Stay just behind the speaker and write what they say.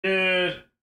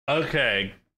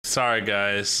Okay, sorry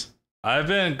guys. I've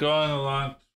been going a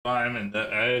long time, and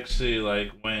I actually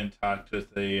like went and talked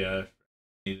with the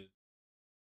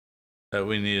that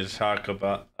we need to talk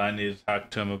about. I need to talk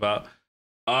to him about.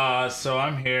 So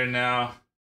I'm here now.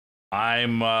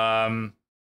 I'm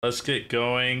Let's get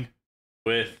going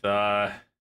with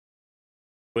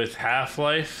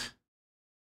Half-Life.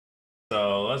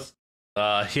 So let's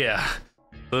yeah.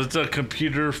 Let's a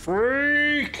computer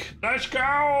freak. Let's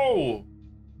go.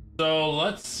 So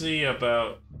let's see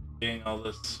about getting all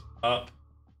this up.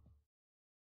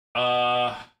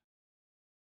 Yeah.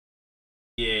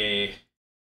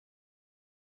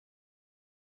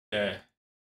 Okay.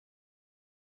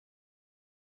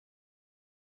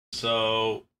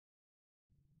 So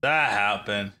that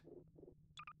happened.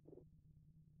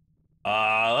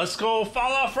 Let's go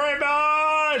follow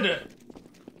Freeman!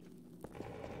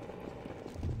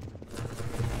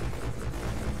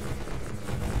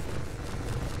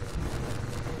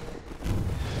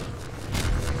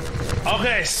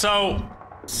 Okay, so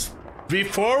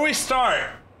before we start,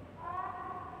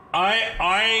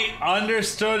 I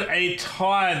understood a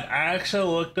ton. I actually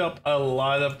looked up a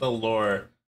lot of the lore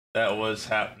that was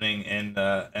happening in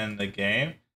the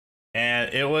game,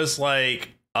 and it was like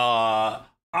I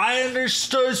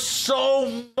understood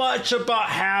so much about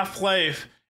Half-Life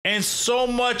and so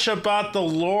much about the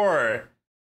lore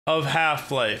of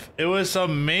Half-Life. It was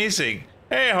amazing.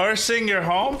 Hey, Horsing, you're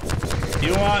home?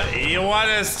 You want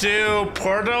us to do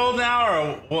Portal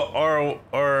now,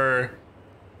 or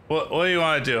what do you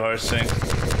want to do, Horsing?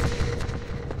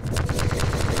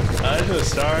 I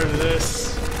just started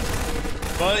this.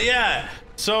 But yeah,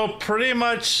 so pretty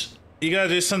much you gotta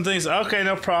do some things. Okay,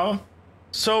 no problem.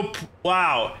 So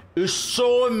wow, it was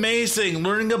so amazing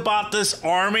learning about this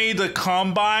army, the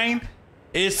Combine.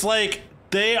 It's like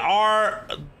they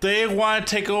want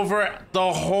to take over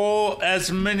the whole,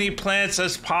 as many planets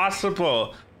as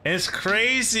possible. And it's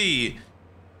crazy.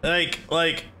 Like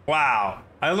wow.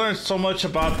 I learned so much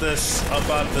about this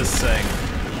thing.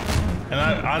 And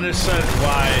I understood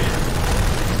why.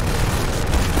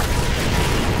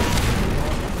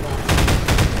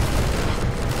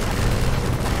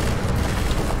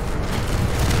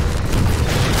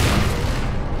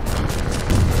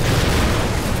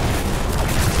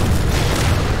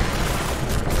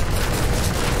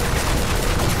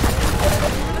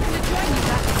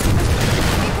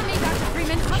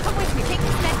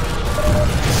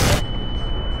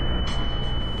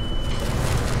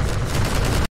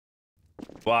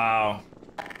 Wow.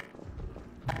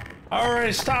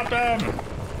 Alright, stop them!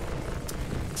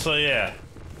 So yeah.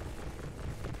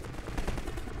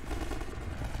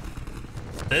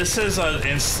 This is an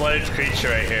enslaved creature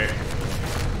right here.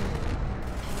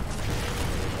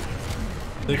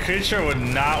 The creature would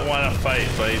not want to fight,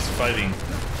 but he's fighting.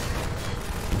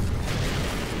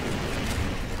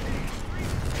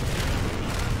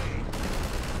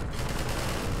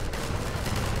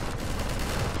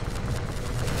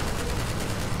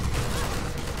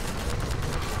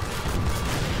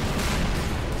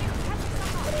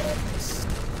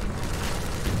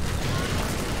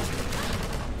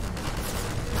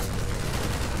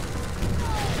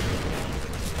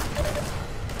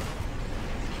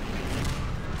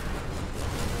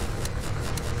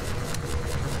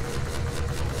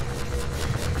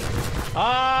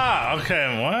 Ah,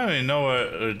 okay, well, I don't even know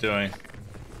what they're doing.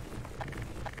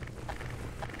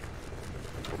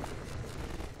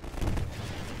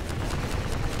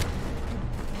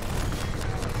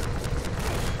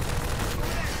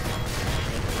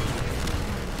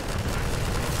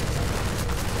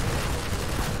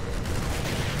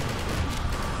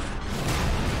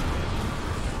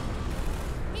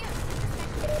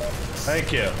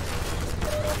 Thank you.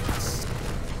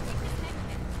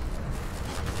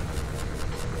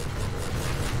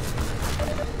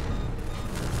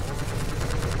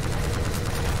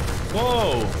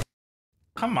 Whoa!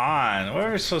 Come on, what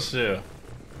are we supposed to do?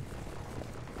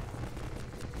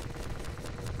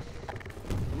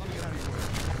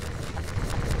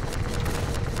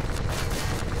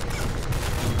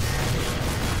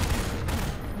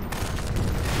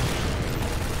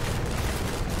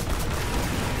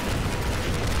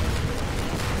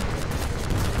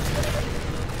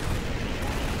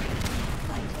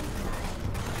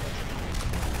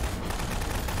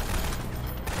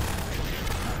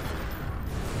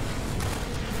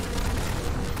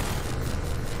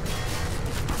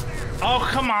 Oh,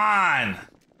 come on!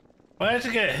 Why did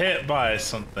you get hit by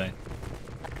something?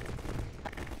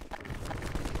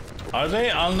 Are they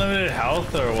unlimited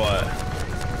health or what?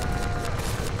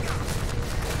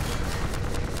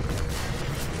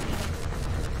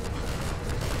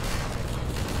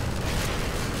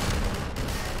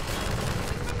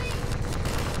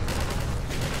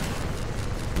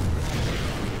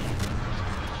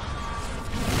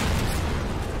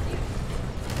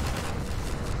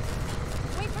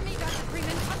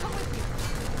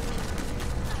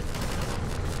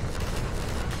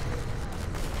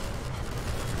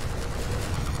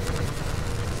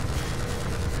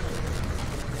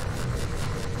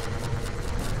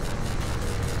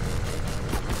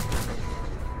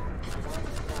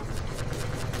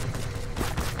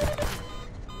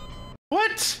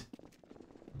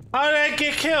 How did I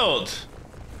get killed?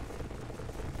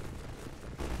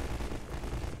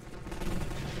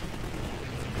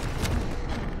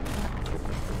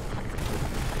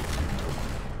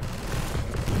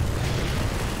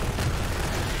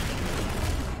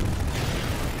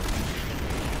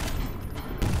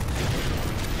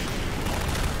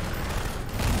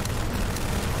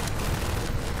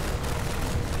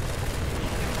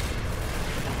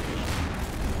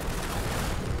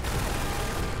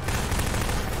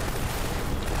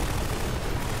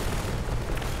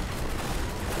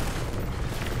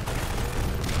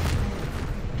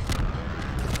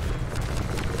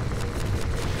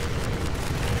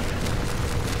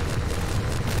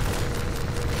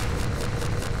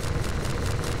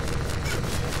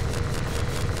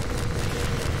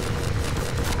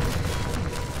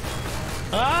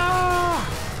 Ah!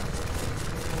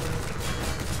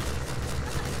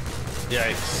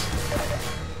 Yikes.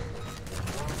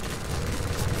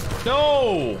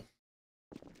 No!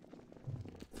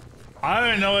 I don't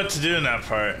even know what to do in that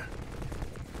part.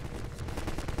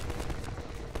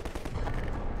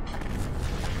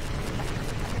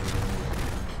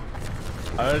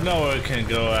 I don't know where we can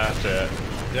go after it.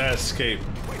 I gotta escape.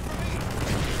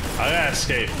 I gotta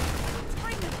escape.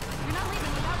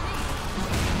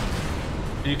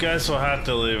 You guys will have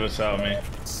to leave without me.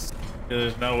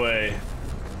 There's no way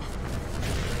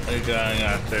they're going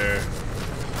after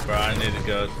where I need to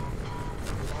go.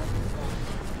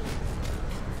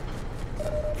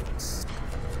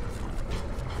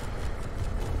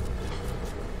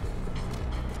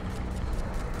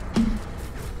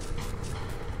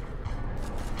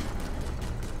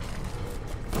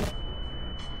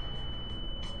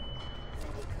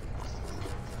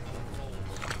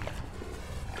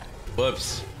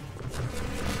 Whoops.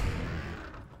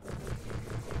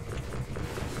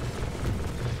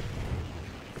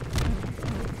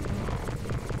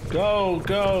 Go,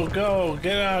 go, go,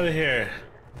 get out of here.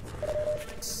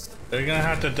 They're gonna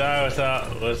have to die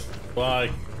while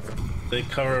they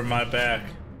cover my back.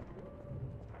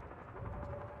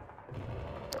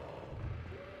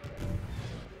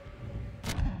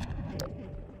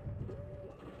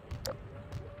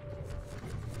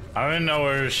 I don't know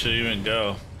where we should even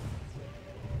go.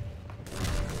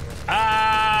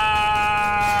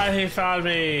 Ah, he found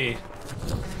me.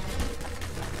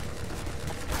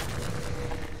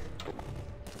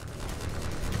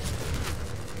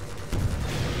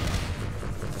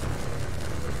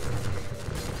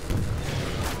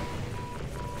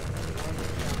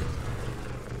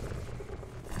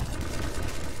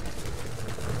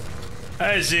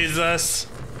 Hey, Jesus.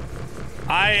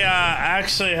 I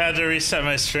actually had to reset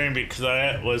my stream because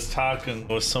I was talking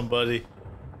with somebody.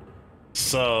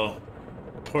 So,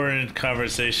 important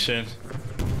conversation.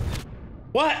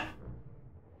 What?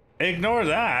 Ignore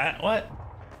that. What?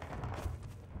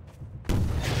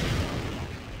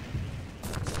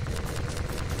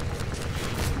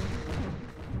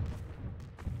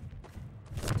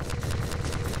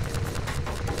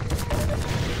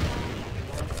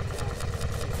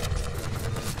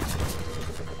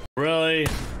 Really?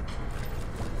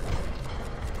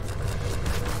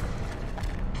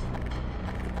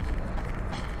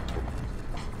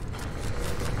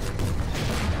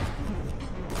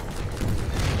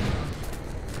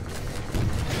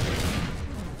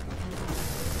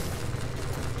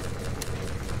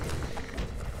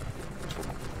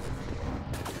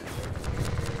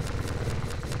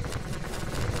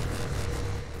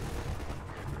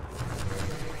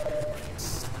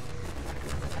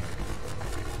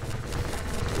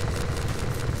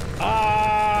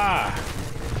 Ah!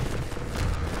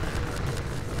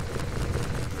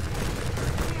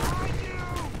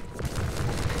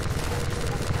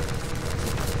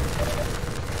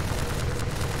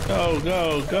 Go,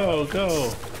 go, go,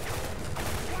 go.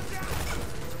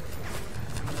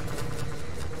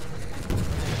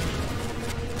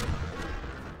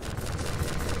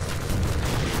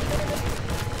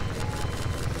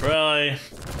 Really?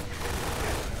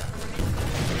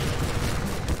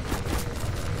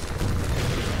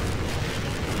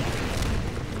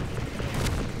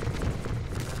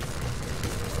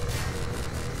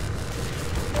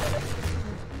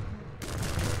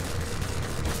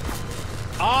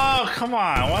 Oh, come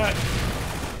on, what?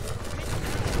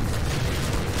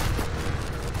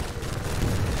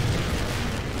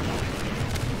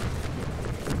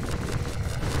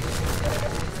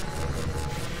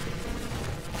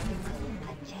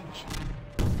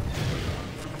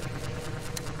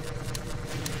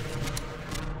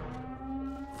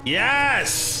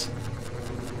 Yes!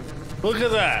 Look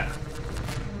at that.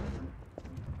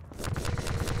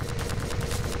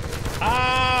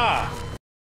 Ah!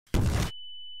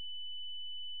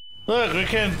 Look, we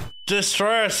can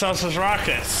destroy ourselves with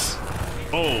rockets.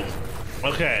 Oh,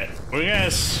 okay. We're gonna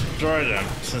destroy them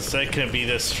since they can be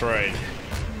destroyed.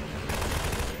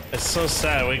 It's so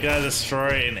sad. We gotta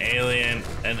destroy an alien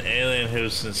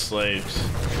who's enslaved.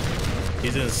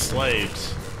 He's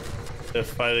enslaved to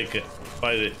fight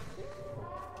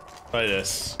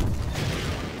us.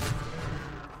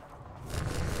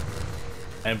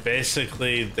 And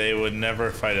basically, they would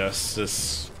never fight us.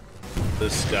 This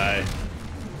guy.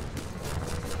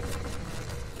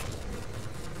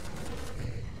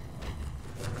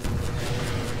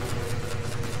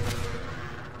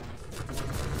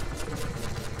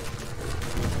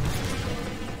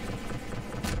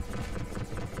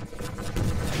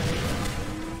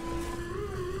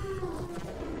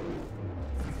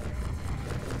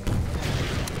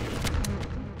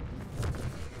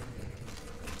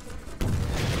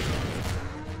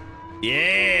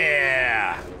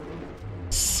 Yeah!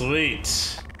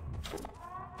 Sweet.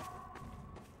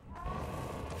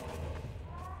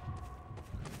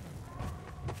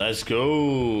 Let's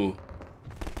go.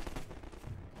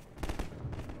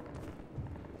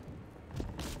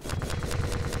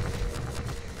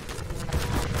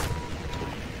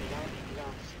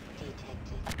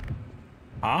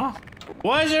 Huh?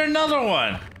 Why is there another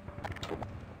one?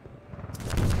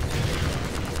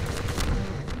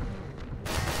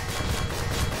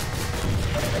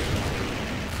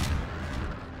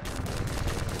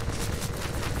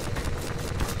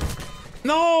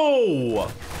 No!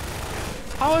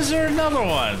 How is there another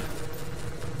one?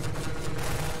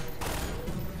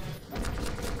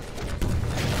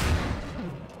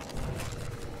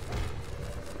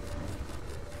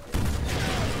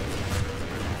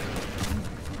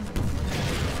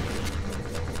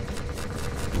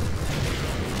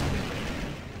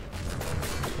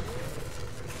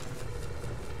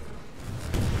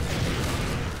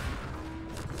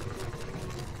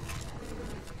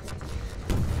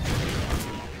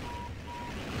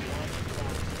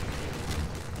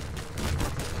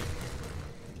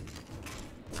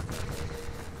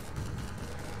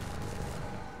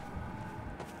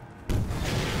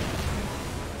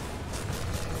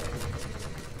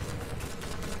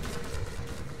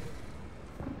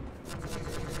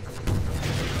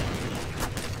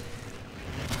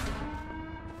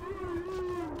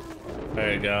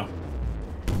 There you go.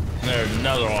 There's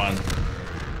another one.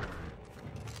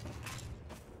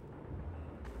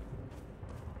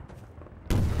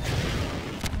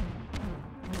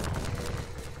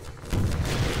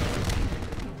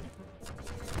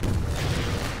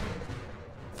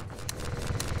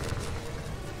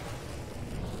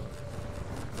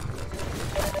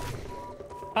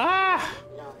 Ah!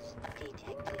 Loss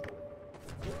detected.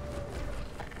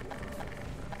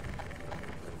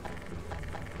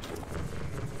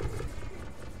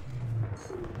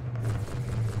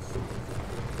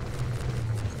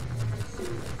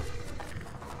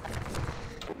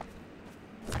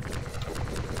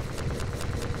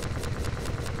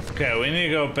 Okay, we need to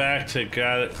go back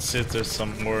to see if there's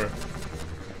some more.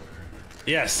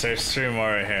 Yes, there's 3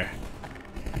 more right here.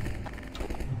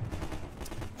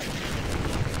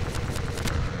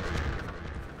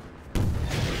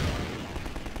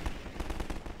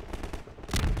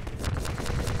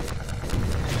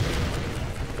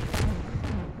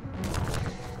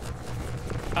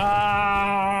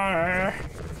 Ah!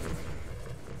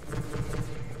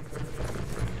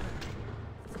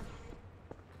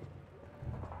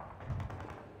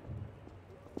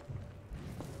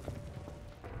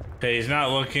 Okay, he's not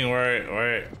looking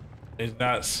where he's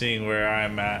not seeing where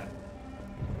I'm at.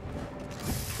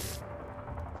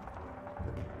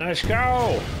 Let's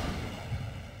go!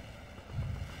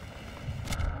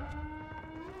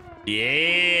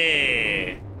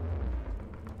 Yeah!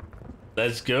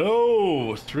 Let's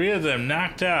go! 3 of them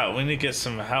knocked out. We need to get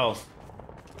some health.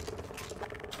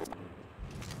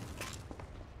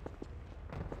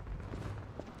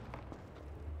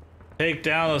 Take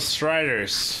down the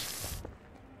Striders.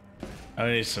 I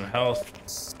need some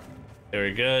health.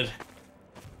 Very good.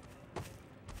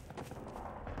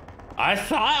 I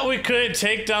thought we couldn't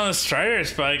take down the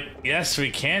Striders, but yes,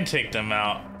 we can take them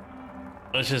out,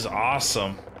 which is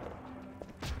awesome.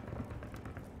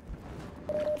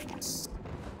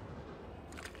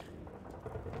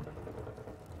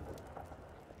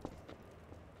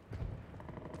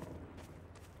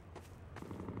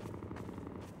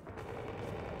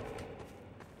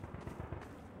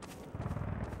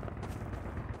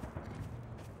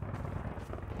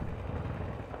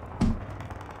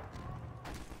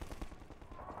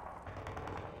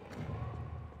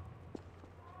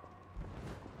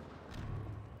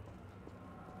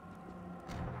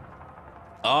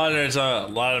 Oh, there's a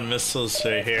lot of missiles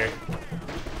right here.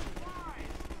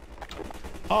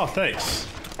 Oh, thanks.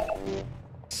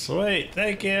 Sweet,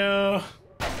 thank you.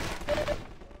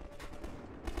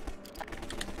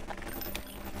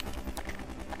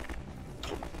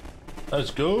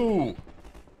 Let's go.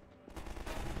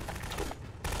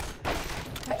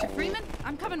 Dr. Freeman,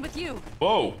 I'm coming with you.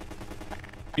 Whoa.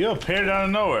 You appeared out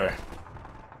of nowhere.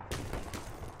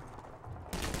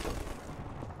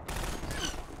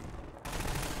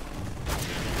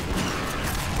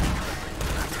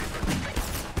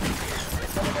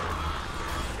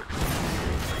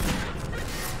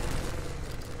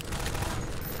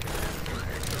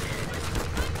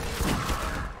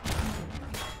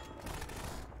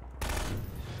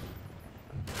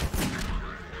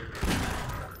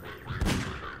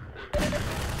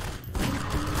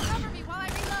 Cover me while I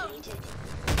reload.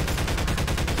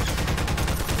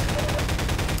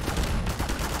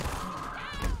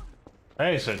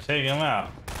 Hey, so take him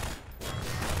out.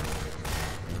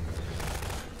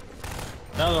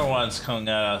 Another one's coming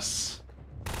at us.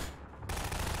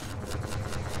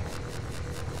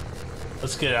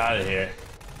 Let's get out of here.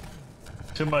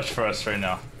 Too much for us right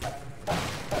now.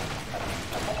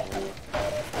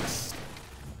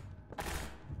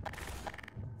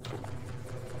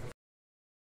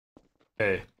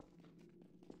 Okay.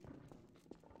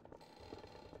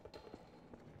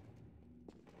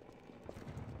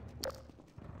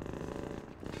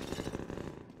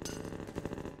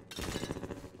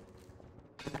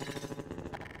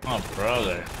 Oh,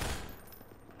 brother.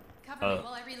 Cover me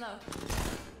while I reload.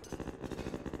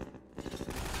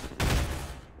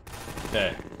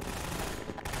 Okay.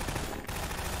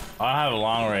 I have a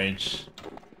long range.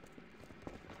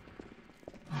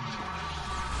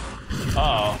 Uh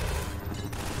oh.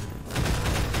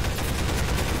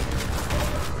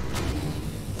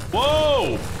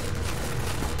 Whoa!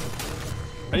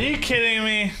 Are you kidding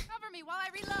me? Cover me while I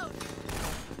reload.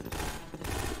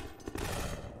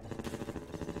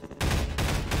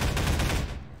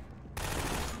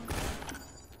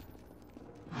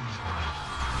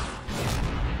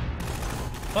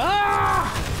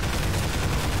 Ah!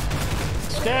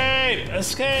 Escape!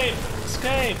 Escape!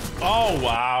 Escape! Oh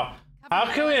wow! How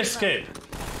can we escape?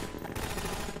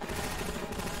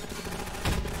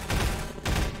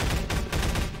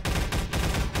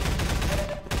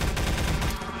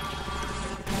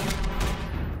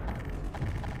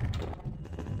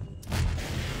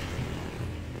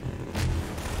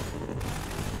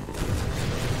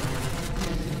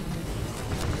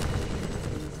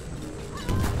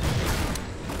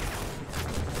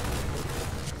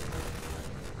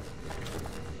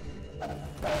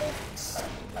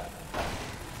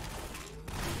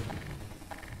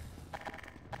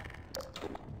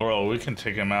 Bro, we can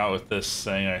take him out with this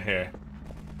thing right here.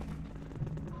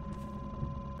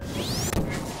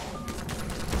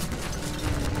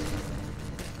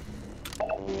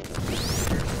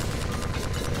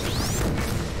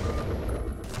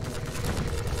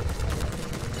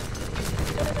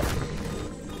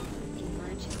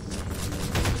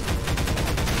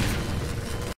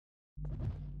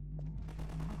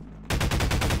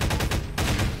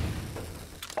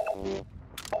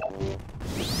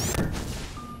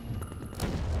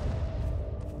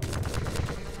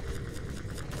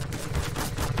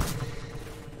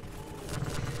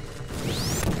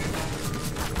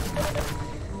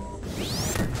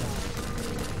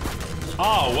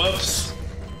 Oh, whoops.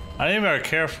 I need to be more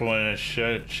careful when it's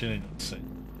shooting this thing.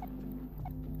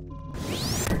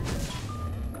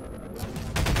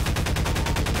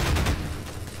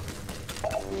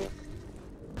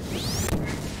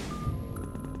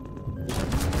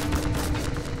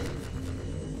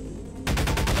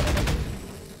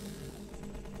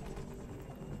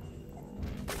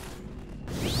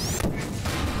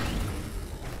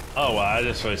 Oh wow, I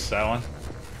just wasted that one.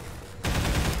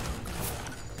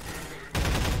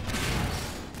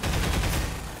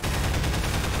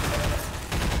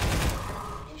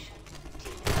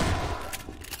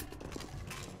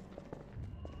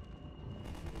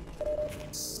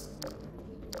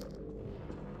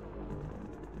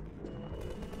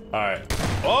 Alright.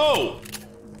 Oh!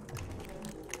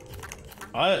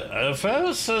 If that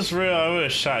was this real, I would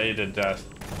have shot you to death.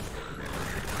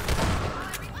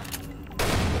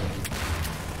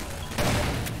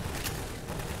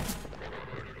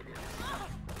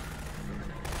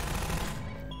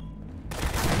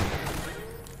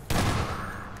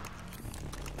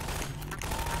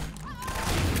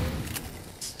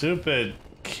 Stupid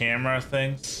camera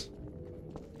things.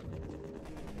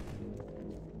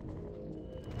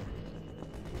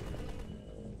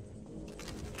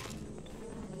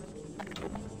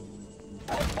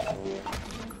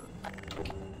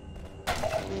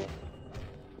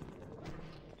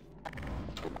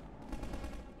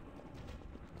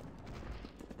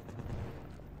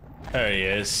 There he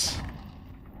is.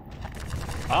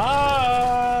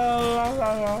 Ah! La,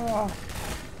 la, la, la.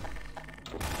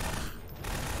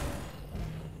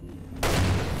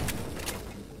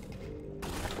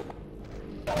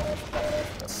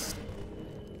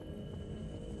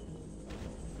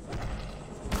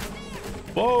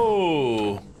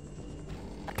 Whoa!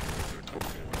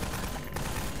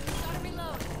 Gotta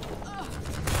reload. Ugh.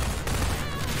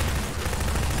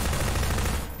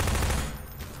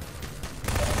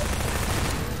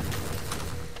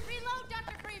 Reload,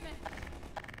 Dr. Freeman.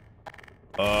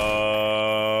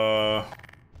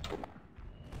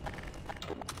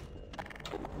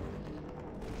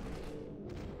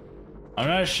 I'm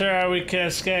not sure how we can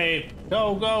escape.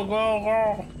 Go, go, go,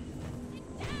 go!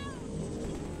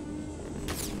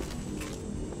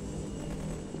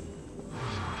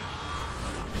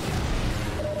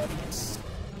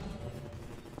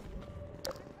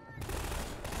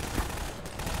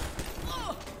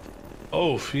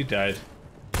 Oh, he died.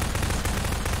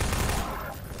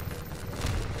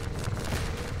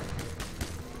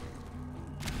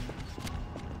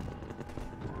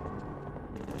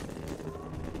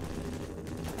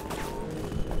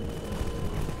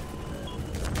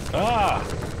 Ah!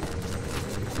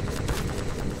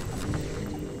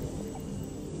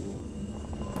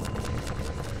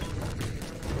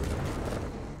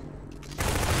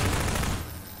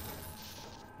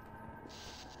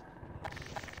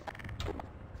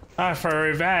 Ah, for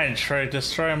revenge for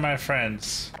destroying my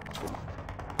friends.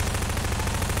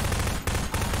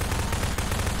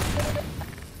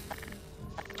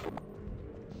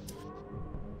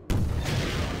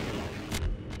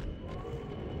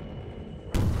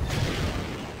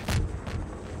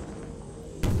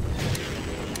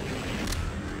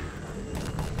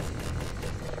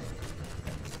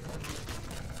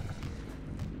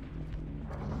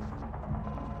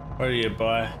 What are you,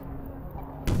 boy?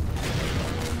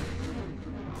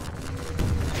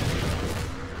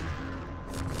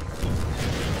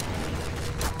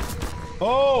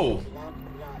 Oh! Blood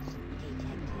loss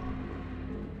detected.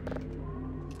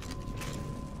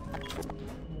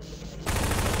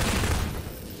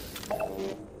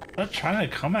 They're trying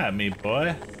to come at me,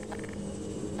 boy.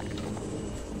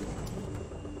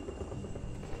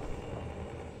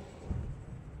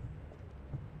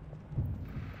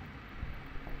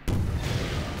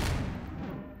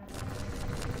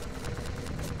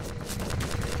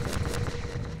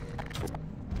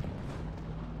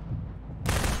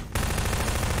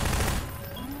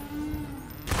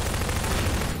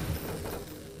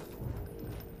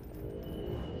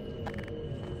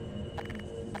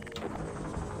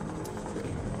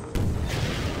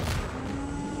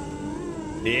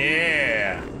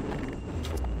 Yeah.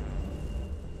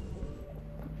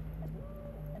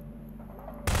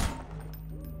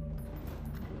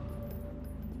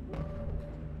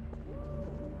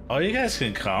 Oh, you guys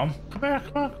can come. Come here,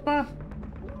 come on, come on.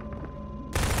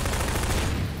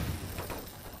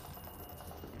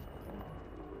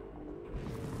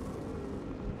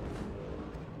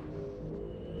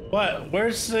 What?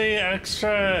 Where's the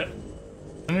extra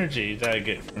energy that I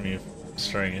get from you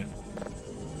destroying it?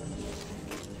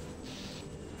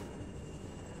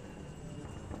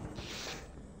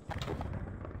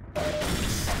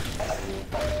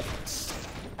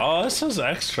 Oh, this is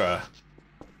extra.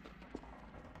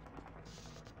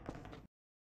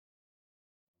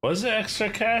 Was it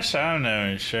extra cash? I'm not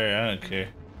even sure. I don't care.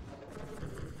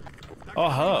 Oh,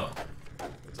 hello.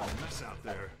 It's a mess out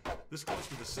there. This close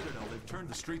to the Citadel, they've turned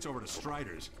the streets over to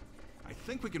Striders. I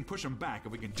think we can push them back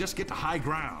if we can just get to high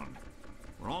ground.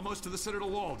 We're almost to the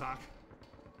Citadel wall, Doc.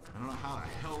 I don't know how the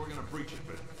hell we're gonna breach it,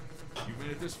 but you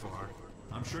made it this far.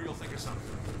 I'm sure you'll think of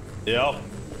something. Yep.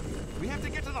 We have to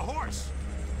get to the horse!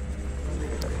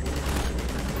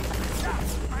 Ah,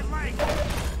 my leg!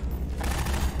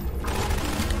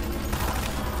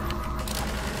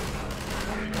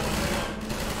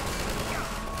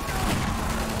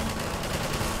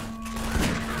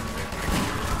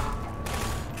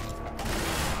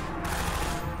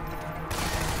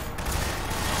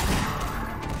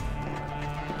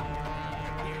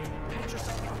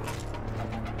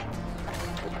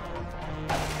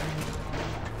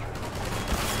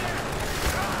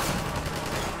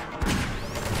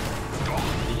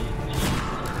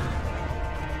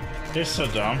 You're so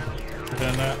dumb for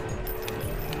doing that.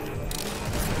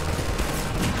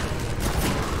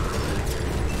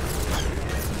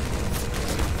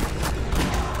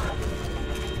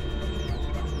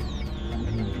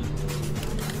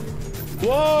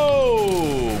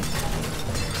 Whoa!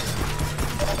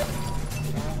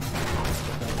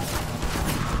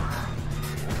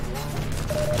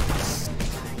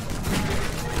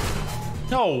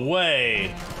 No, No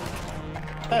way.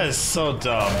 That is so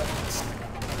dumb.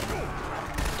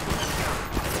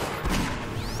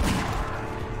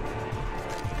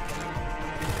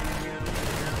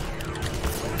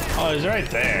 Oh, he's right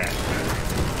there.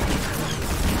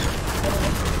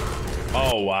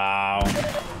 Oh, wow.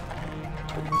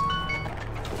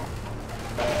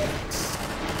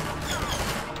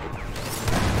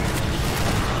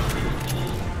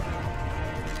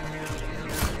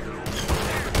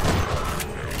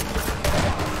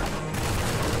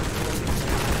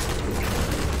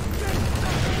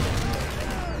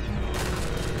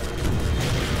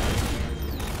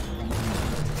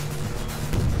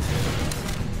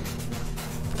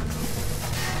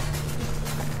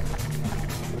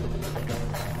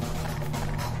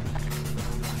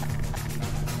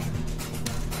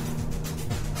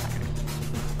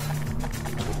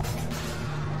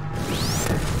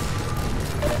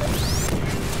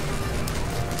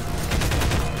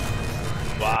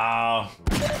 Wow.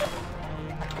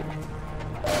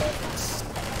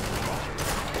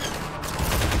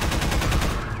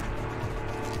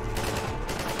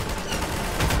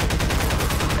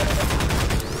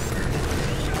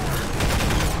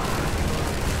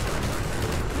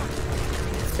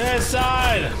 Get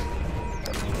inside!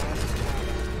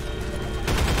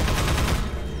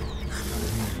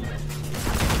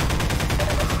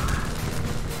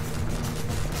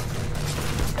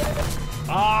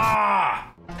 Ah!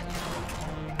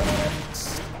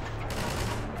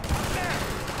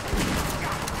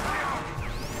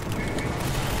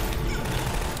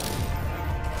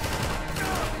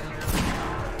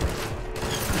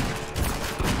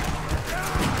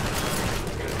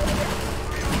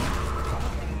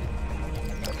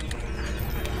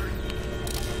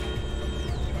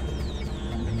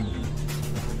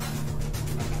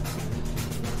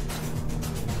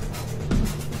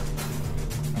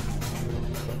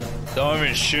 Don't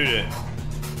even shoot it.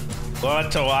 Go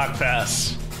out to walk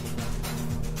past.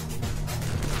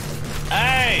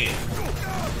 Hey!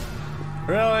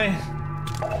 Really?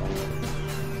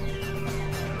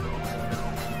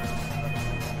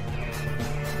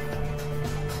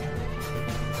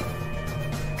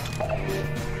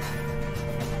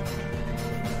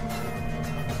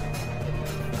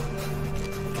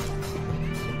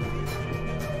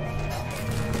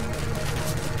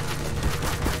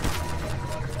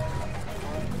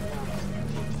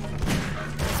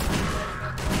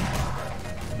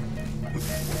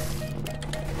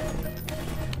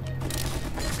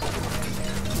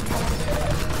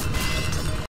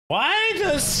 Why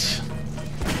does...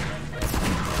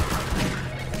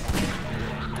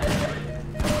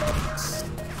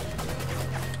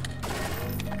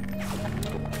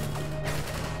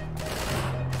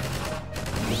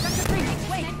 Dr. Freeman,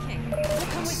 wait! We'll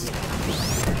come with you.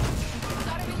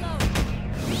 Gotta reload.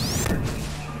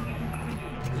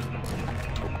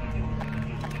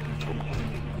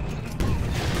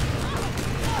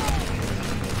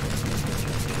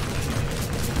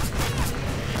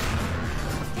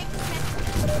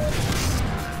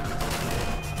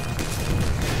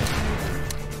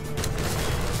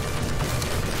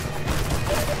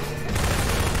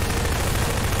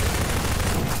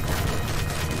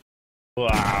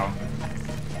 Wow.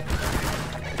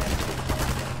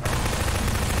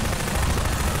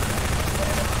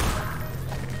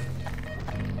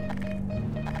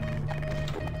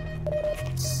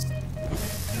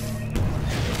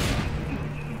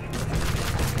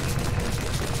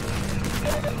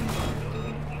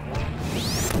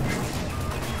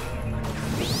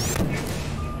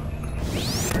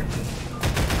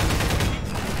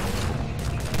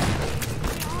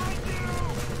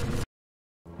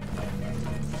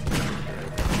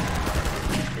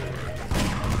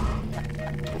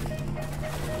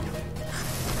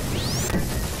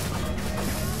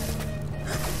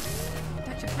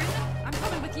 Dr. Freeman, I'm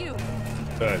coming with you.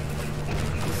 Good.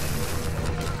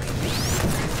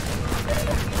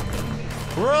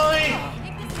 Really?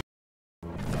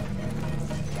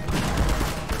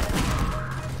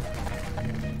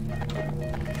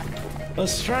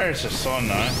 Those striders are so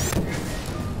nice.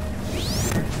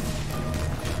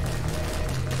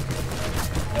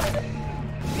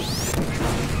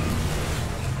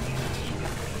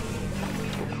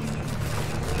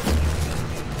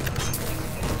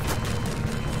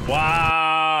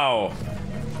 Wow.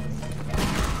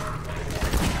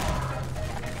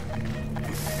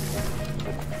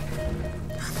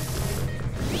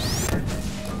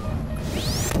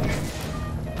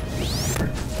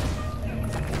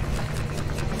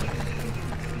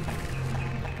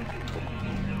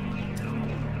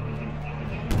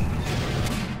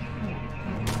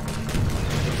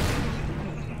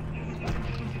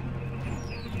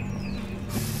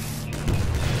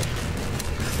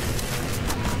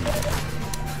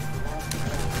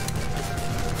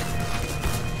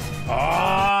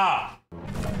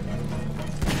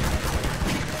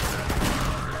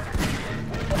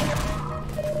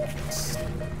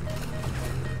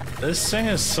 This thing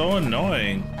is so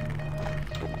annoying.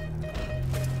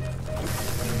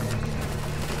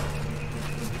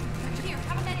 Here,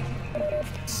 have a medic.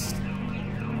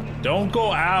 Don't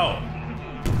go out.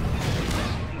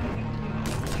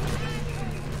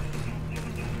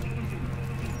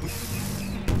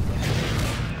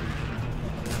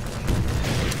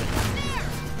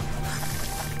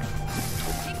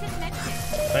 Take this med kit.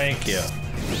 Thank you.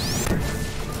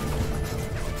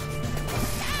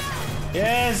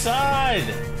 Get inside!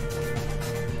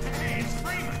 Hey, it's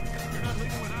Freeman! You're not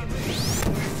leaving without me.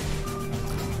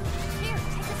 Here,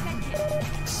 take this med kit.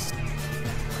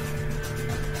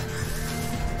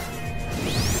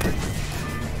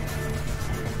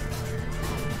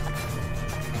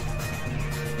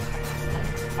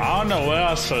 I don't know what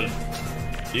else would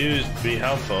be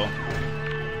helpful.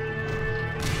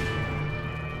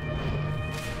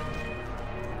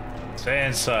 Stay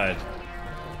inside.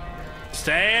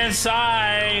 Stay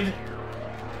inside!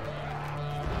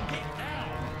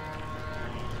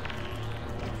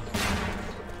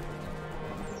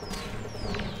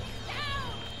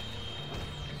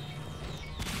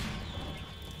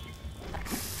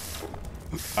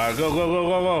 Alright, go, go, go,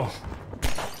 go, go.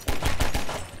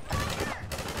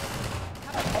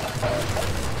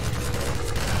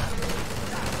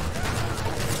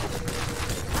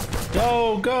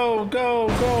 Go, go, go,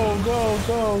 go, go,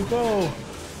 go, go.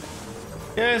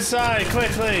 Get inside,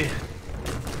 quickly.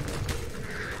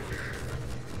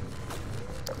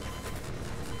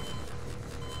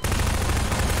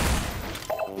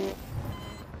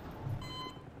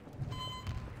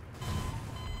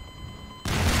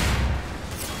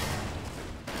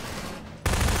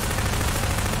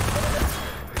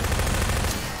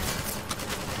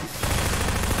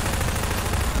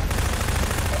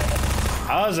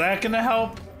 How is that gonna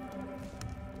help?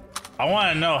 I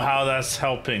want to know how that's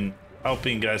helping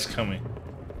guys coming.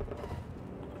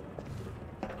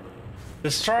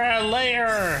 Destroy a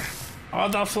layer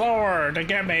on the floor to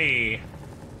get me.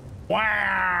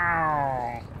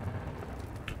 Wow.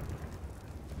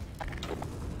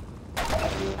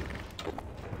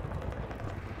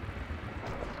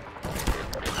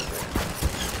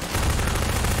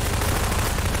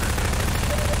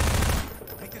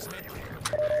 Take this med kit.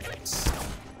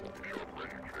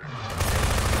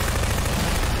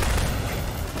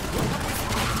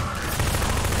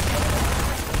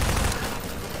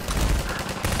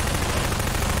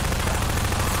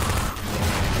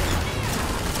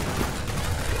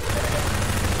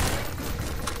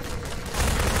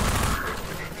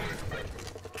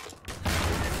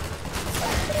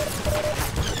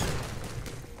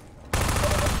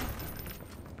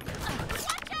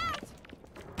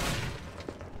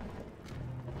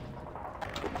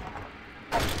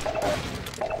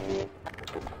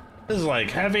 This is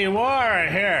like heavy war right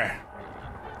here.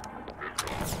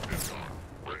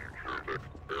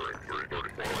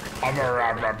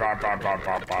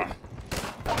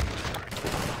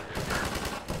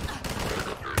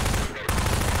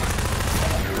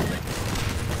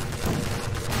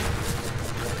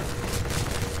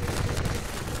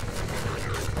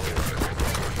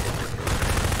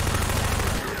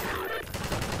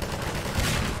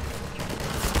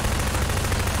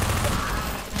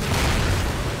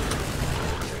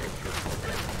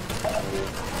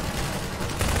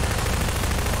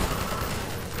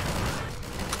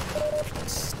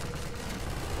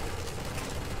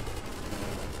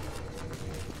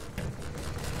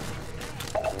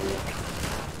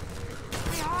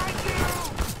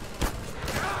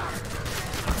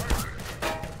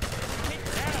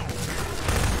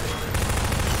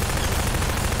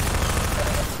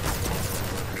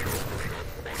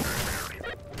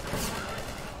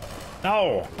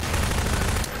 No.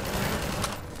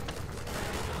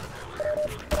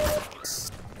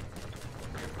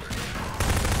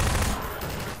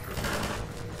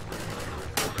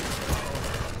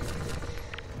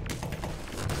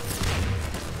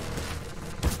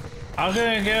 How can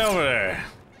I get over there?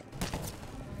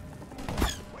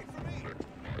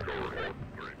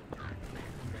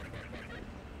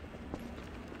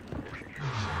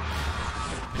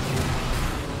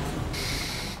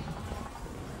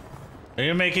 Are you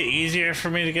gonna make it easier for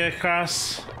me to get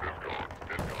across?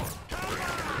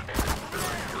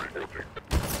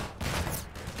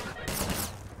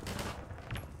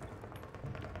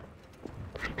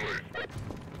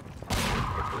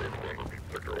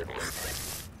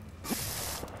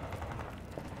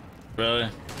 Really?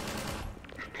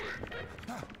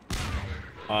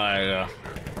 Oh, there you go.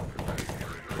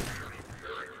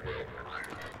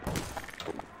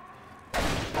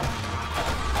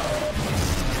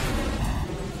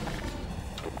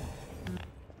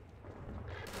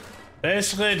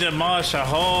 Basically demolish a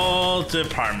whole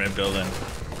apartment building.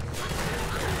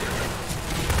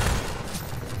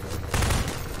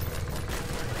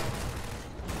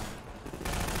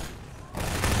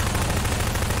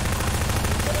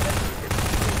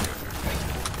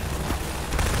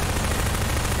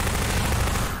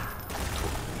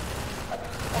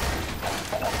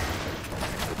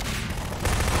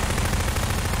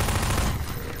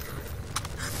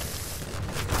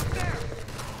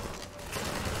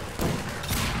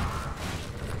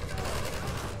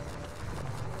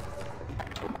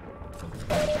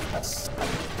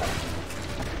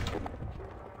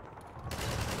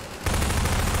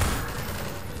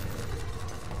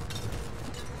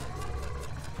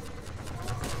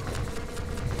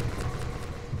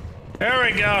 There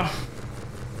we go.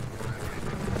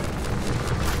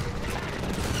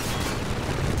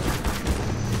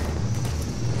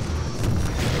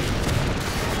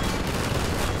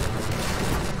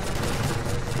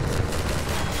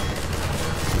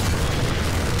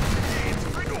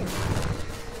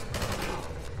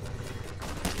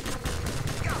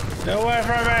 Get away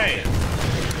from me!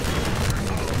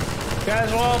 You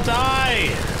guys will die!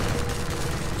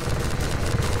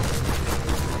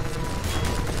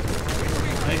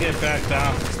 I get back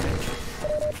down.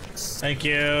 Thank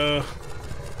you.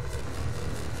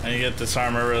 I need to get this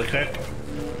armor really quick.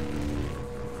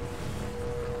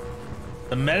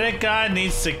 The medic guy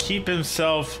needs to keep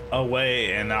himself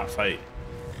away and not fight.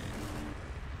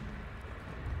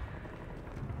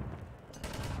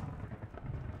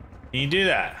 Can you do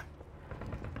that?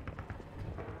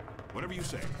 Whatever you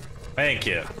say. Thank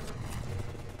you.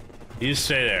 You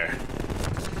stay there.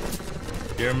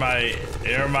 You're my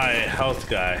health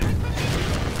guy.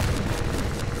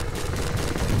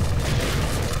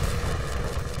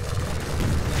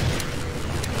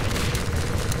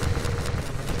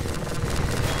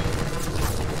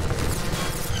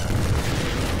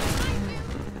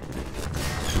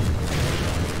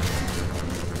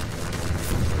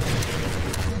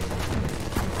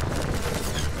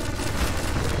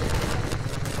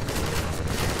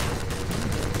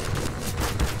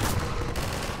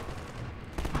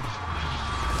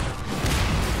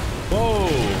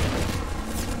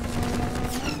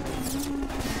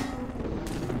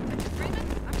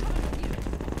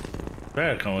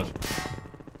 Better come with.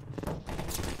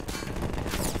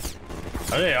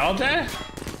 Are they all dead?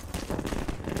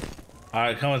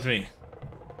 Alright, come with me.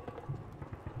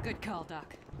 Good call,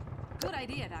 Doc. Good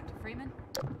idea, Dr. Freeman.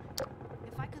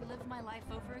 If I could live my life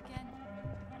over again.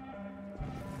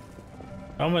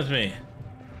 Come with me.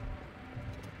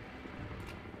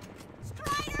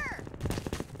 Strider!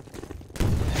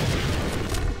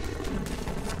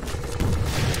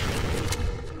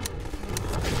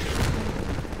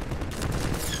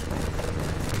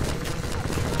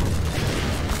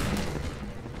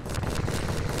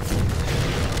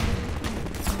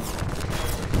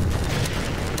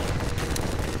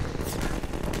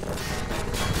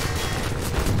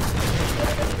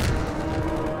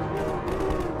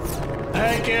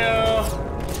 Thank you.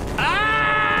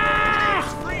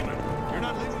 Ah! Freeman, you're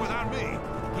not leaving without me.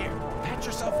 Here, patch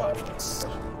yourself up.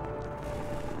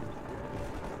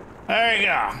 There you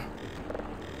go.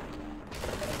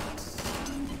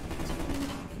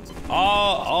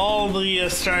 All the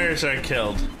Striders are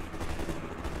killed.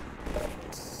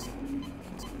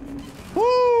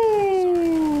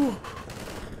 Woo!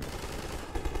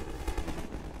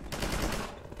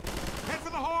 Head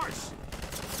for the horse.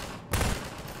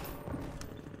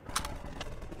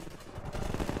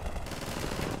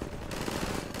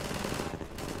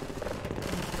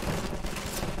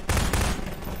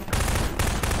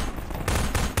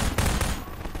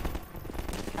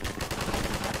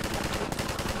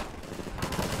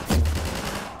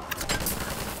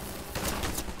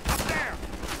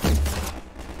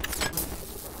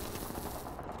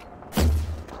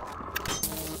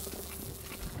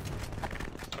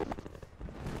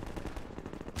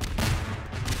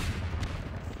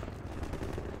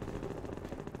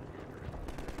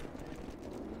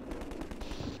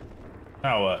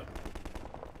 Now what?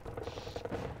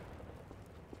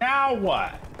 Now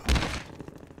what?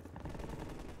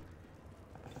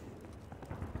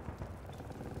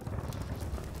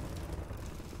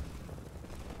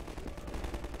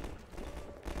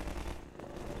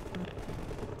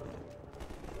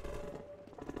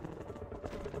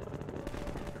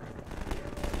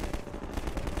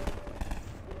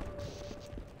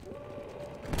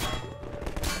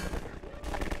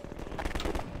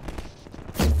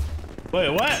 Wait,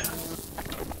 what?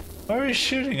 Why are you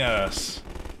shooting at us?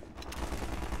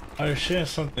 I was shooting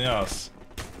something else.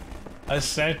 I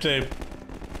sniped a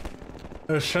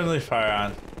friendly fire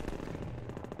on.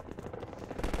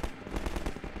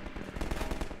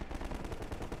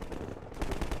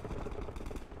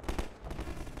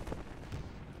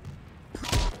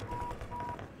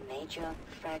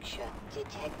 signature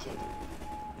detected.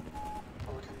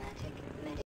 Automatic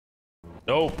medic.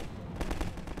 Nope.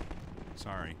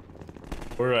 Sorry.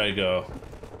 Where do I go?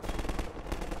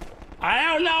 I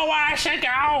don't know where I should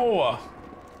go.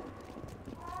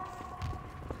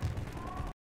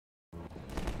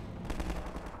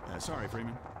 Sorry,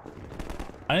 Freeman.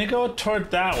 I need to go toward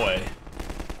that way.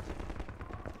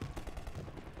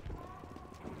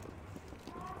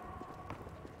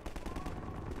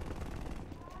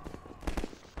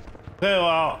 Okay,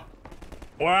 well,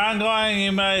 where I'm going,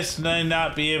 you guys may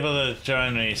not be able to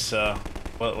join me, so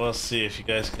we'll see if you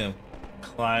guys can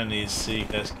climb these. See, you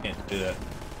guys can't do that.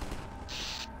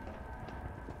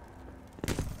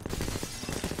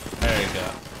 There you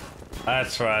go.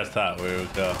 That's where I thought we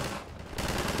would go.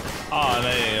 Oh, and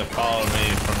then you follow me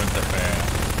from a different area.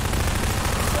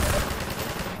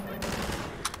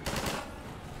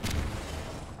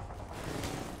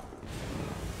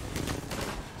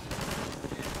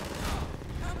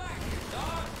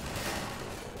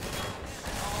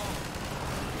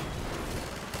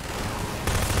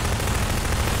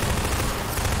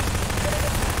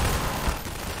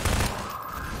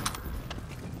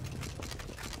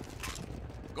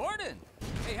 Gordon!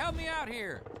 Hey, help me out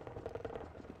here!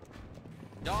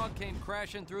 Dog came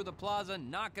crashing through the plaza,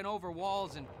 knocking over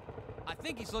walls, and I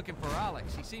think he's looking for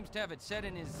Alex. He seems to have it set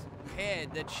in his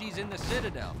head that she's in the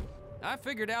Citadel. I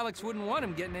figured Alex wouldn't want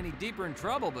him getting any deeper in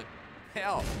trouble, but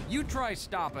hell, you try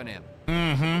stopping him.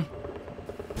 Mm-hmm.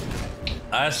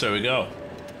 That's where we go.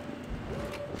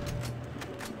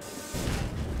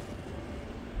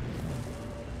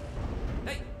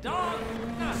 Hey, dog!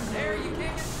 Not there, you can't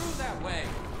get through that way.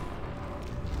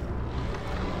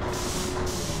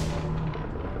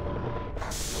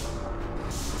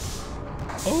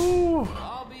 Oh!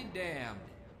 I'll be damned.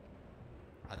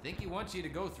 I think he wants you to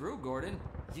go through, Gordon.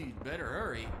 You'd better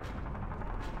hurry.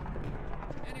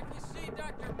 And if you see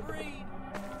Dr. Breed,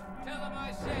 tell him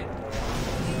I said...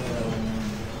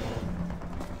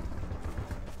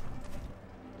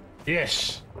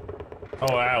 Yes.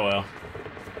 Oh, I will.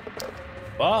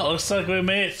 Well, it looks like we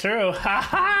made it through. Ha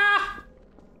ha!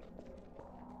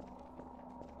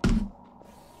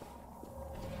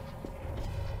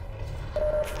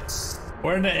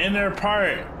 We're in the inner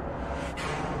part.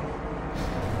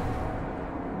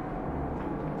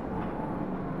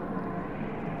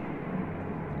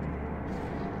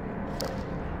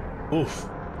 Oof.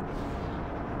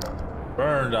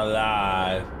 Burned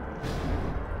alive.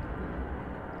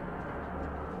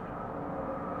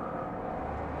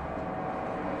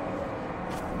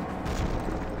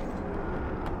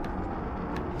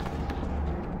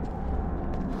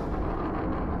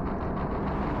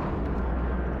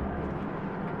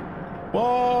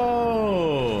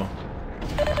 Whoa!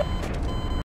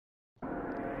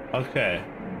 Okay.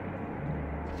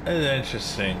 That is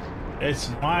interesting. It's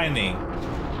mining.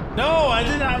 No, I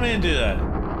did not mean to do that.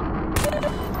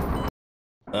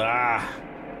 Ah.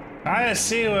 I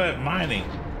see what mining.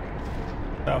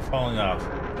 Without falling off.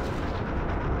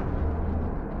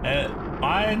 And it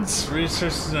mines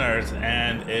resources on Earth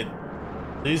and it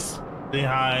leaves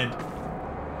behind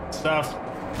stuff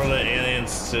for the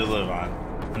aliens to live on.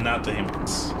 And not the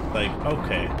humans. Like,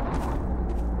 okay.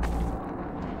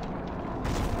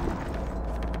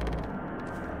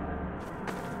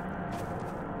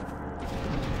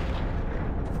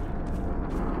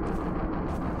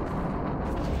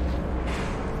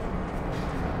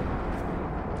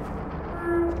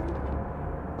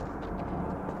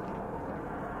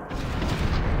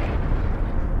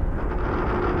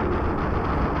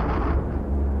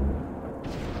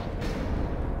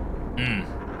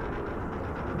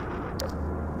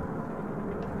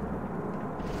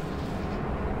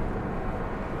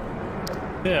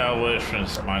 Yeah, I'll wait for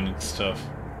this mining stuff.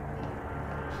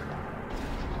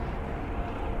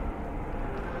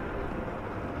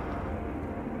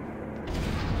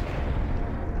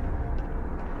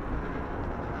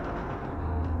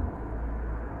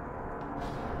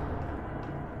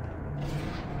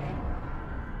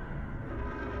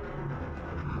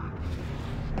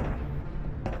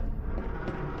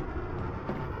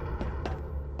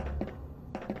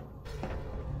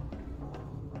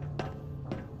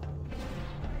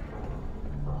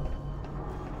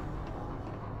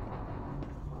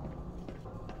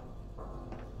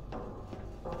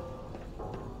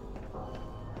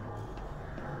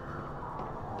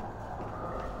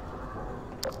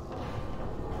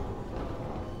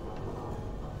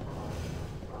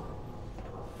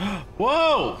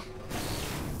 Whoa!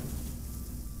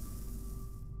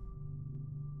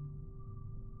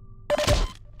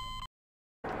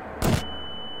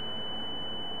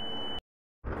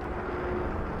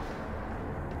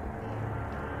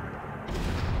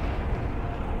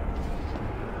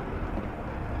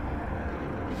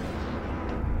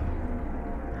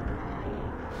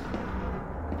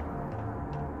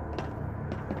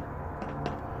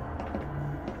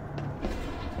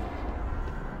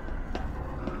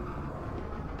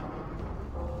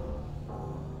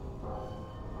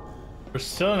 We're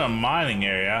still in a mining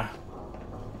area.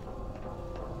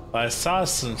 But I saw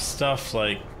some stuff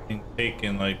like being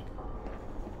taken, like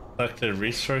collected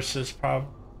resources probably.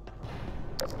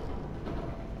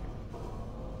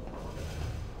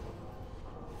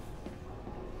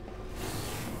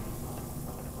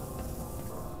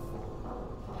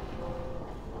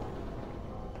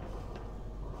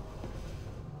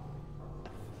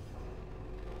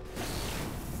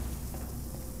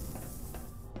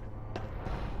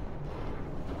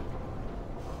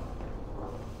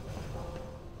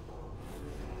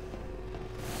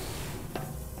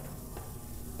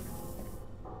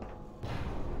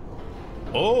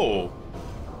 Oh!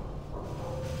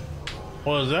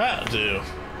 What does that do?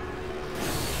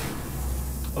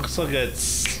 Looks like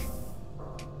it's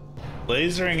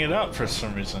lasering it up for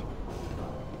some reason.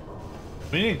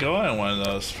 We need to go in one of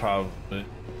those probably.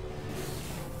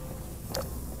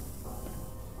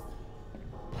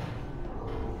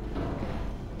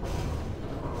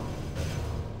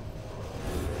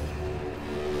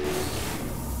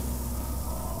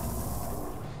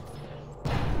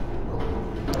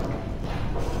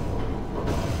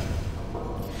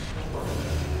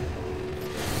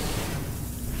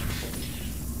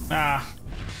 Nah.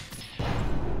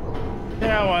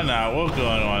 Yeah, why not? We'll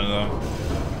go in one of them.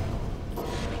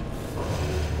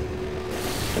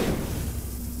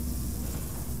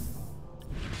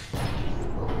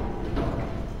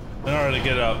 In order to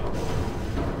get up.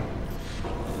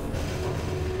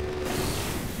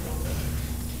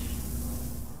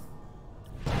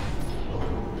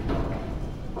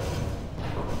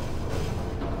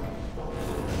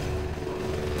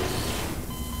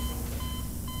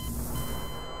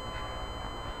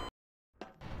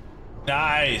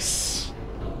 Nice.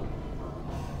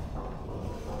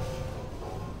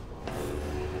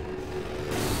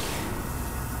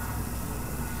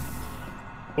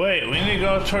 Wait, we need to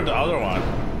go toward the other one.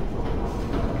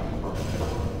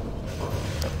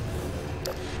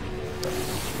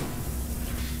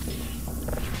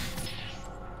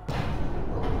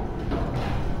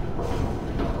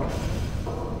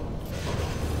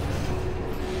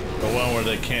 The one where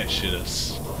they can't shoot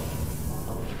us.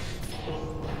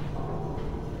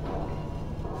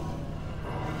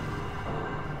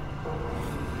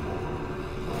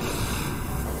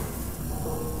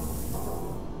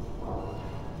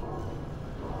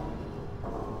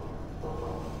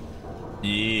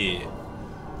 Yeah.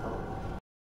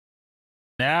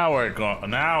 Now we're going.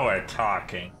 Now we're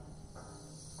talking.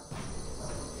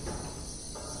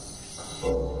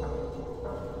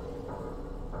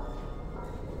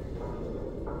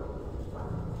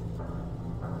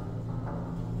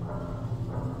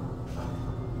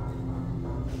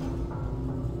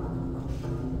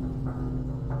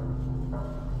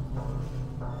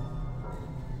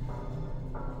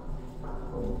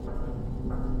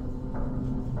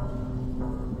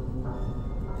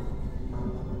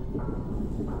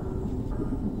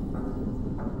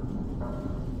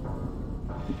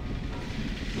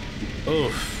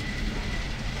 Oof.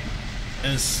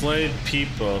 Enslaved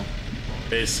people,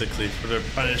 basically, for their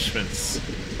punishments.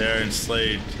 They're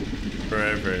enslaved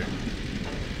forever.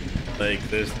 Like,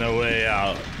 there's no way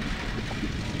out.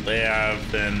 They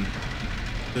have been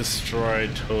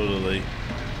destroyed totally.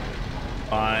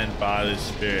 Mind, body,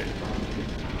 spirit.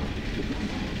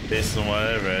 Based on what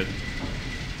I read.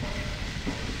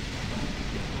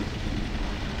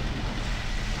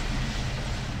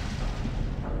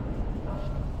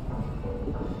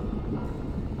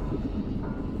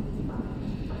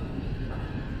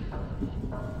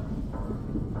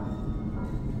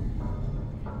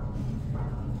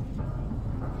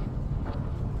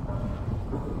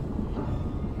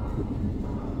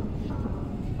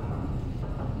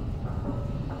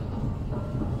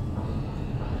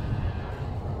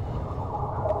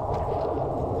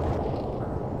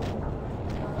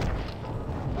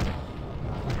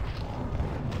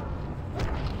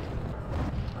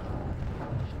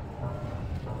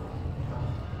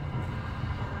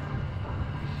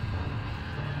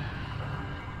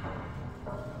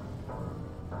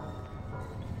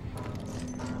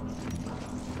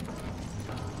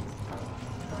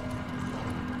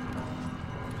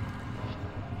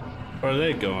 Where are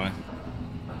they going?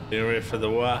 Getting ready for the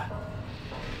what?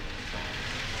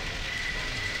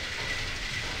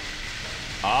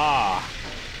 Ah!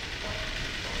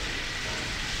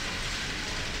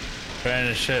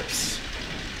 Brand ships.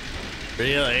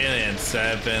 Real aliens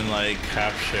that have been, like,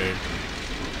 captured.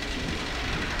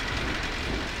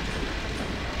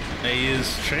 They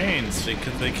use trains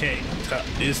because they can't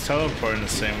use teleport in the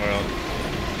same world.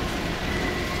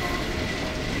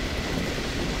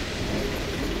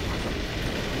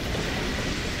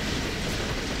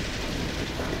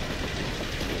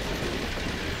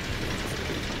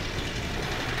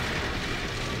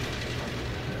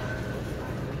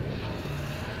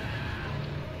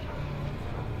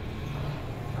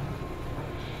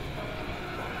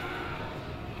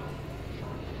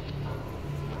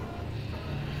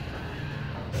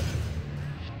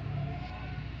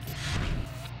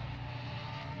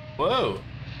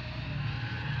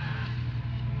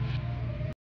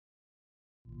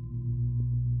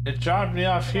 It dropped me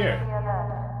off here.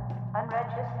 Alert.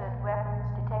 Unregistered weapons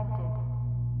detected.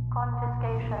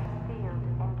 Confiscation field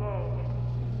engaged.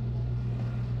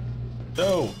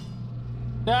 No!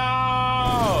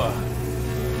 No!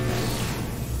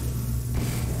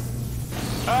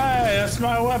 Hey, that's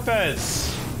my weapons!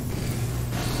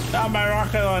 Not my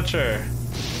rocket launcher!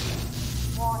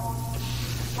 Warning.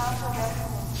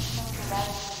 Counter-resonance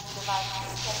singularity device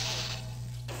detected.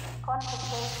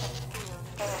 Confiscation field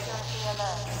security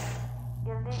alert.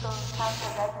 Illegal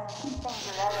counter-resonance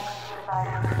singularity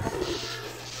device detected.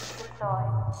 Deploy.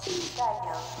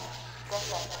 Diagnose.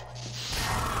 Gazette.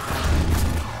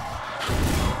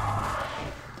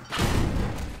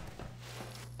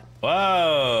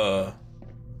 Whoa!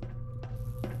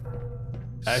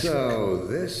 So,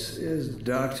 this is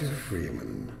Dr.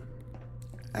 Freeman.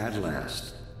 At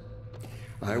last.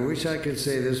 I wish I could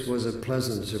say this was a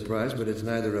pleasant surprise, but it's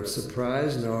neither a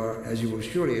surprise nor, as you will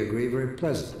surely agree, very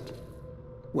pleasant.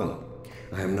 Well,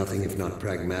 I am nothing if not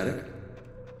pragmatic.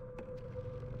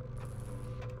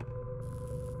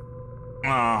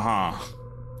 Uh-huh.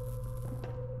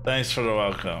 Thanks for the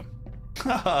welcome.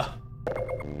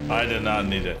 I did not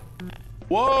need it.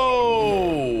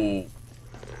 Whoa!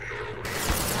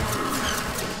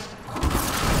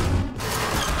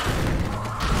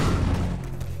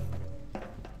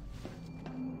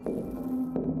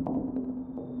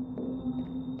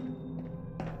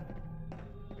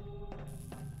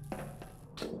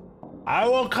 I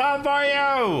will come for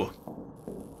you!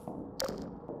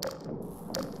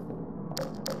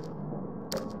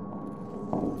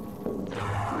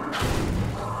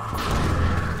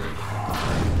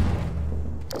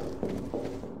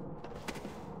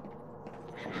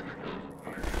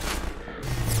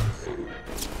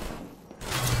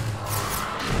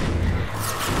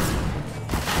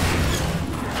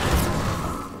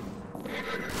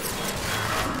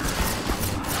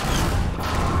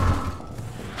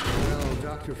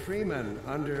 Dr. Freeman,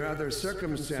 under other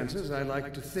circumstances, I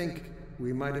like to think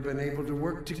we might have been able to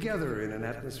work together in an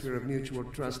atmosphere of mutual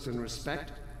trust and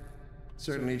respect.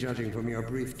 Certainly, judging from your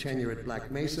brief tenure at Black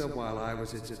Mesa while I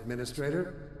was its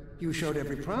administrator, you showed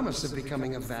every promise of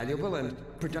becoming a valuable and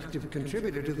productive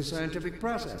contributor to the scientific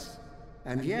process.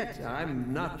 And yet,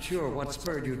 I'm not sure what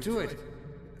spurred you to it.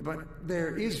 But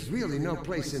there is really no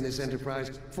place in this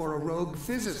enterprise for a rogue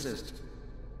physicist.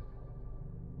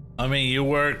 I mean, you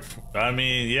work.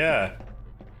 Yeah.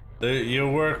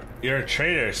 You're a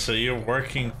trader, so you're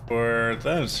working for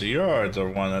them. So you're the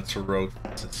one that's a rogue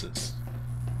physicist.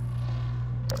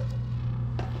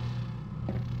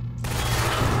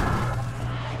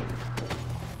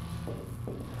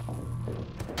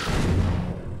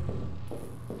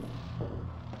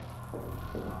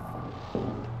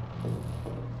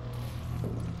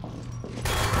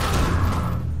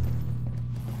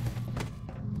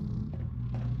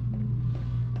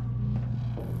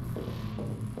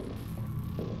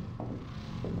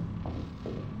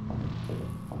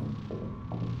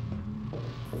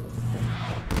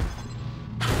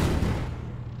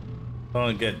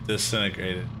 Don't get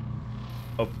disintegrated.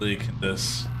 Hopefully you can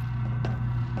this.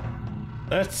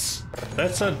 That's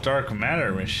a dark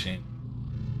matter machine.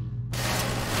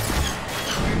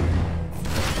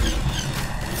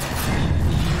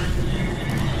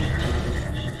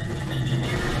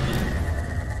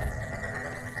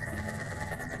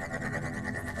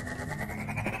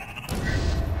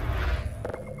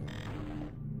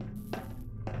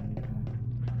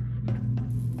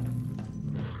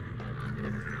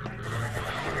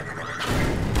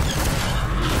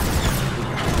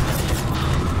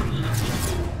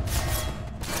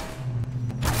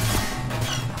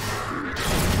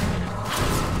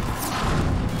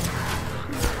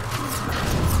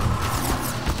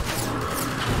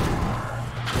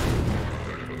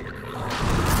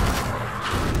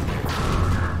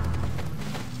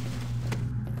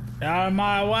 Out of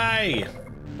my way!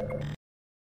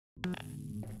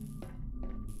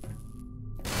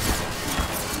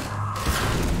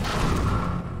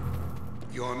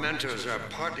 Your mentors are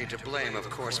partly to blame, of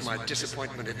course. My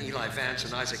disappointment in Eli Vance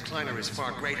and Isaac Kleiner is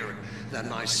far greater than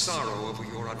my sorrow over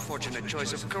your unfortunate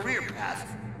choice of career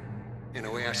path. In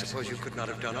a way, I suppose you could not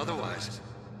have done otherwise.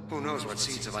 Who knows what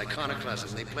seeds of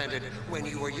iconoclasm they planted when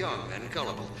you were young and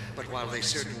gullible. But while they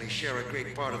certainly share a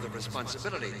great part of the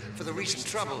responsibility for the recent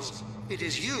troubles, it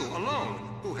is you alone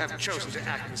who have chosen to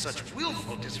act in such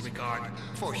willful disregard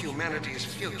for humanity's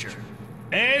future.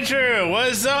 Andrew, what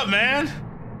is up, man?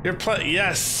 You're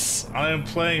yes, I'm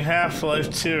playing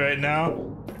Half-Life 2 right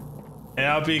now. And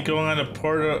I'll be going on to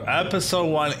Portal Episode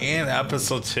 1 and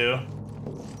Episode 2.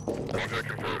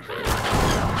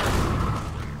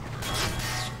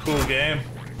 Cool game.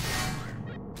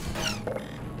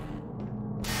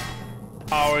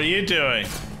 How are you doing?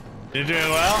 You doing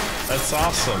well? That's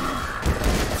awesome.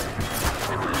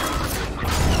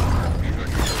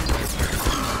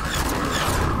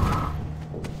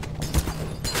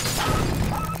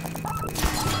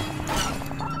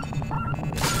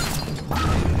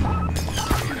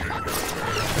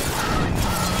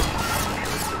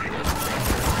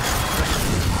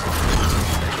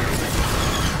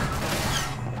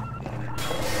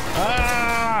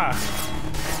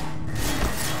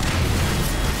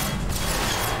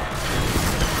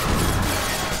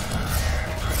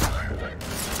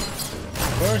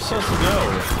 Where are we supposed to go?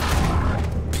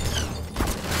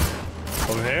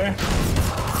 Over here?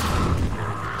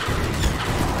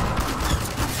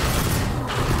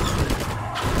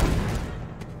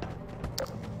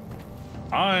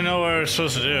 I don't know what we're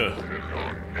supposed to do.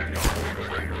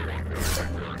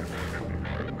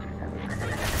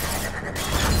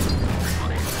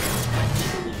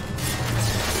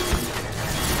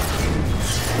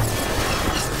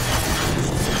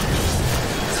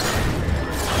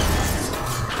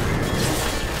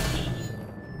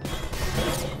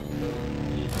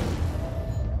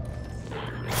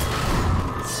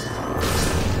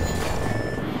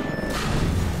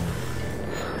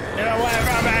 Get away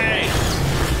from me!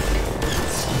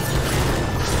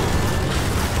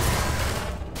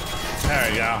 There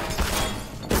we go.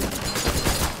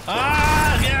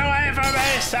 Ah! Get away from me!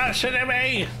 Stop shooting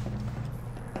me!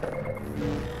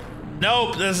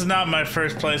 Nope, this is not my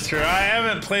first playthrough. I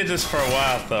haven't played this for a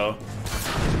while, though.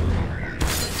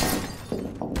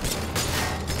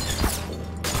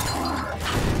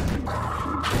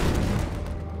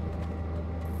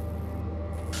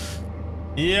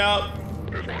 Yep.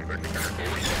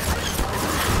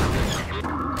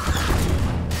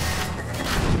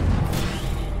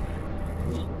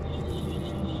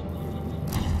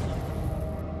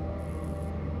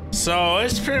 So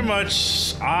it's pretty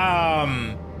much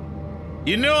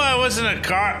you knew I was in a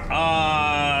car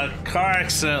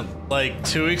accident like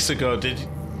 2 weeks ago. Did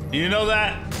you know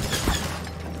that?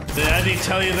 Did Eddie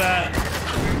tell you that?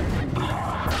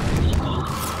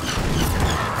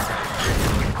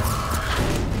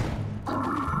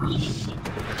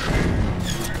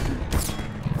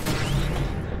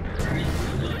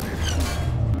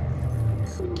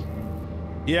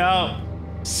 Yep.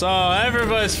 So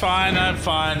everybody's fine, I'm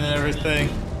fine and everything.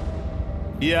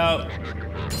 Yep.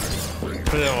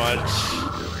 Pretty much.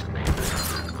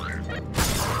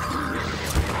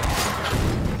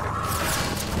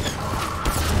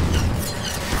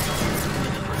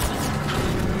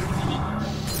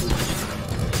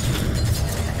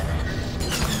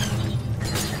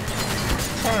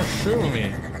 Trying to shoot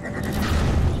me.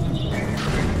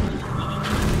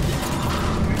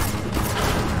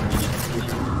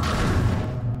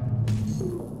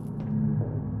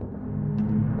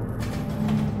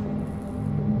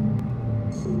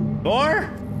 Or?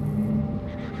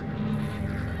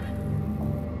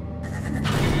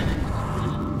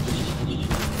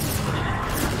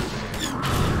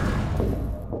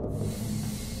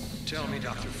 Tell me,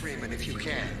 Dr. Freeman, if you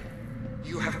can.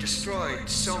 You have destroyed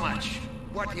so much.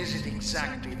 What is it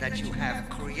exactly that you have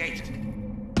created?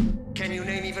 Can you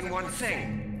name even one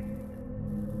thing?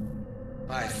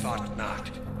 I thought not.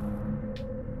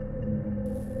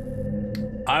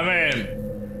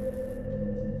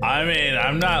 I mean,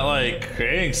 I'm not like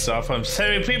creating stuff. I'm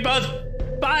saving people's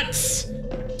butts,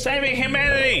 saving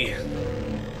humanity.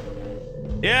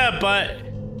 Yeah, but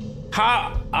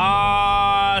how?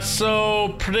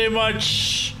 So pretty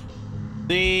much,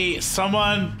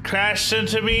 someone crashed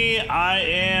into me. I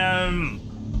am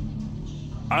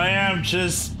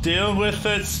just dealing with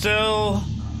it still.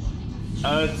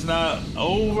 It's not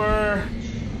over,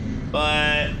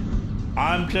 but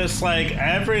I'm just like,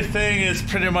 everything is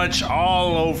pretty much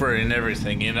all over and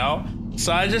everything, you know?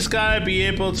 So I just gotta be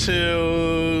able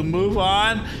to move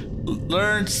on,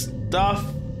 learn stuff.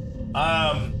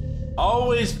 I'm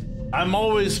always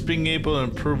being able to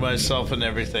improve myself and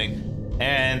everything.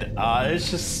 And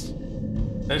it's just,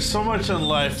 there's so much in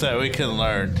life that we can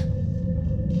learn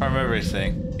from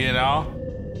everything, you know?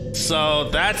 So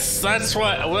that's what's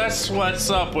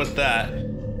up with that.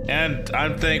 And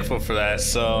I'm thankful for that,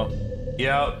 so.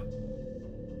 Yep.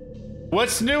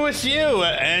 What's new with you,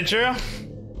 Andrew?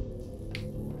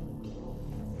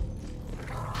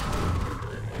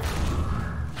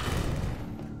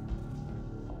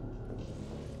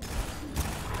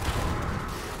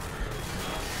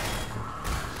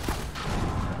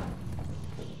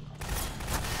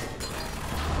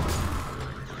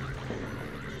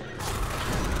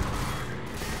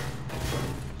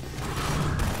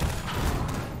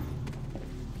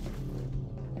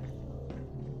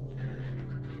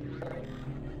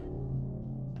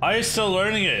 Are you still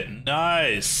learning it?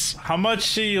 Nice. How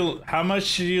much do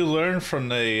you learn from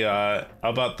the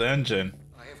about the engine?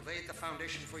 I have laid the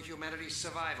foundation for humanity's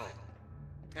survival.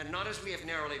 And not as we have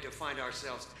narrowly defined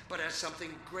ourselves, but as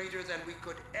something greater than we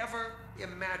could ever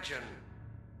imagine.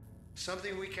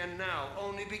 Something we can now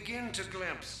only begin to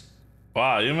glimpse.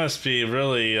 Wow, you must be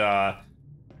really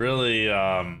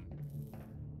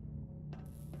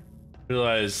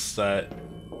realize that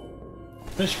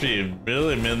must be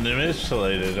really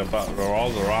manipulated about all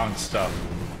the wrong stuff.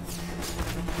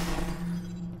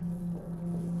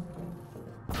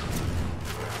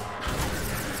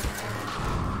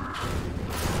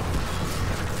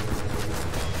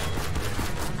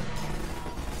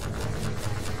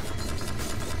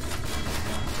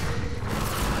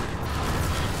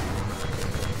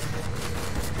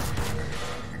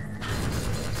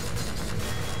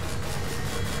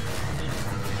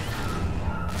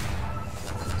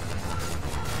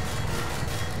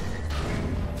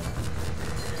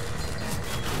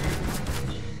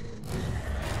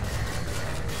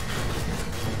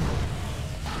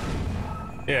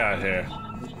 Get out of here.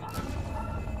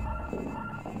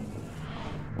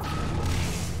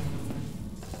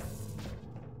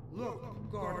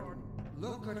 Look, Gordon.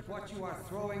 Look at what you are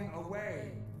throwing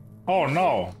away. Oh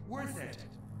no. Worth it.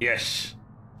 Yes.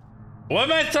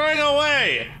 What am I throwing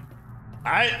away?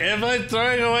 Am I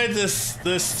throwing away this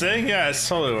thing? Yeah, it's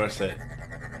totally worth it.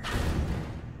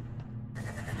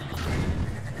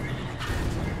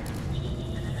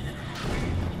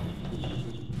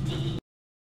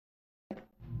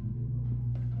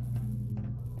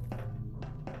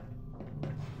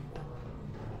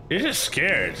 You're just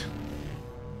scared.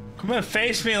 Come and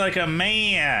face me like a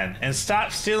man and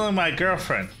stop stealing my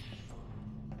girlfriend.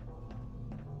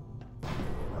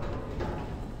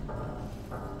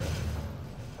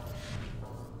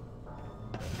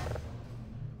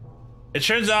 It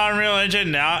turns out Unreal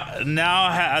Engine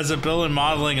now has a built-in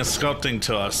modeling and sculpting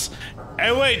to us.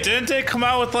 Hey wait, didn't they come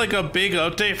out with like a big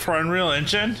update for Unreal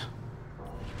Engine?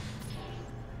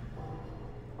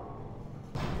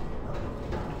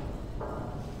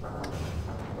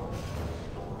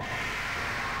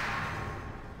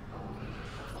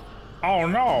 Oh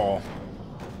no.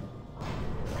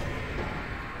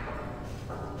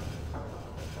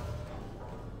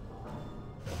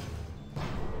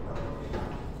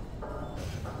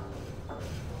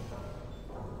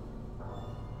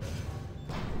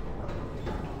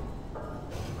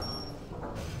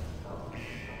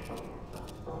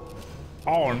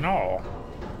 Oh no.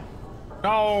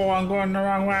 No, I'm going the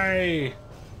wrong way.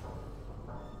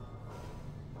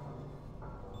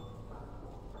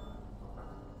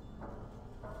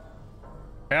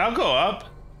 Hey, I'll go up.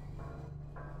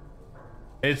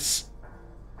 It's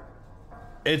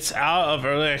out of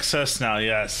early access now,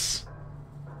 yes.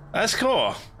 That's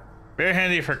cool. Very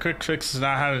handy for quick fixes,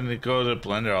 not having to go to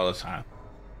Blender all the time.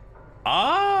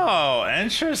 Oh,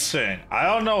 interesting. I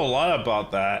don't know a lot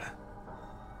about that.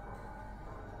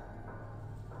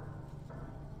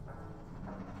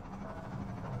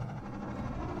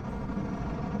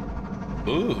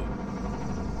 Ooh.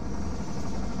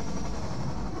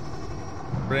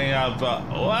 Bring out the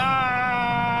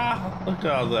wow! Look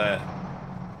at all that.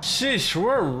 Sheesh,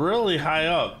 we're really high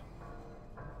up.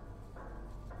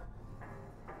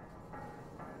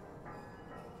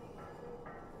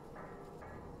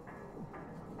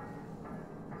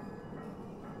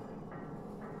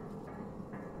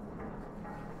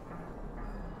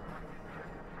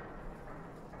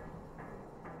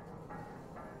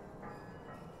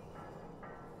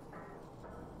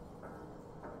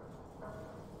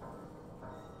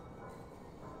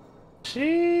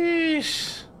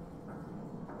 Sheesh.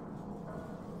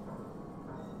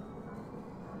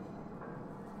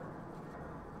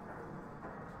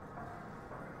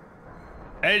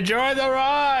 Enjoy the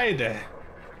ride.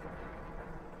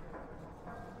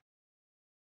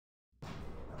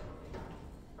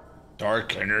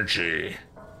 Dark energy.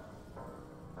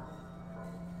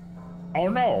 Oh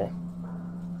no.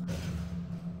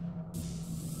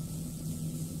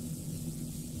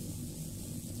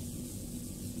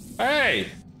 Hey!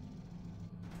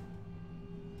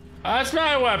 That's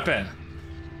my weapon!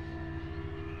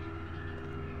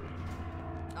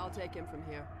 I'll take him from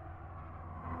here.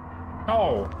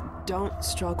 No. Don't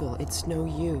struggle, it's no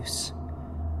use.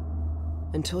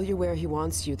 Until you're where he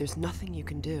wants you, there's nothing you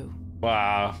can do.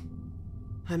 Wow.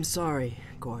 I'm sorry,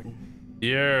 Gordon.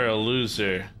 You're a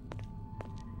loser.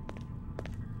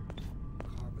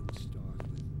 Carbon stars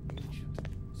with ancient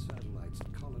satellites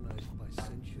colonized by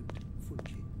sentient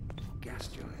fungi, gas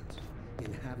giants.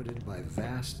 inhabited by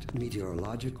vast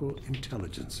meteorological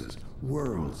intelligences,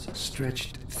 worlds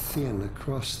stretched thin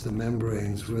across the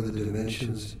membranes where the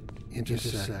dimensions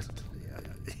intersect.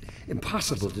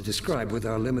 Impossible to describe with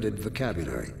our limited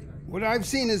vocabulary. What I've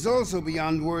seen is also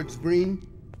beyond words, Breen.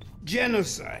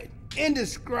 Genocide.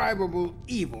 Indescribable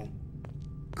evil.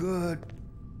 Good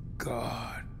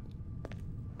God.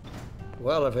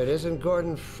 Well, if it isn't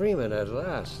Gordon Freeman at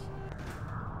last.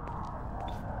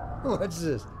 What's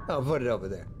this? I'll put it over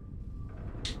there.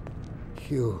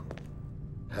 You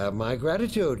have my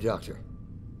gratitude, Doctor.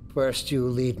 First, you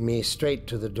lead me straight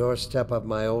to the doorstep of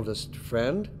my oldest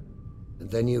friend,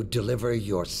 and then you deliver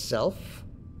yourself.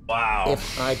 Wow.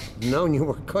 If I'd known you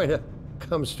were going to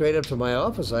come straight up to my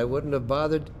office, I wouldn't have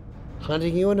bothered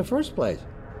hunting you in the first place.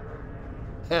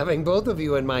 Having both of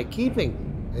you in my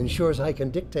keeping ensures I can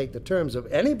dictate the terms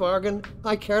of any bargain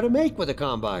I care to make with the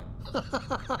Combine.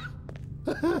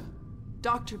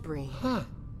 Dr. Breen. Huh.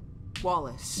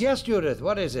 Wallace. Yes, Judith,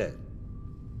 what is it?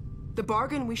 The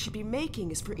bargain we should be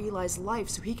making is for Eli's life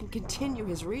so he can continue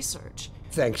his research.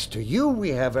 Thanks to you, we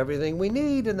have everything we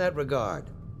need in that regard.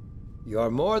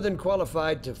 You're more than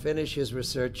qualified to finish his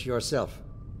research yourself.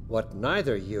 What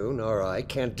neither you nor I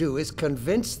can do is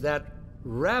convince that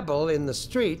rabble in the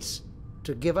streets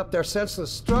to give up their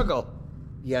senseless struggle.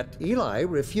 Yet Eli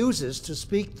refuses to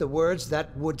speak the words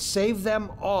that would save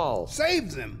them all.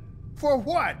 Save them? For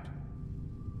what?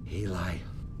 Eli,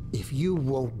 if you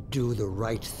won't do the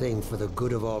right thing for the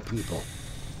good of all people,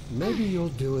 maybe you'll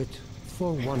do it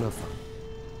for one of them.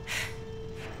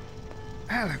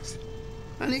 Alex,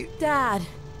 honey. Dad.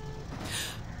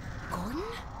 Gordon?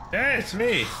 Hey, it's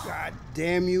me. God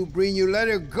damn you, Breen, you let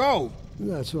her go.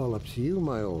 That's all up to you,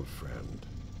 my old friend.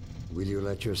 Will you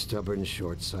let your stubborn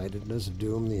short-sightedness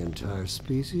doom the entire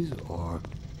species, or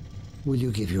will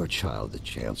you give your child the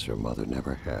chance her mother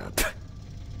never had?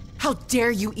 How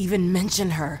dare you even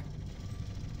mention her?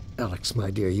 Alex,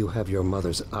 my dear, you have your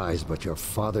mother's eyes, but your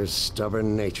father's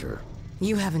stubborn nature.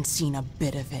 You haven't seen a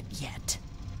bit of it yet.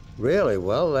 Really?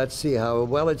 Well, let's see how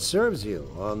well it serves you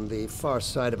on the far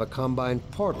side of a Combine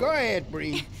portal. Go ahead,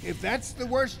 Breen. If that's the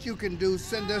worst you can do,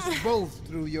 send us both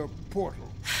through your portal.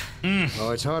 Oh,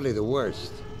 it's hardly the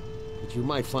worst. But you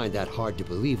might find that hard to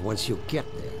believe once you get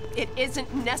there. It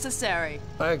isn't necessary.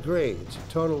 I agree. It's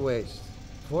a total waste.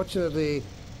 Fortunately,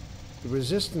 the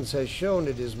Resistance has shown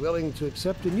it is willing to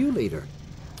accept a new leader.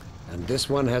 And this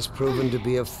one has proven to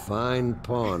be a fine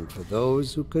pawn for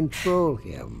those who control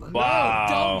him. Wow.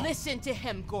 Don't listen to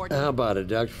him, Gordon. How about it,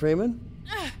 Dr. Freeman?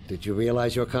 Did you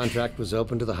realize your contract was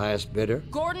open to the highest bidder?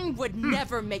 Gordon would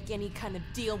never make any kind of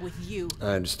deal with you. I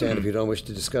understand if you don't wish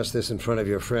to discuss this in front of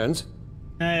your friends.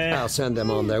 Hey. I'll send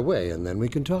them on their way, and then we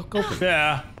can talk openly.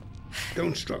 Yeah.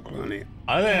 Don't struggle, honey.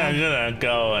 I think I'm gonna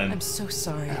go and... I'm so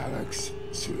sorry. Alex,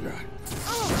 sweetheart.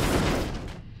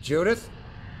 Judith,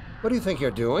 what do you think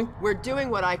you're doing? We're doing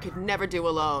what I could never do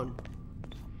alone.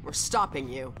 We're stopping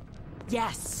you.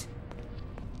 Yes.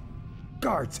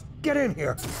 Guards, get in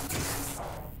here!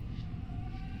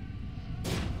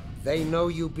 They know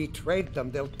you betrayed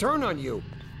them. They'll turn on you.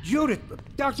 Judith,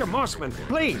 Dr. Mossman,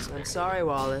 please! I'm sorry,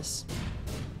 Wallace.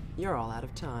 You're all out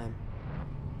of time.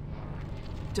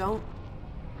 Don't...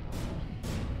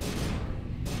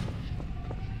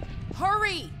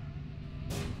 Hurry!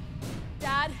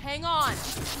 Dad, hang on!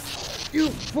 You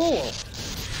fool!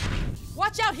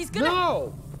 Watch out, he's gonna...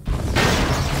 No!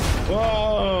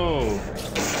 Whoa!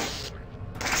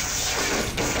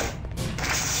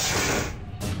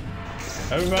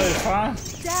 Everybody fine?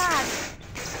 Dad!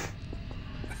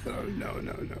 Oh, no.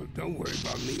 Don't worry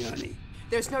about me, honey.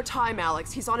 There's no time,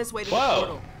 Alex. He's on his way to the Whoa.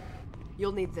 portal.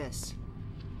 You'll need this.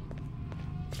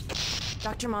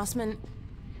 Dr. Mossman,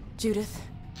 Judith,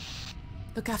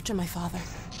 look after my father.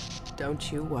 Don't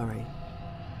you worry.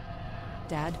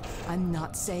 Dad, I'm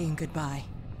not saying goodbye.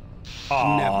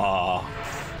 Aww.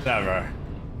 Never.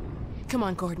 Come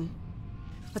on, Gordon.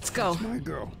 Let's go. My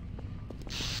girl.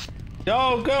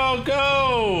 Go, go,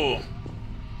 go!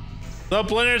 The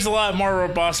blender's a lot more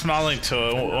robust modeling to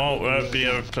it. It won't be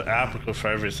applicable for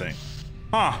everything.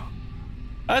 Huh.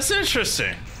 That's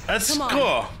interesting. That's Come on.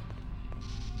 cool.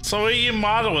 So what you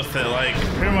model with it, like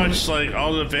pretty much like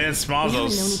all the advanced We haven't known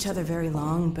models, each other very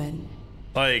long, but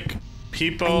like I know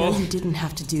people. you didn't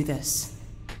have to do this.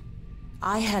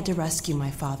 I had to rescue my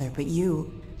father, but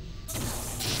you...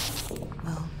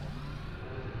 Well...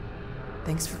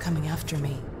 Thanks for coming after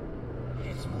me.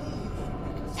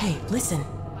 Hey, listen.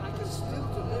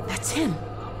 That's him.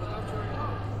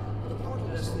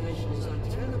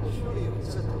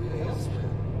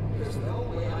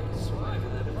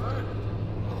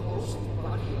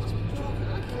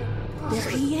 There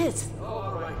he is.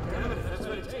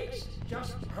 takes.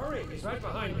 Just hurry, he's right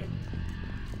behind me.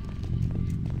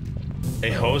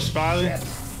 A host body?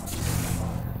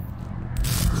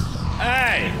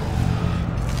 Hey!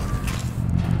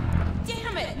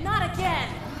 Damn it, not again!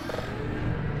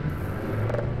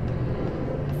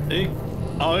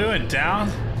 Oh, he went down?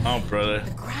 Oh, brother.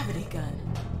 The gravity gun.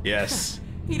 Yes.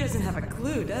 He doesn't have a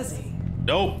clue, does he?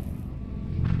 Nope.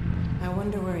 I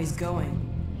wonder where he's going.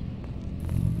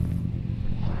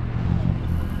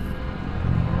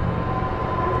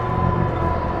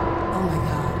 Oh my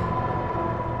god.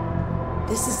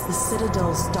 This is the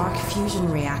Citadel's dark fusion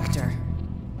reactor.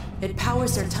 It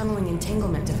powers their tunneling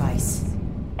entanglement device.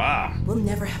 Wow. We'll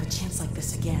never have a chance like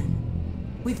this again.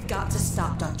 We've got to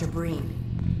stop Dr. Breen.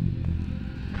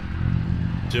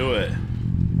 Do it.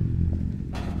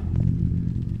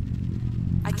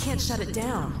 I can't shut it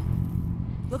down.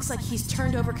 Looks like he's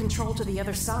turned over control to the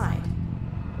other side.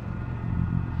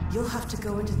 You'll have to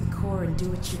go into the core and do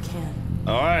what you can.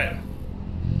 Alright.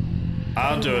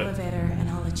 I'll do it. Elevator and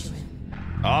I'll let you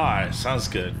in. Alright, sounds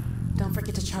good. Don't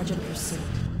forget to charge up your suit.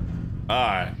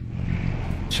 Alright.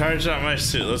 Charge up my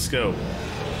suit, let's go.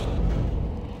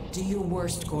 Do your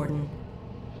worst, Gordon.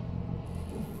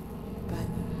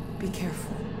 But be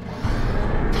careful.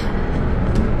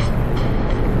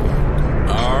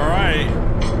 Alright.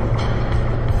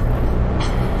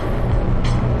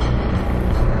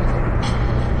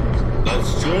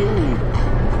 Let's go.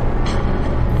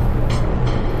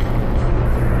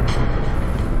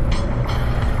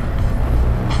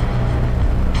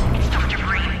 It's Dr.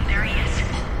 Freeman. There he is.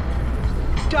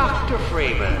 Dr.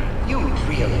 Freeman, you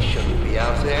really shouldn't be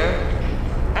out there.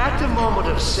 At the moment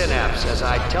of synapse, as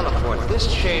I teleport,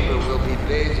 this chamber will be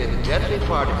bathed in deadly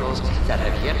particles that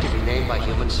have yet to be named by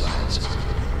human science.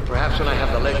 Perhaps when I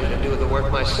have the leisure to do the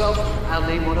work myself, I'll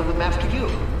name one of them after you.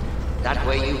 That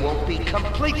way you won't be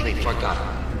completely forgotten.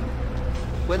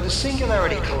 When the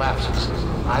singularity collapses,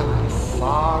 I will be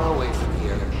far away from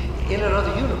here, in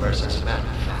another universe, as a matter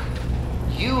of fact.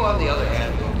 You, on the other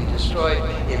hand, will be destroyed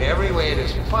in every way it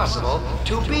is possible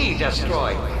to be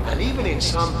destroyed, and even in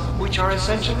some which are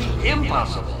essentially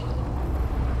impossible.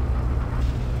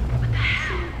 What the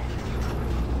hell?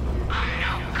 Oh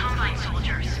no, Combine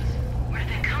soldiers. Where did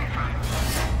they come from?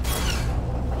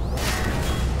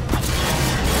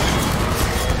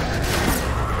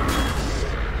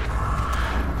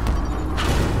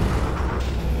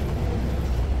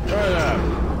 Right up.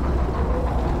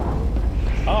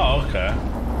 Oh, okay.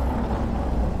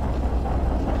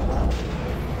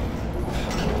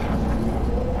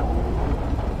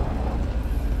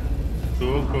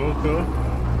 Cool, cool, cool.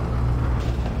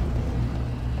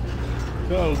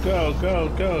 Go, go, go,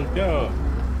 go, go.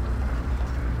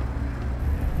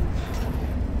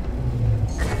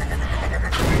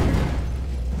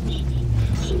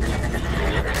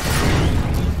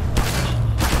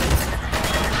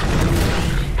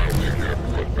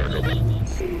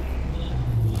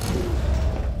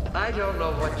 I don't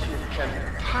know what you can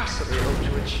possibly hope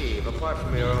to achieve apart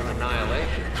from your own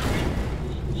annihilation.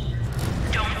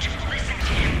 Don't listen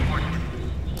to him, Gordon.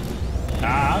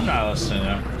 Nah, I'm not listening to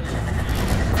him.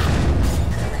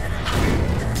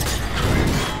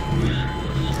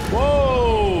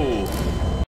 Whoa!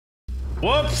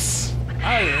 Whoops!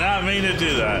 I did not mean to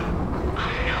do that.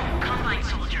 Oh no, Combine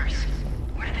soldiers.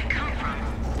 Where did they come from?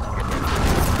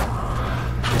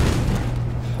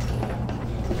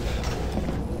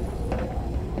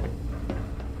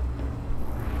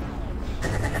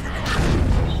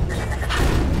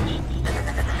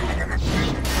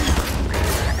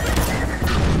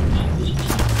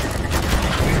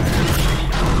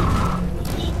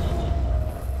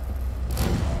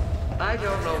 I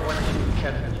don't know what you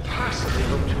can possibly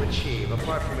hope to achieve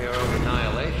apart from your own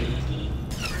annihilation.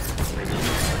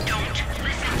 Don't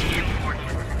listen to him, Gordon.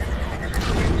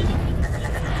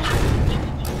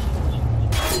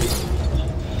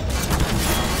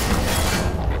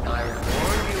 I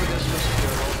warned you this was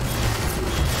futile.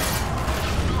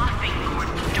 Bluffing,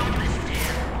 Gordon. Don't listen to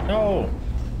him. No.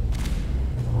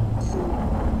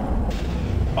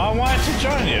 I wanted to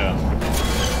join you.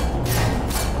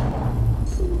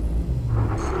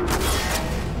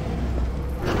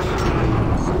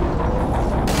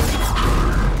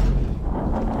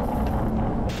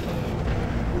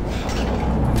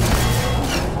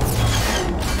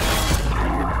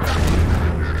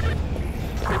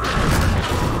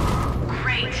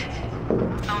 Great.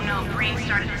 Oh no, Breen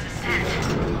started his ascent.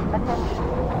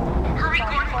 Hurry,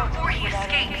 Gordon, before he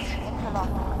escapes.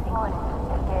 Interlocking point.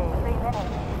 Engage. 3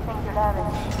 minutes.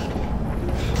 Singularity.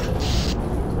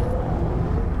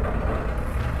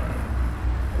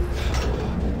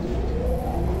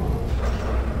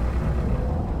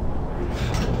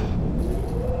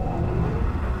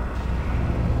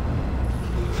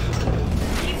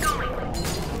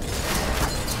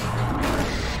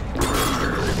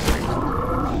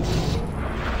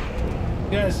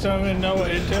 guys don't even know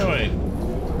what you're doing.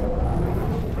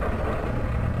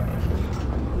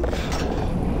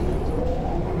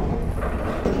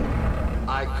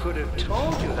 I could have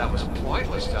told you that was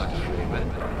pointless, Dr. Freeman.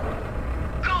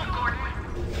 Go, Gordon.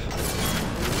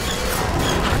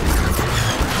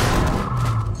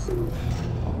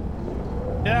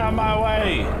 Get out of my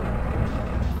way.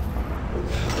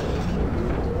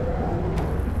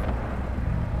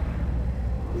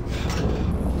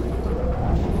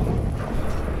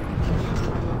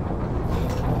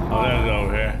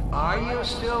 Are you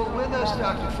still with us,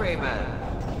 Dr. Freeman?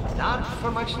 Not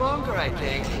for much longer, I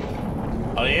think.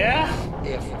 Oh, yeah?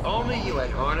 If only you had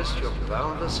harnessed your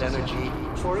boundless energy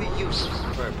for a useful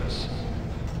purpose.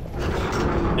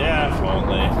 Yeah, if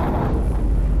only.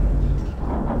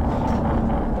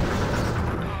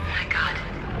 Oh my god.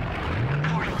 The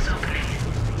portal's opening.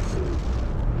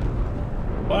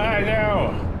 Where'd I go?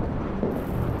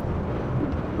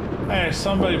 Hey,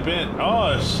 somebody been...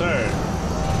 Oh, sir.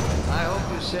 I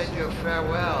hope you said your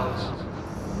farewells.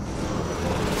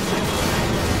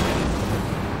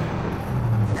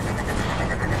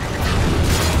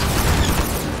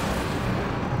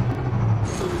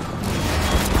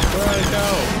 Where'd I go?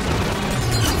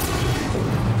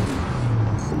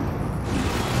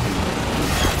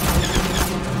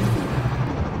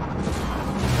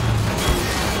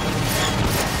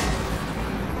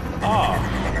 Oh.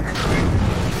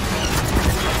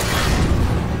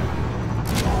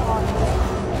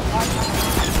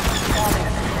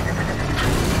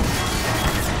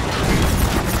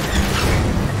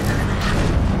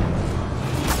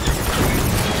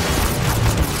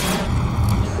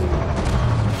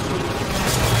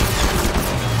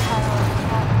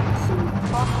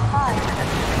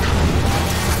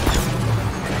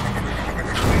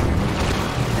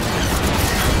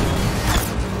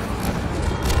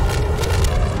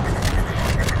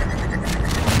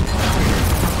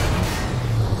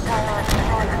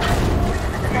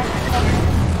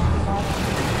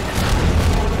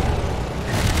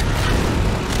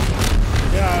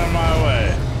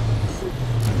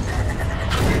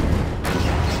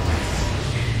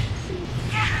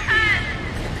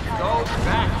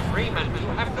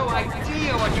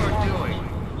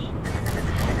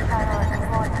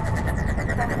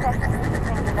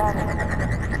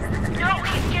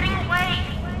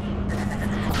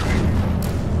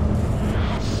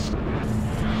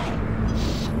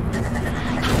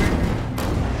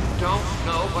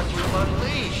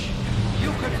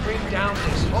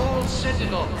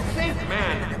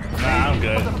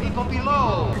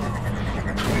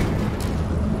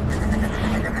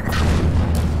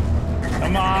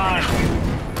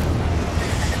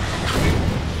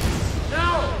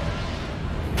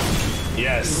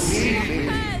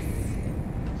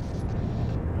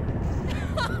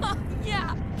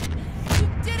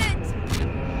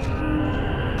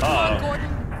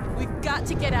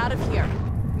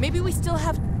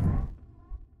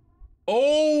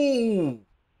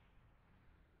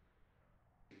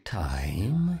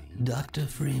 Dr.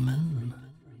 Freeman?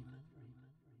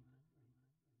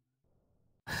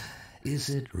 Is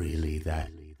it really that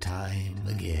time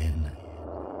again?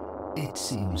 It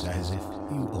seems as if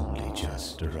you only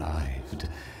just arrived.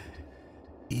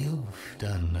 You've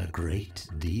done a great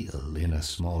deal in a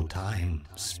small time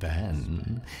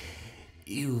span.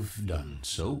 You've done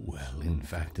so well, in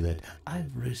fact, that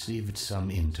I've received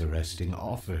some interesting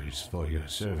offers for your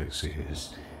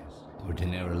services.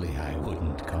 Ordinarily, I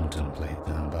wouldn't contemplate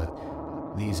them,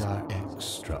 but these are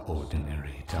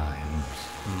extraordinary times.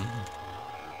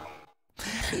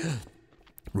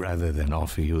 Rather than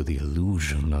offer you the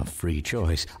illusion of free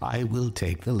choice, I will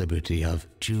take the liberty of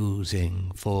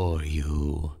choosing for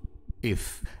you,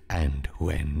 if and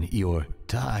when your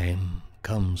time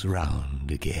comes round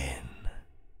again.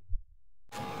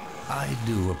 I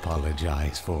do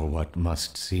apologize for what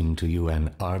must seem to you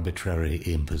an arbitrary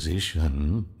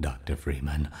imposition, Dr.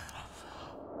 Freeman.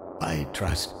 I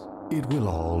trust it will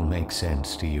all make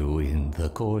sense to you in the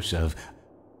course of...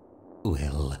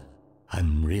 well,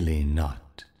 I'm really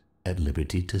not at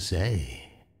liberty to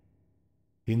say.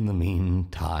 In the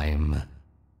meantime,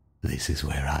 this is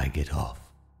where I get off.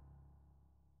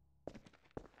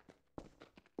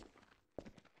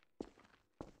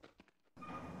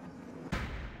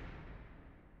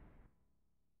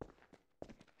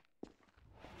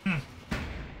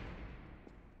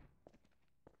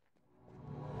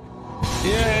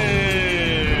 Yay!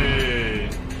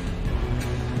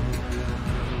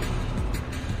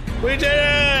 We did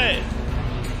it!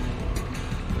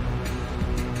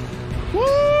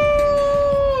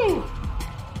 Woo!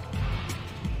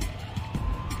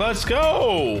 Let's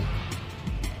go!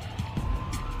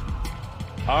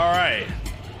 All right.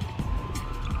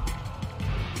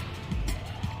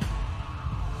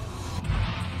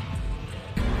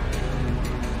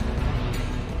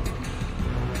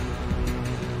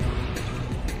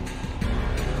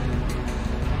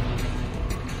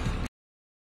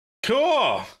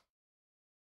 Cool.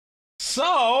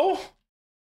 So,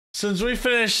 since we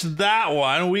finished that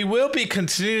one, we will be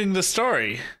continuing the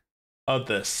story of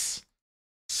this.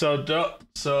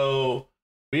 So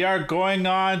we are going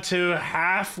on to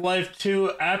Half-Life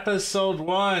 2 Episode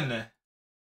 1.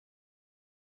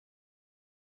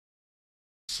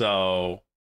 So,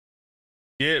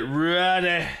 get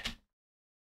ready.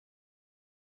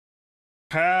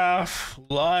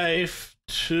 Half-Life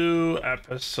 2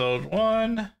 Episode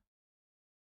 1.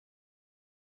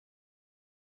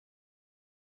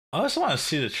 I just want to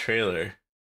see the trailer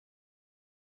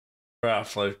for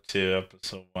Half-Life 2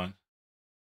 Episode 1.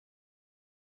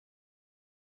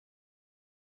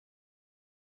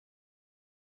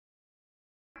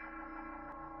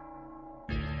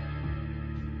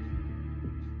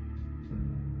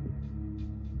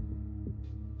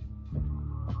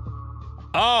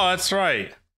 Oh, that's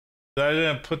right. I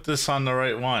didn't put this on the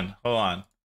right one. Hold on.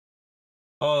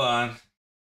 Hold on.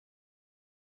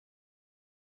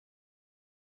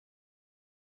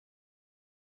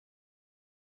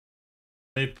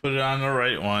 Let me put it on the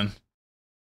right one.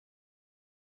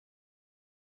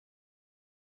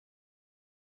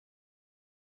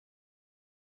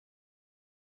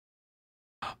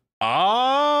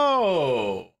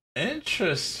 Oh,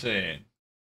 interesting.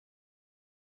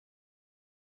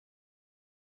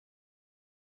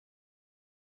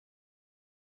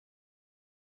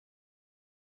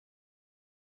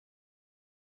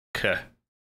 Okay.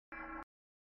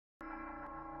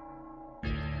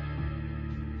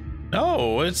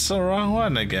 No, it's the wrong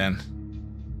one again.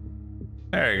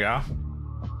 There you go.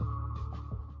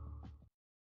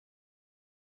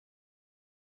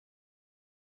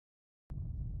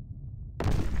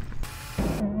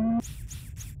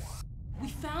 We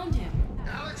found him.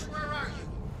 Alex, where are you?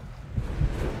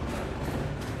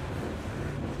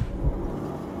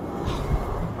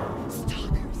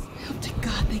 Stalkers. I hope to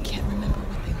God they can't remember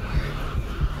what they were.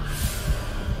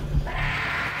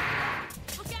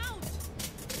 Look out!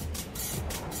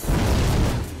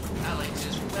 Alex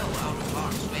is well out of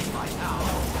harm's way by now.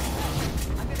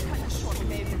 I'm gonna cut this short. We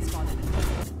may have been spotted.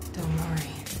 Don't worry.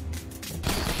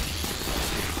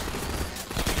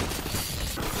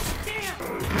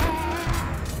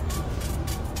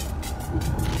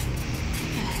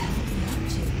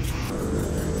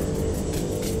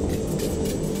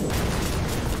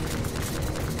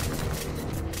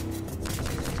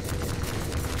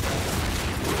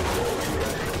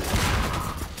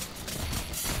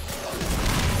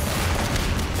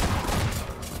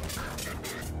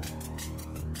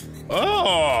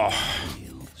 Oh!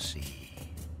 We'll see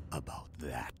about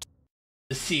that.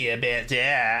 See about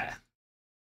that.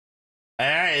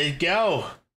 Alright, let's go.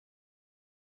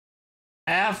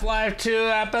 Half-Life 2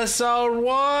 Episode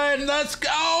 1. Let's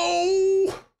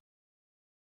go!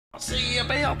 See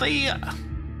about that.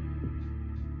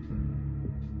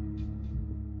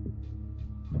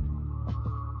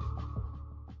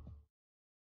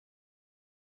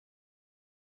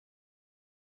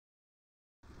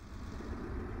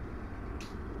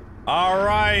 All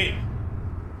right.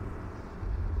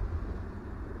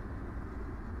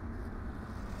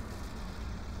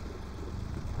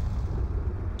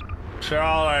 Sure,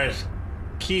 all our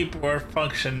keyboard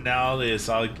functionality is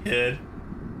all good.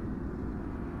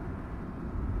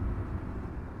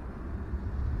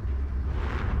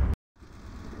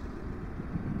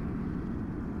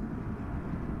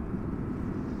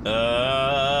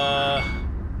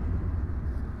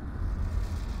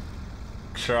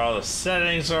 Sure, all the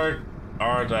settings are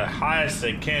the highest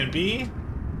they can be.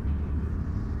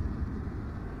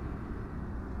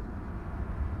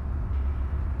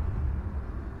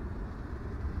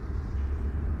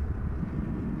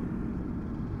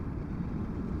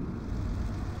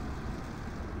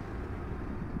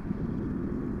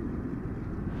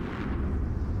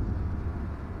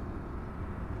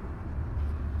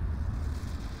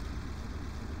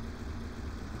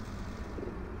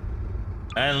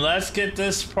 And let's get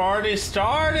this party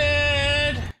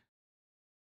started!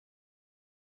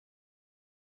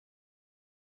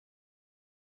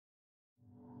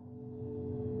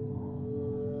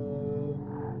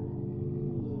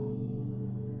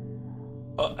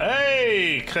 Oh,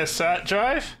 hey, cassette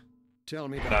drive? Tell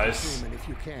me, Dr. Nice. Freeman, if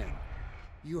you can.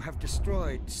 You have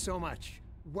destroyed so much.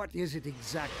 What is it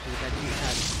exactly that you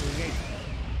have created?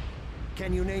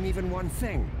 Can you name even one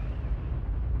thing?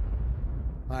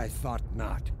 I thought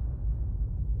not.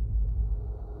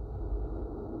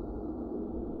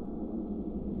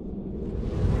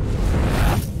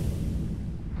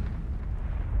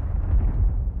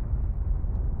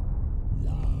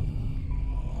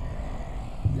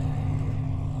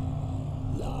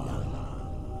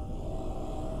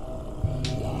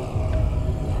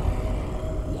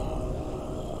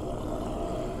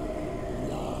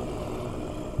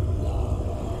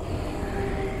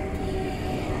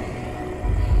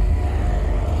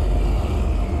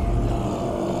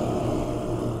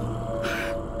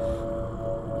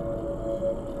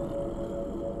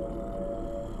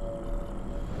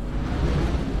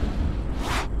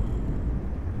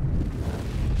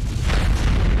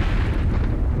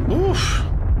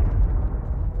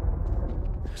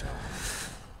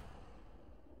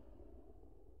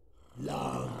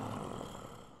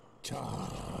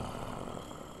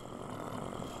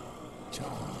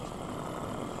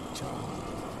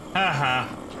 Uh-huh.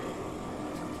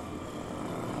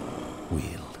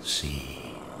 We'll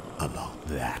see about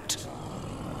that.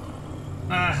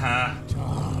 Uh-huh.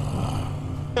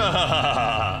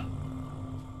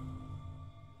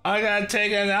 I got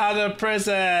taken out of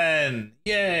prison!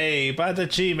 Yay! By the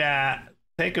G-Man.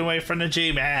 Taken away from the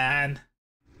G-Man.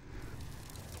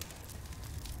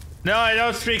 No, I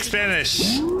don't speak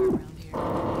Spanish.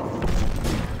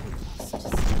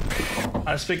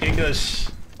 I speak English.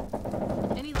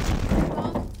 Any luck here,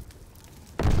 Dog?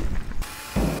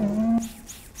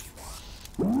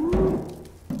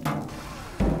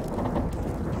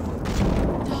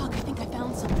 Dog, I think I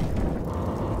found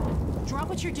something. Drop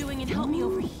what you're doing and help me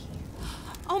over here.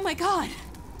 Oh my god!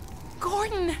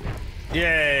 Gordon!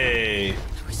 Yay! I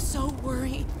was so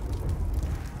worried.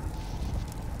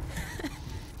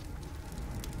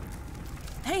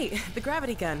 Hey, the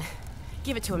gravity gun.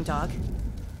 Give it to him, Dog.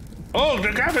 Oh,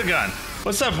 the gravity gun!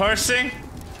 What's up, horsing?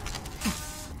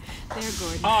 There,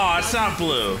 Gordon. Oh, it's not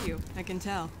blue. I can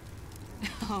tell.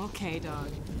 Okay, Dog.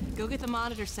 Go get the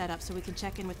monitor set up so we can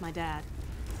check in with my dad.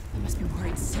 He must be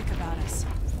worried sick about us.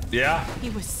 Yeah? He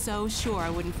was so sure I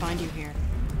wouldn't find you here.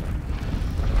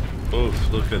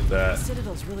 Oof, look at that. The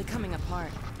Citadel's really coming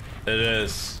apart. It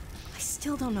is. I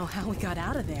still don't know how we got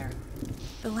out of there.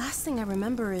 The last thing I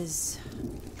remember is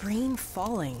Green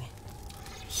falling.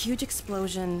 Huge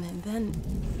explosion, and then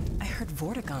I heard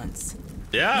Vortigons.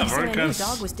 Yeah, Next thing I knew, Vortigons.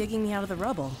 Dog was digging me out of the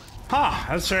rubble. Huh,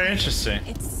 that's very interesting.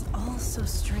 It's all so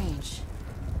strange.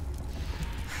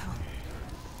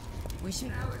 We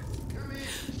should.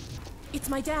 It's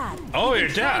my dad. Oh, We've your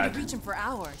been trying dad. to reach him for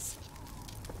hours.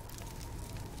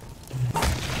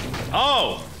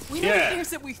 Oh! We know yeah. he hears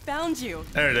that we found you.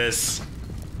 There it is.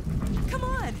 Come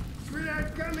on.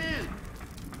 Sweetheart, come in.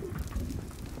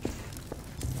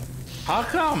 How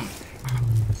come?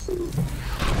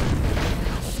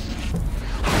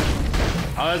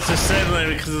 Oh, it's just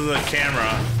suddenly because of the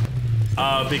camera.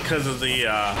 Because of the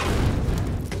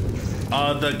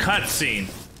cutscene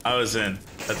I was in.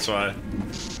 That's why.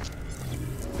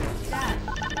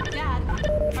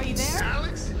 Dad, are you there?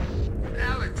 Alex?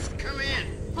 Alex, come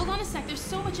in. Hold on a sec, there's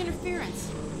so much interference.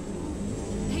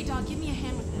 Hey, Dog, give me a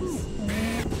hand with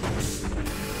this.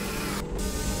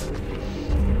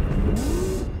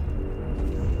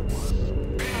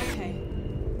 Okay.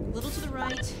 Little to the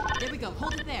right. There we go.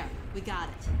 Hold it there. We got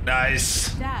it.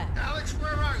 Nice. Dad. Alex,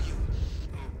 where are you?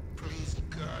 Oh, please,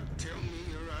 God, tell me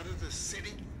you're out of the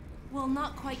city. Well,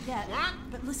 not quite yet. What?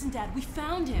 But listen, Dad, we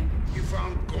found him. You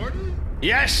found Gordon?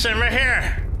 Yes, I'm right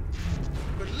here.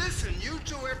 But listen, you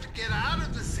two have to get out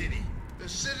of the city. The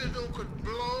Citadel could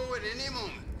blow at any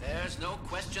moment. There's no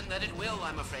question that it will,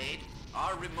 I'm afraid.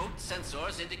 Our remote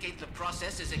sensors indicate the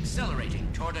process is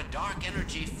accelerating toward a dark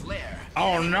energy flare.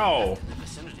 Oh no. The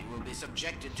vicinity will be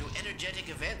subjected to energetic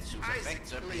events whose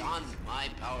effects are beyond my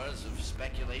powers of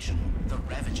speculation. The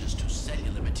ravages to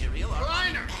cellular material are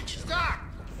unimaginable. Stop!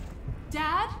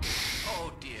 Dad?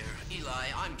 Oh dear, Eli,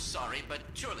 I'm sorry, but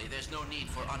surely there's no need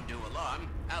for undue alarm.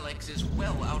 Alex is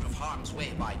well out of harm's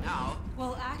way by now.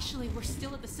 Well, actually, we're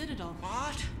still at the Citadel.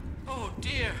 What? Oh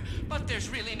dear, but there's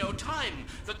really no time.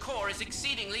 The core is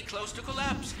exceedingly close to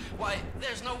collapse. Why,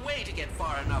 there's no way to get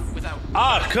far enough without...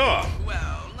 Ah, cool.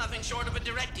 Well, nothing short of a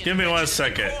direct Give me 1 intervention in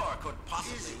second. The core could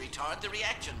possibly retard the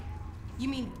reaction. You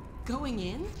mean going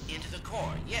in? Into the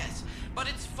core, yes. But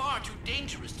it's far too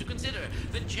dangerous to consider.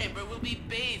 The chamber will be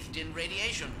bathed in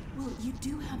radiation. Well, you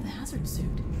do have the hazard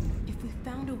suit. If we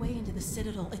found a way into the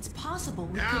Citadel, it's possible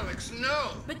we Alex, could... no!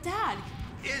 But Dad!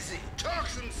 Izzy, talk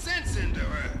some sense into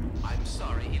her. I'm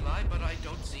sorry, Eli, but I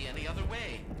don't see any other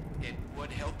way. It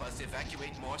would help us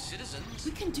evacuate more citizens.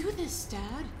 We can do this,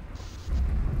 Dad.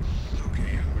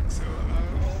 Okay, Alex,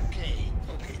 okay,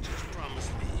 just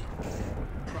promise me.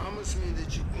 Promise me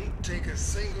that you won't take a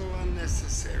single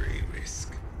unnecessary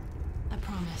risk. I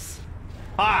promise.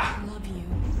 Ah! I love you.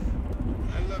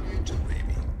 I love you too,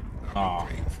 baby. Aw.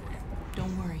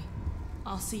 Don't worry.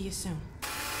 I'll see you soon.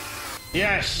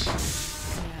 Yes.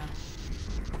 Yeah.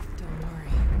 Don't worry.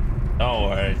 Don't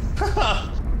worry.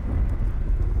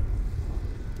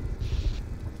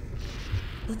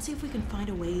 Let's see if we can find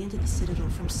a way into the Citadel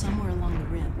from somewhere along the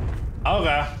rim.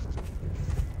 Okay.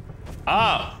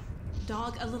 Oh.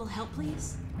 Dog, a little help,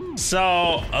 please? So,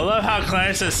 I love how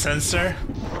Clarence says censor.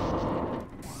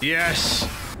 Yes.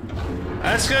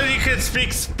 That's good you can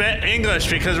speak English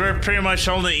because we're pretty much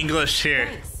only English here.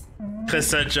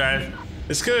 Cassette drive.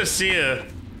 It's good to see you.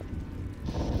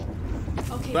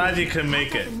 Okay, Glad you could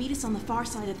make pack up it. and meet us on the far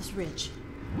side of this ridge.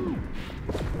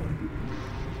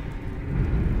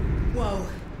 Whoa.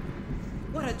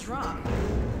 What a drop.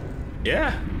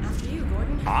 Yeah. After you,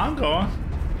 Gordon. I'm going.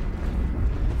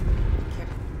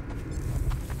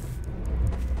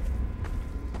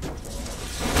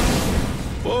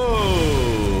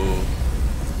 Whoa.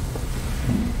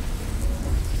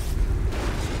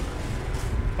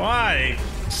 Why?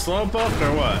 Slow book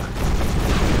or what?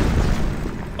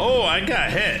 Oh, I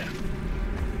got hit.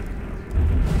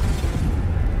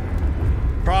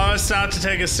 Promise not to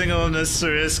take a single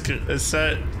unnecessary risk.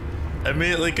 Set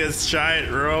immediately gets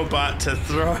giant robot to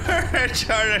throw her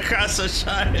chart across a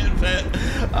giant pit.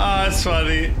 Oh, that's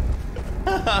funny.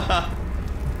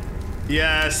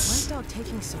 Yes. Why is dog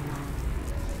taking so long?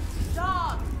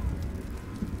 Dog!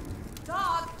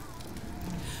 Dog!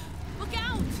 Look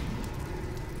out!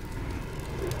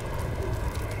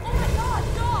 Oh my god,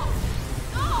 dog!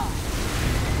 Dog!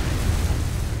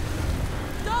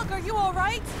 Dog, are you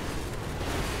alright?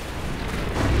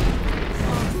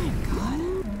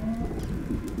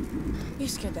 You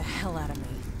scared the hell out of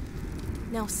me.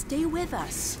 Now stay with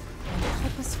us and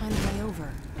help us find a way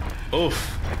over.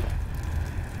 Oof.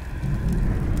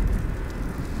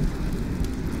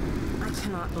 I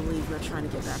cannot believe we're trying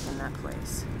to get back in that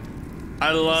place.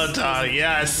 I love Dog,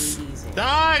 yes.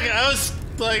 Dog, I was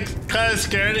like kind of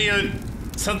scared of you.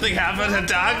 Something happened to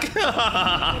Dog.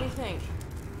 What do you think?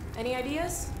 Any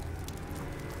ideas?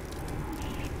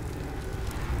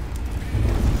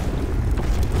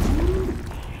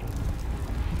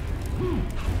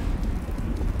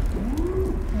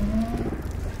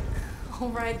 All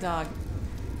right, Dog.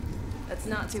 That's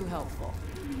not too helpful.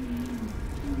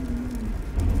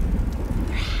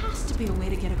 There has to be a way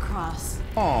to get across.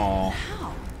 Aww.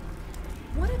 How?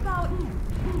 What about...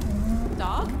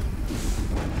 Dog?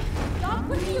 Dog,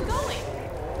 where are you going?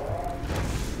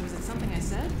 Was it something I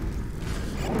said?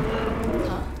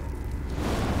 Huh?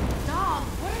 Dog,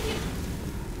 what are you...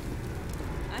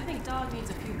 I think Dog needs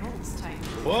a few bolts tightened.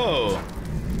 Whoa.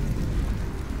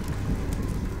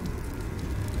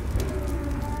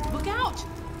 Look out!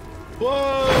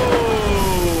 Whoa!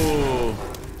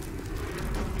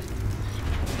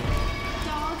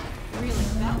 Dog, really,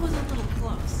 that was a little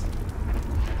close.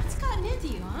 What's gotten into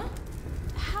you, huh?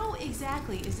 How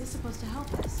exactly is this supposed to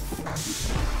help us?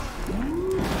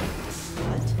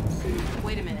 What?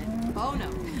 Wait a minute. Oh no.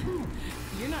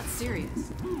 You're not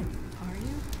serious. Are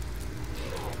you?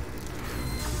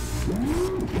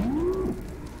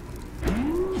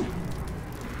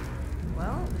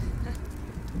 Well,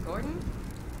 Gordon,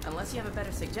 unless you have a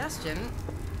better suggestion.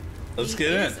 Let's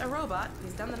get in. He's a robot.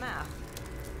 He's done the math.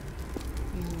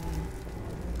 You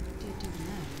did do the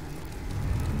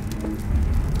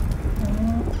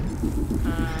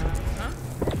math,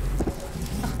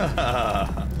 right?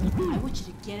 I want you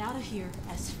to get out of here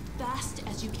as fast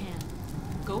as you can.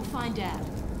 Go find Dad.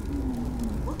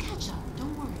 We'll catch up.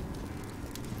 Don't worry.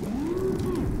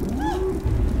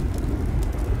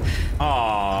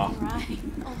 Aww.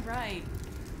 All right.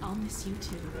 I'll miss you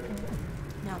too.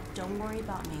 Now, don't worry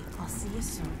about me. I'll see you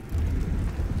soon.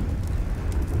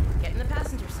 Get in the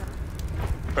passenger side.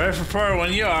 Ready for port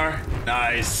when you are.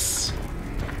 Nice.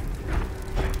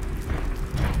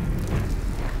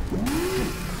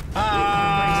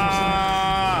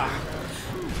 Ah!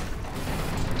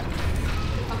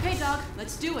 Okay, Dog.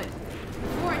 Let's do it.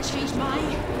 Before I change my...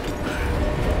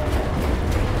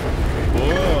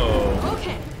 Whoa.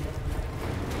 Okay.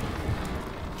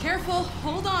 Careful.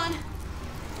 Hold on.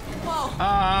 Whoa.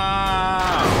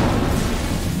 Ah!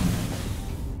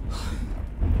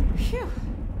 Phew.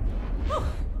 Whew.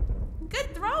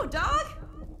 Good throw, Dog.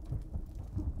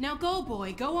 Now go,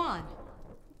 boy. Go on.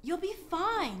 You'll be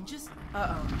fine. Just...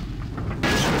 Uh-oh.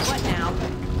 What now?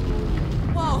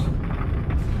 Whoa.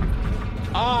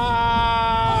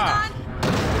 Ah! Hold on.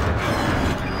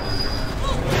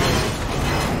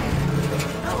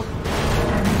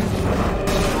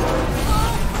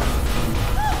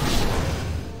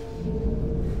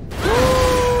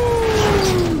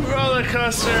 Roller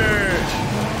coaster!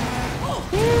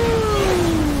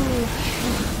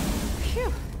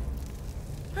 Phew.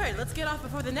 All right, let's get off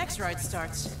before the next ride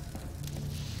starts.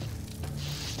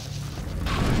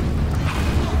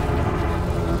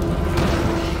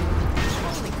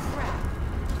 Holy crap.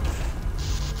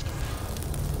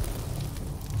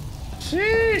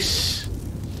 Sheesh!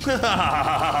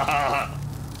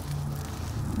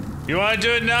 You want to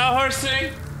do it now,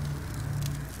 Horsey?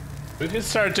 We can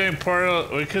start doing Portal.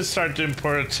 We could start doing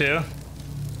Portal 2.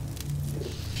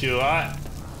 If you want.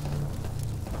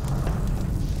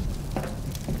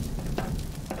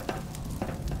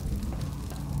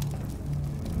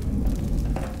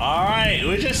 Alright,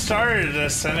 we just started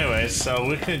this anyway, so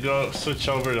we could go switch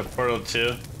over to Portal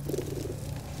 2.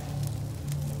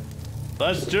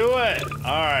 Let's do it.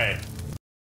 All right.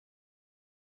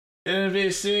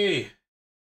 NBC.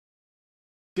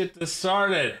 Get this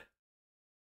started.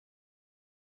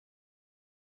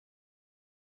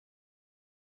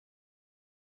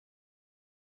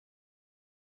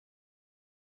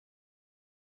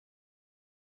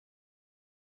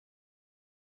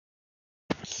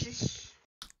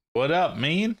 What up,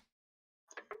 mean?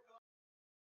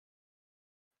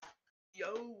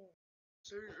 Yo,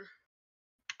 sir.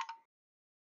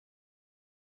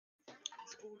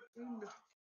 Let's go in.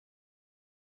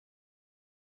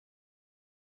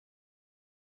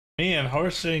 Me and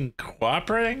Horsing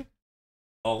cooperating?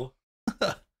 Oh.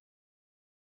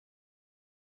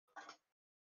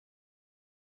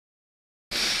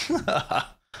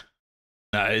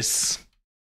 Nice.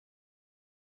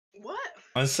 What?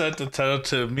 I set the title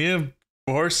to me and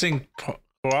Horsing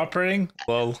cooperating?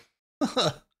 Well.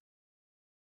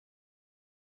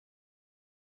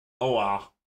 Oh, wow.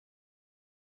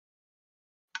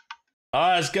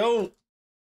 Let's go.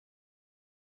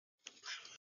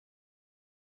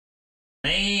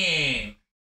 Man.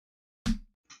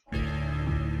 You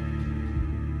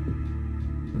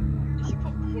should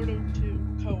put Porto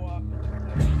 2 co-op.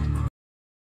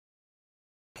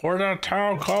 Porto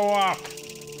 2 co-op.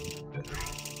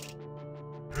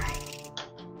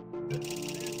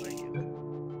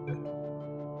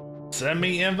 Send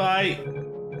me invite.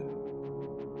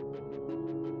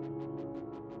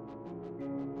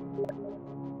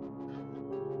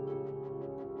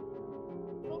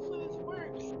 Hopefully this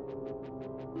works.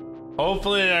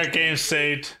 Hopefully that game's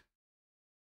saved.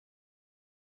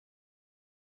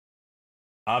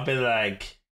 I'll be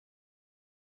like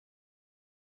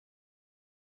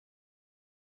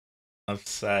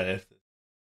upset if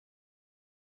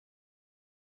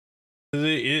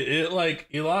it like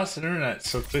you lost internet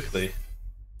so quickly.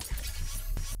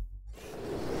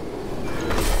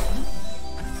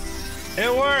 It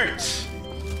worked!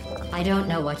 I don't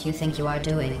know what you think you are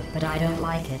doing, but I don't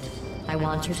like it. I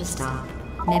want you to stop.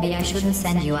 Maybe I shouldn't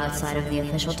send you outside of the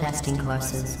official testing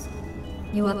courses.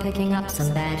 You are picking up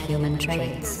some bad human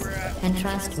traits. And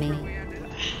trust me,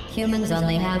 humans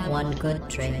only have one good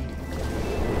trait.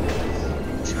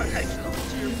 I fell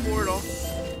into your portal.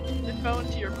 It fell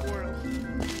into your portal.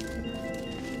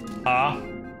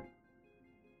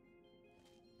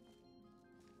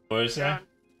 What is that?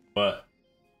 What?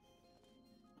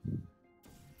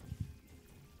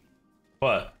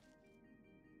 What?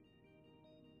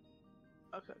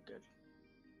 Okay, good.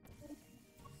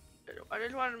 I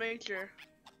just wanted to make sure.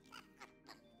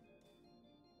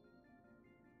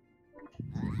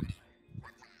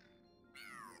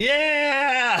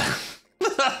 Yeah! Get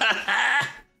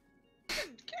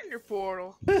in your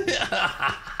portal.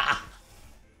 Yeah,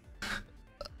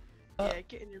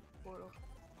 get in your portal.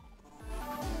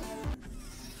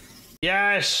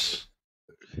 Yes!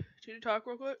 Can you talk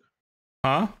real quick?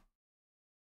 Huh?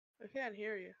 I can't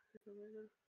hear you.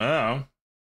 Oh.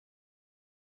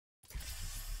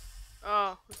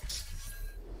 Oh.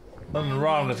 Nothing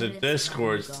wrong with the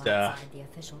Discord stuff.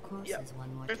 Yep.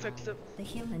 I fixed it. The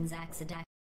humans accidentally.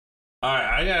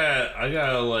 Alright, I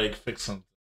gotta like fix something.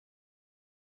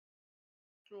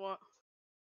 What?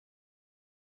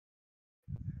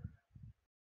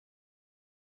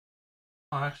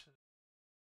 Actually.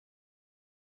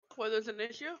 What, there's an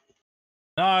issue?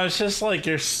 No, it's just like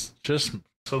you're just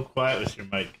so quiet with your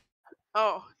mic.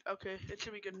 Oh, okay. It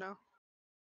should be good now.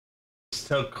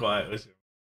 So quiet with your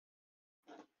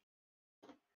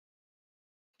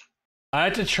I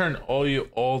had to turn all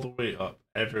the way up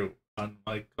on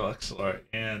my XLR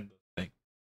and the thing.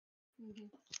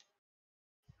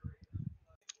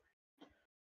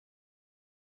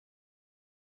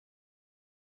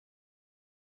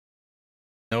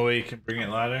 No way you can bring it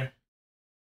louder?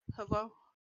 Hello? What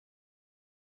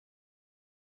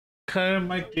kind of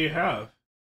mic do you have?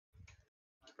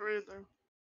 Razor.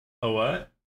 A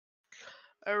what?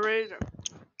 A razor.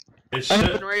 It I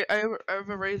should. have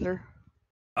a razor.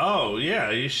 Oh yeah,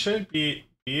 you should be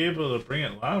able to bring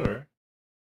it louder.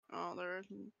 Oh, there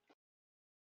isn't.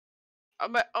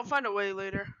 I'll find a way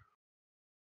later.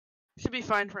 Should be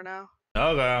fine for now.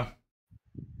 Okay.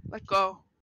 Let's go.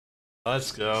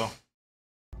 Let's go.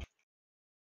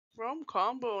 Bro, I'm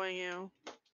comboing you.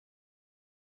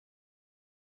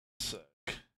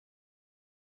 Sick.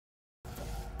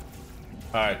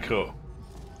 Alright, cool.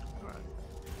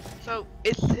 So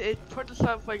it put us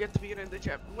up like at the beginning of the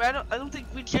chapter. Well, I don't think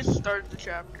we just started the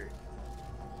chapter.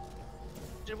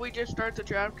 Did we just start the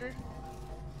chapter?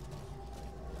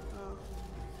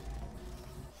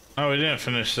 Oh, we didn't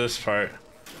finish this part.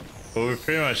 But we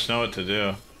pretty much know what to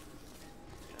do.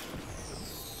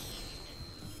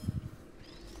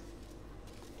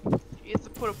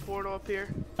 put a portal up here.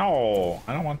 No,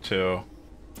 I don't want to.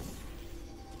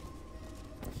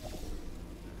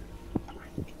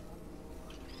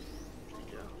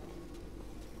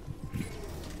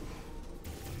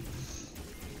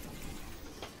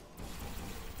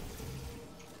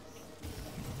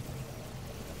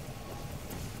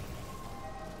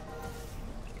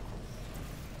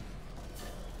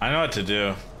 I know what to do.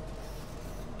 Me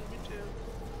too.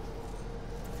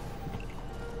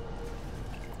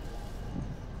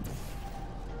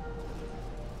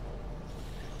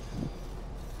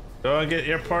 Go and get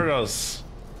your portals.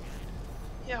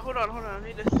 Yeah, hold on. I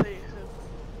need to see him.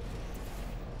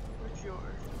 Where's yours?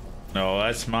 No,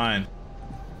 that's mine.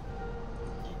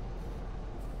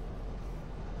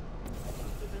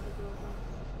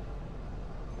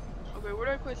 Okay, where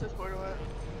do I place this portal at?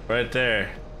 Right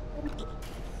there.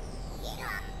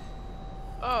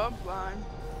 Oh, I'm blind.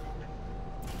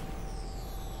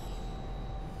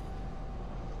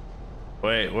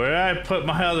 Wait, where did I put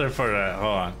my other portal at? Hold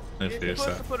on. Let me You're figure supposed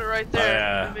this to out. put it right Oh,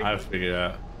 there. yeah, I figured it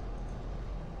out.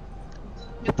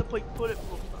 You have to put it.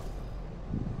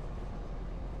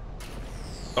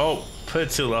 Oh, put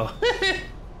it too low.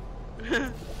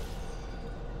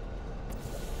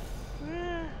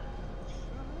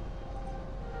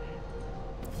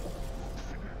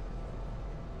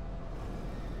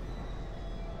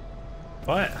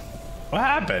 What? What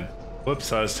happened?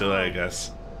 Whoops, I was too late, I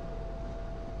guess.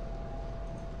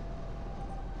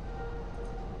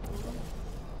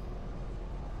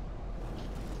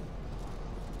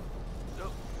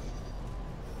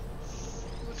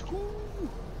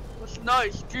 What's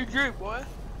nice? GG, boy.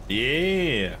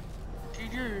 Yeah.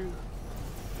 GG.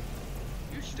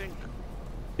 You stink.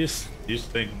 You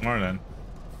stink more than.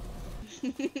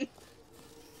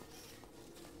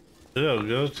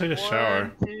 Go take a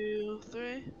shower. 1, 2,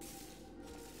 3.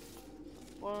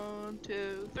 1,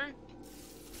 2, 3.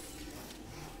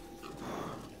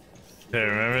 Okay,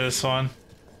 remember this one?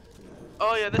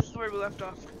 Oh yeah, this is where we left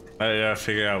off. I gotta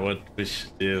figure out what we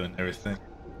should do and everything.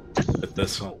 With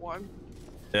this one.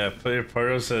 Yeah, put your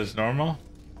portals as normal.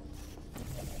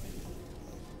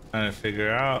 Trying to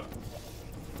figure out.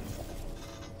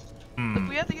 Look,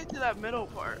 we have to get to that middle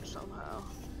part somehow.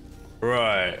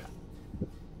 Right.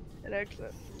 An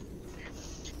exit.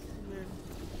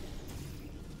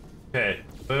 Okay,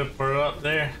 put a portal up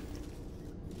there.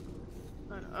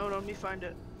 Oh no, let me find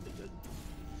it.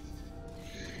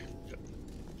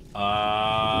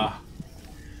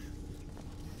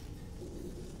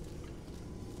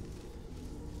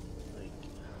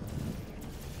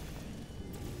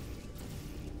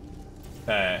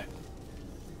 Okay.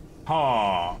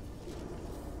 Huh.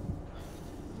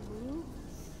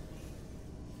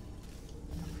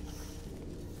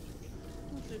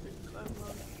 Let's see if we can climb up.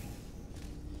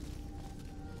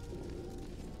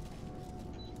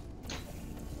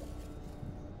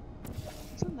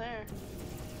 What's in there?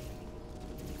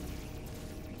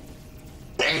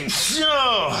 It's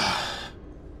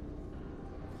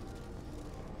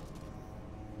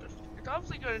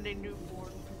obviously gonna need new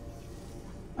board.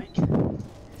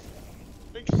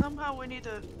 Like somehow we need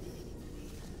to.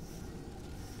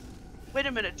 Wait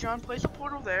a minute, John, place a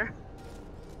portal there.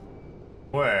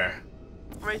 Where?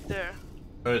 Right there.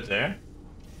 Right there?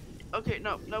 Okay,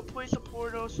 no, place a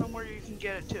portal somewhere you can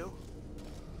get it to.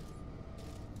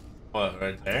 What,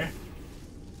 right there?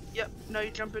 Yep, now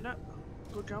you jump in it.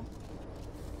 Go jump.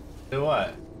 Do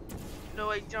what? No,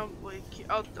 like jump, like,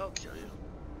 I'll show you.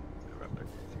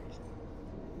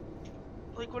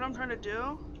 Like what I'm trying to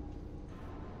do.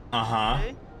 Uh-huh.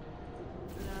 Okay?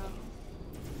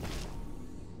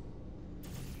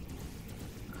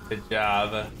 Good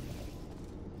job.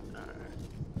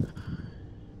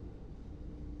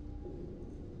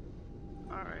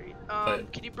 Alright,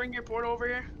 can you bring your portal over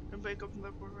here? And make up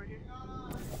the portal right here.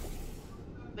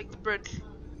 Make the bridge.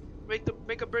 Make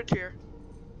a bridge here.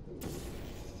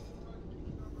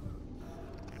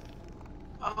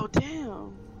 Oh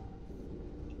damn.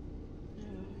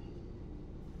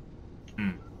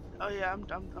 Oh yeah, I'm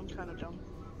kind of dumb.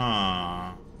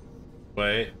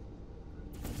 Wait.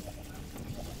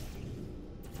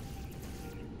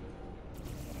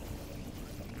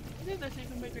 I think that you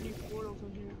can make a new portal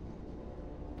from here.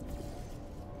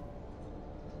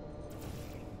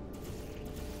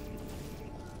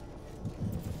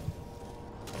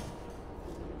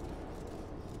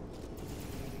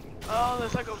 Oh,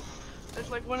 there's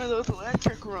like one of those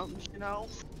electric rooms, you know?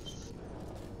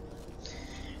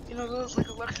 You know those like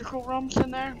electrical rooms in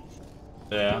there?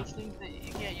 Yeah. Those things that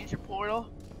you can't use your portal?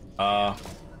 Like,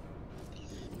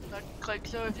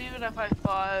 so even if I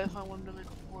thought if I wanted to make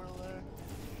a portal there.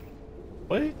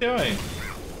 What are you doing?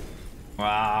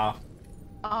 Wow.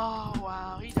 Oh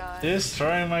wow, he died.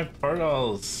 Destroying my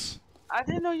portals. I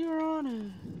didn't know you were on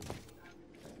it.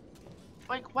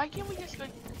 Like, why can't we just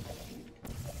like?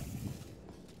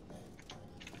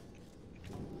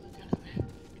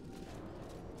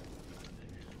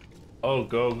 Oh,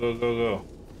 go, go, go, go.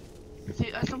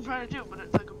 See, that's what I'm trying to do, but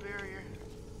it's like a barrier.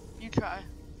 You try.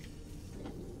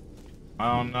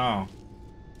 I don't know.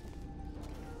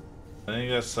 I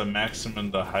think that's the maximum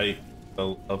the height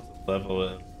of the level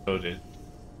it coded.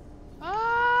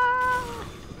 Ah!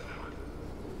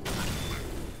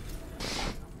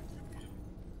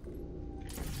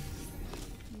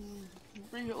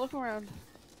 Look around.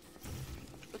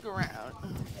 Look around.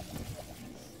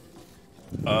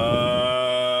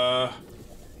 Oh,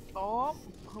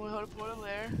 we hold a portal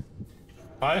there.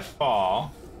 If I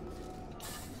fall.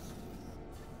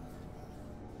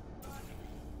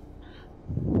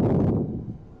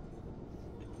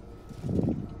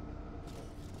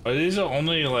 Are these the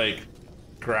only like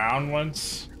ground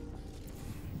ones?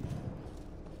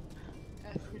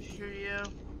 That's for sure, yeah.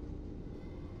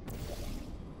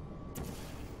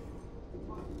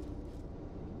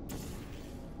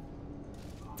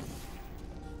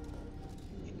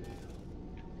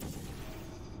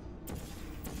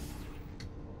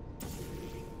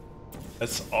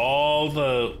 That's all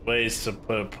the ways to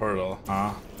put a portal,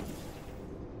 huh?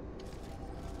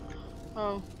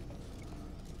 Oh.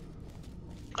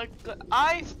 Like,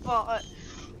 I thought,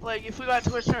 like, if we got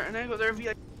to a certain angle, there'd be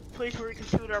like a place where we could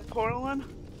shoot our portal in.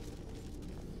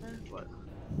 What?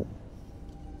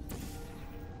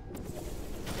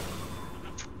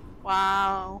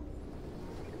 Wow.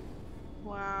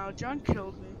 Wow, John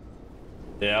killed me.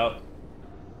 Yep.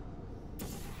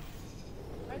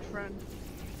 My friend.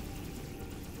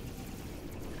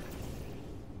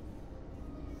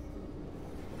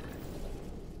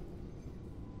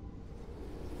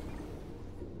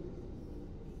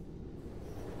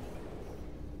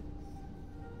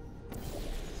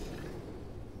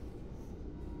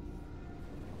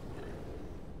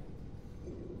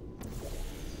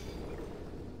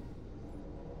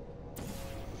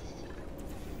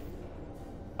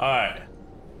 Alright.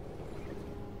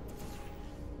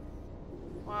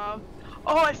 Wow.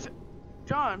 Oh,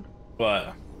 John.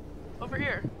 What? Over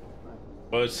here.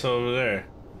 What's over there?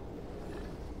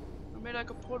 I made like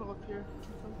a portal up here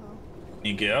somehow.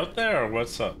 You get out there or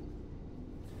what's up?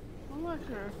 I'm not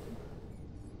sure.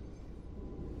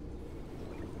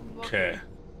 Okay.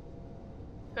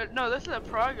 No, this is a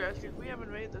progress. We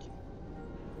haven't made this.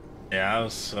 Yeah,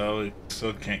 so we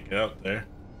still can't get out there.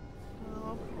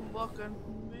 No, I'm looking.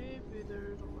 Maybe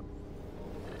there's one.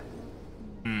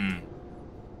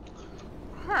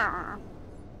 Huh.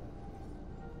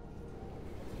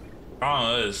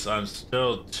 Problem is, I'm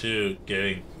still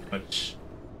getting much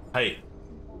height.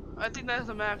 I think that's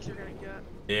the max you're gonna get.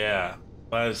 Yeah,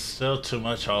 but it's still too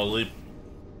much. I'll leap.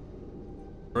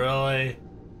 Really?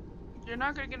 You're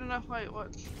not gonna get enough height.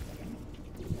 What?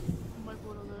 Might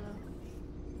go to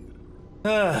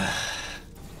there.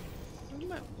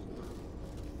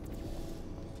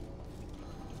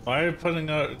 Why are you putting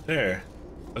it there?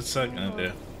 What's that gonna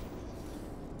do?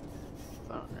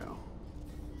 I don't know.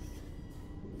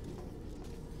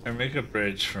 Or make a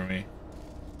bridge for me.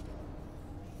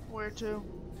 Where to?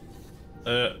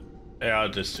 Yeah, I'll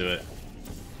just do it.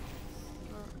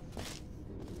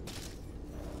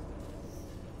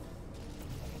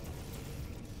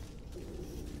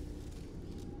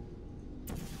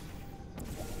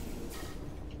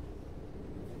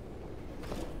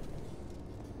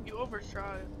 You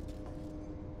overshot it.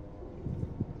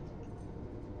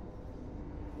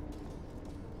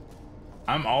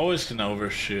 I'm always gonna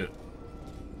overshoot.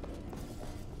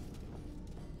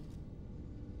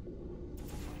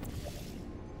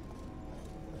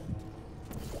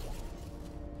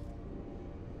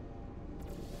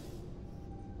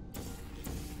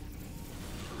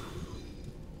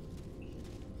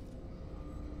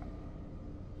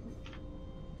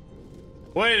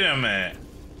 Wait a minute.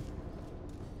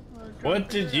 What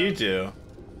did you do?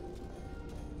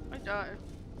 I died.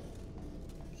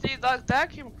 See, that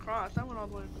came across. That went all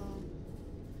the way across.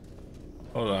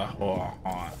 Hold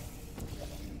on.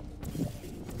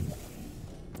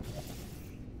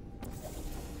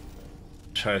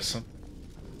 Try something.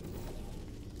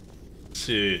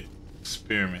 See,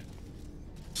 experiment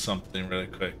something really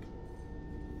quick.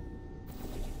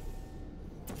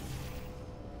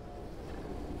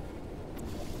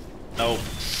 Nope.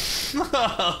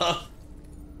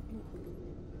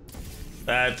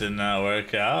 That did not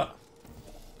work out.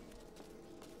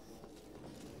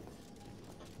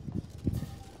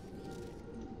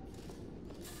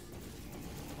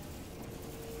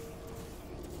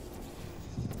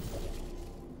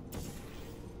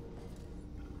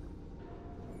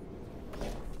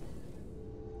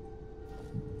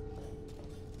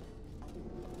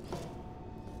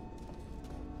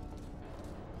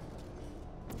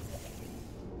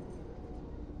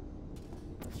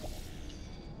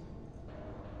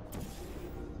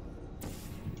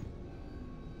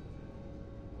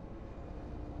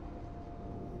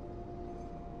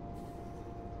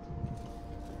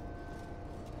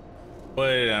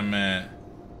 Wait a minute.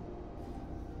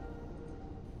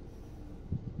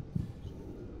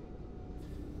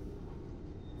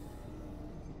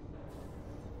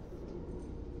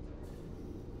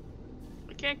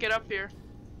 I can't get up here.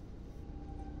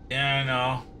 Yeah, I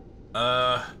know.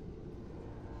 Oh,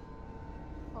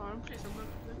 I'm please.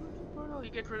 You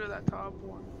get rid of that top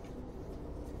one.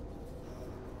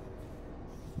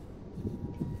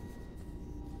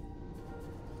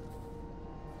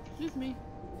 Excuse me.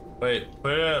 Wait,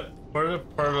 put a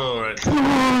portal right.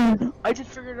 I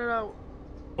just figured it out.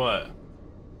 What?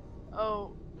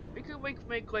 Oh, we could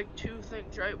make like two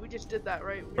things, right? We just did that,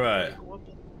 right? Right. What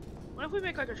if we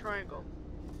make like a triangle?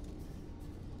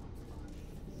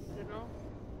 You know?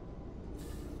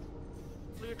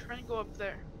 Like a triangle up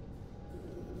there.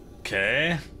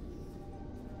 Okay.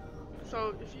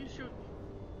 So if you shoot,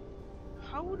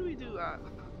 how would we do that?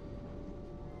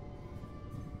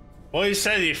 Well, you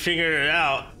said you figured it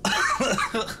out.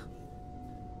 I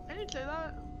didn't say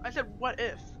that. I said, what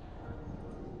if?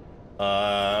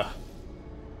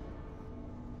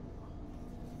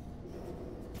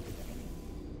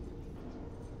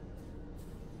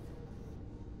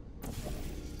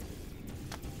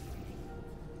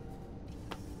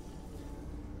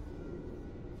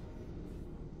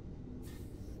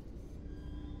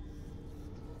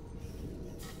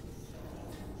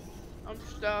 I'm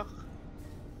stuck.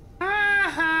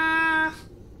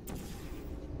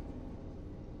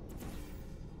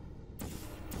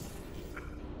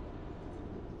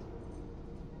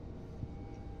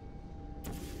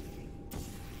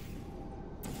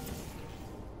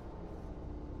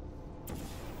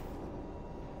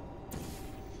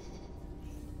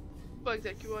 Like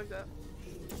that, keep like that.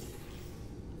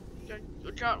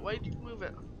 John, why did you move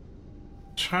it?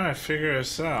 Trying to figure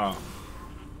this out.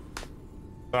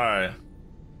 Sorry.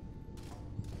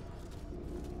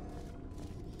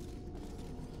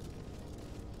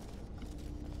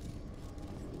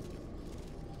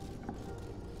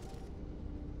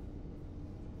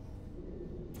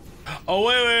 Oh,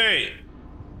 wait.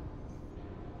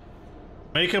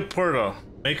 Make a portal.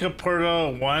 Make a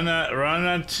portal, run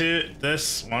onto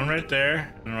this one right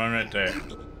there, and one right there.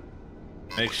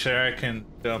 Make sure I can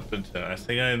jump into it. I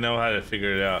think I know how to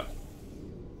figure it out.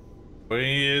 We're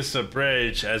gonna use the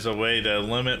bridge as a way to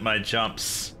limit my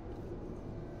jumps.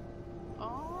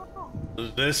 Oh.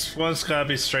 This one's gotta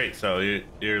be straight though.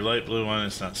 Your light blue one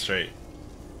is not straight.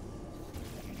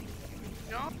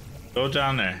 No. Go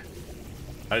down there.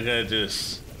 I gotta do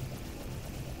this.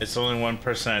 It's only one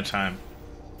person at a time.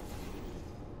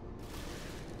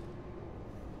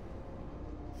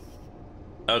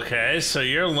 Okay, so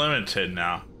you're limited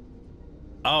now.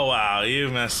 Oh wow, you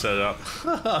messed it up.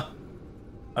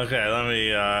 Okay, let me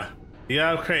you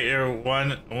gotta create your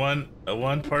one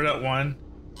port at one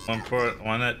port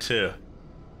one at two.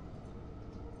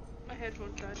 My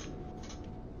headphones died.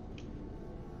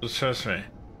 Just trust me. I'm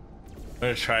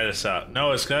gonna try this out.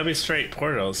 No, it's gotta be straight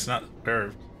portal, it's not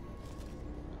curved.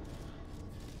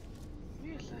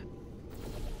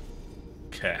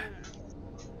 Okay.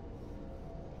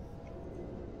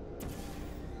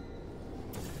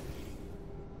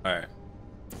 Alright.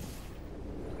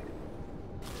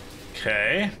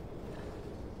 Okay.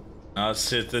 Now let's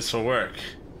see if this will work.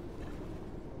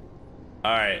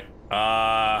 Alright.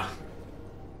 Now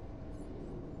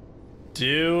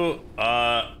do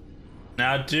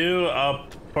a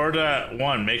portal at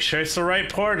one. Make sure it's the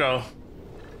right portal.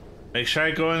 Make sure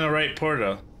I go in the right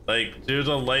portal. Like, do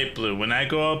the light blue. When I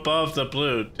go above the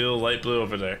blue, do the light blue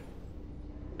over there.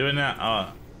 Doing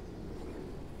that.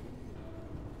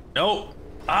 Nope.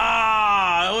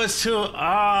 It was too.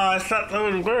 I thought that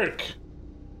would work.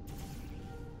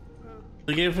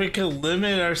 Like, if we could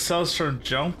limit ourselves from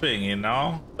jumping, you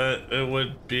know, that it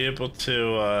would be able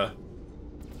to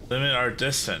limit our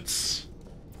distance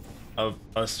of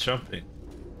us jumping.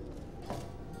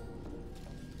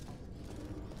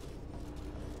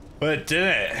 But it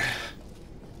didn't.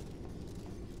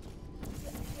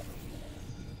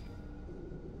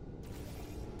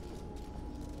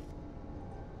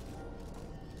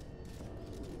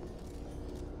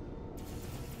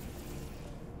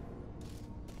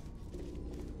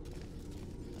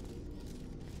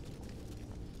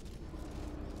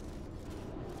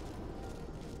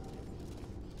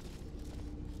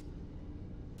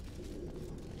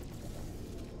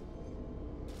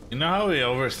 You know how we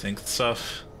overthink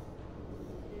stuff?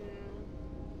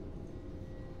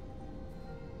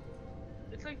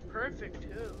 It's like perfect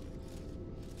too.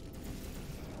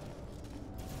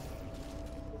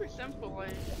 Super simple,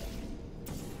 like.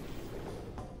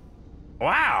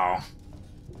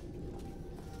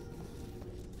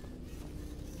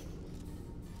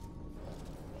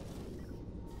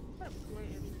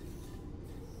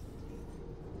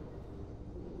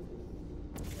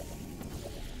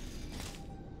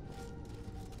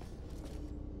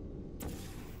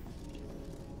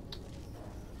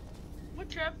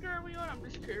 chapter are we on? I'm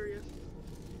just curious.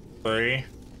 3.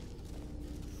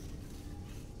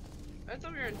 I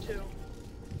thought we were in 2.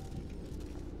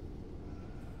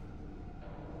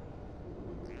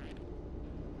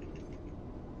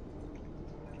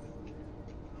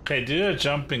 Okay, do the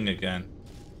jumping again.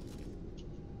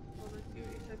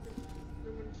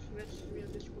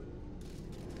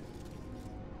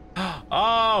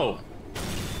 Oh!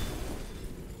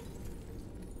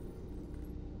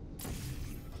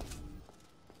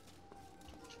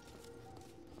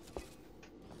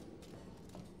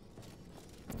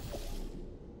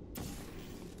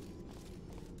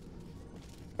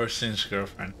 Person's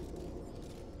girlfriend.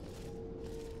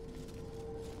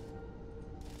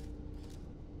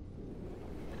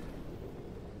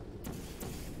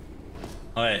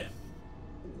 Wait.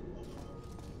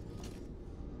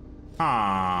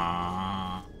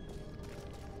 Ah.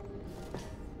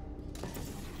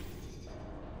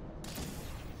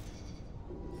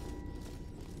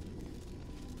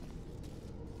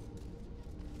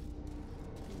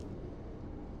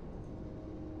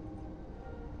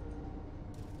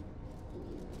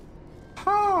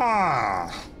 Ah.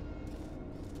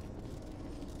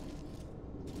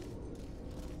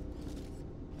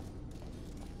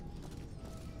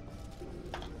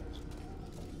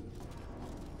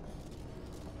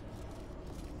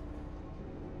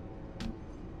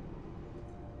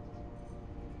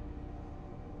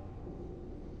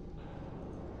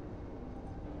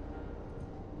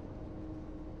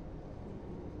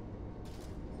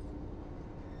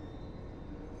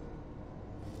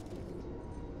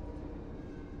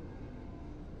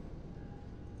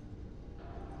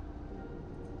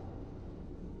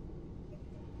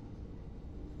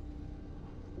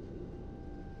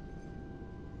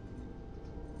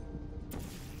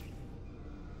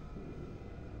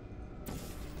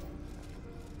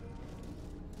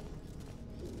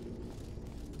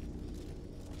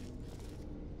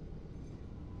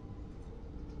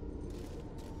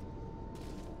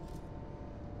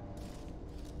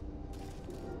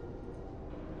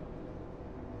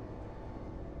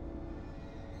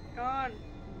 Gone.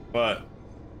 What?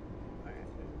 I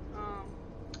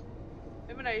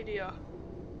have an idea.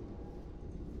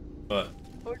 What?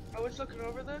 I was looking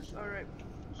over this. All right.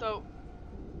 So,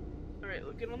 all right.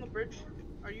 Look, get on the bridge.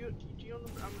 Are you? Do you on the?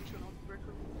 I'm gonna turn on the bridge.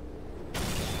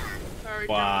 Sorry.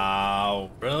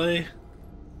 Wow. Really?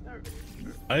 Sorry.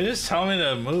 Are you just telling me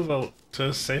to move out to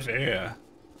a safe area?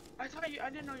 I thought you.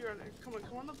 I didn't know you were on there. Come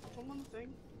on the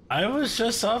thing. I was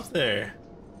just up there.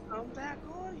 Come back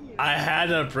on here. I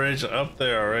had a bridge up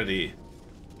there already.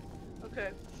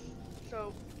 Okay.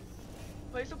 So,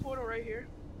 place a portal right here.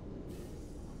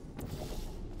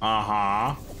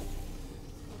 Uh-huh.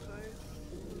 Okay.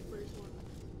 Place one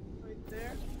right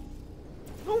there.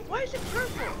 Oh, why is it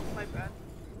purple? My bad.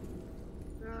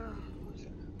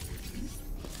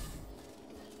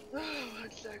 One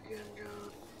second.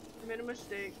 I made a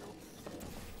mistake.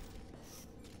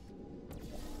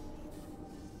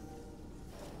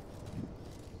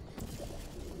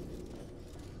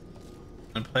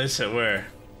 And place it where?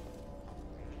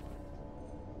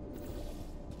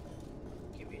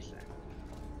 Give me a sec.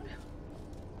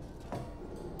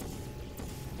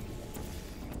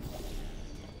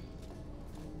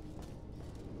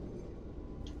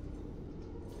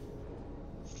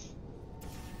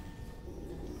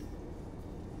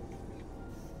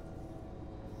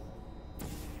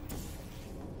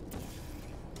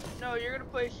 No, you're gonna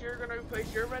place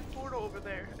your red portal over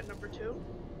there at number 2.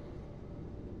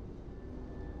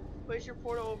 Place your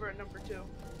portal over at number 2.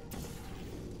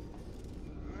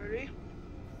 Ready?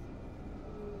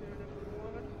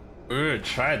 We already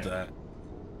tried that.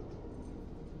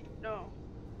 No.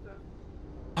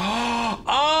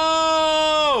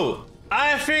 Oh!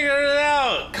 I figured it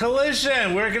out!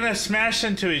 Collision! We're gonna smash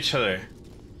into each other.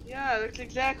 Yeah, that's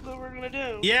exactly what we're gonna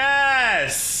do.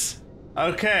 Yes!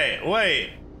 Okay,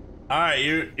 wait. Alright,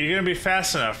 you're gonna be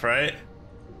fast enough, right?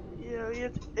 Yeah,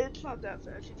 it's not that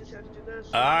fast. You just have to do this.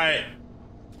 Alright.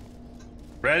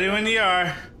 Ready when you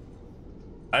are.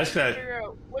 I just gotta figure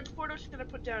out which portal should I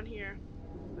put down here.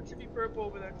 That should be purple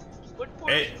over there.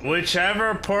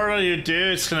 whichever portal you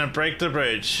do, it's gonna break the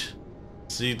bridge.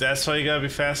 See, that's why you gotta be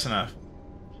fast enough.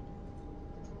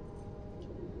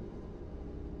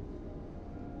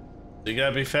 You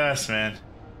gotta be fast, man.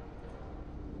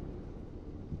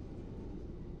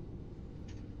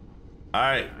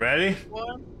 Alright, ready?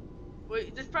 One.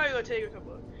 Wait, this probably gonna take a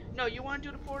couple of... No, you wanna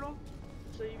do the portal?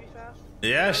 So you be fast?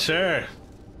 Yeah, sure.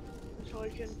 So I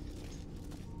can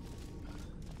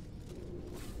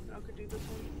do this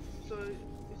one. So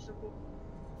it's simple.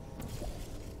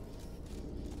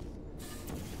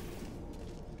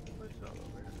 My fellow.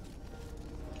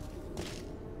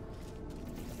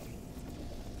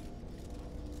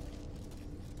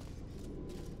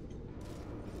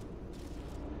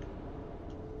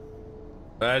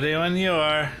 Ready when you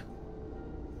are.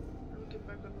 I'll get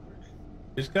back on the bridge.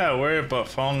 You just gotta worry about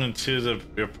falling into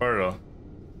your portal.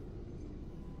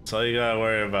 That's all you gotta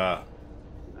worry about.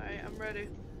 Alright, I'm ready.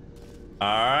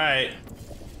 Alright.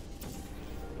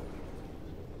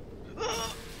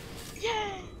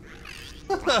 Yay!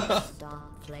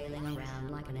 Stop flailing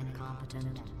around like an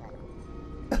incompetent.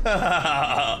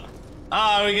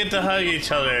 Oh, we get to hug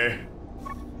each other.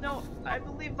 No, I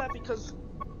believe that because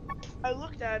I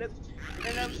looked at it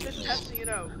and I was just testing it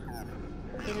out.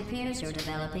 It appears you're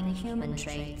developing human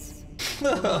traits.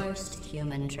 The worst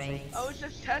human traits. I was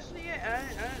just testing it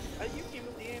and you came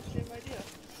with the same idea.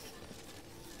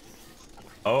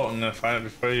 Oh, I'm gonna find it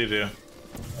before you do.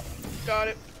 Got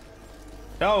it.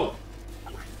 No!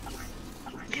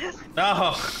 Yes.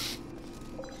 No!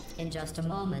 In just a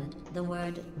moment, the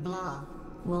word blah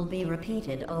will be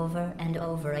repeated over and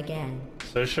over again.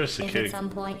 Search for If security. at some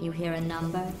point you hear a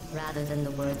number rather than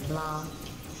the word blah,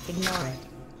 ignore it.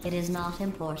 It is not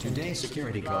important. Today's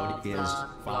security code is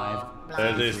 5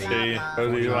 33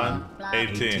 41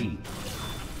 18.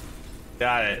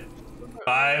 Got it.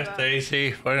 5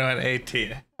 33 41 18.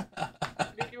 Did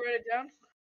you write it down?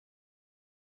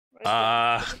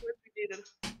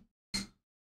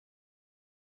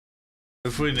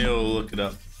 If we knew, we'll look it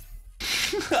up.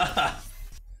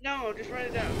 No, just write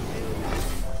it down.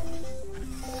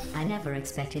 I never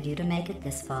expected you to make it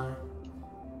this far.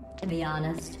 To be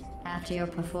honest, after your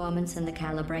performance in the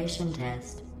calibration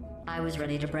test, I was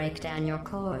ready to break down your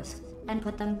cores and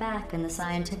put them back in the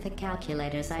scientific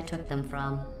calculators I took them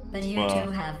from. But you Wow.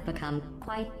 two have become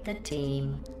quite the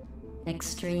team.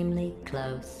 Extremely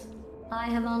close. I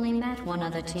have only met one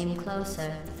other team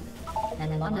closer,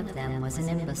 and one of them was an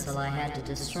imbecile I had to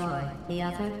destroy. The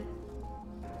other?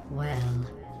 Well,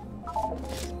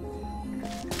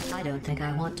 I don't think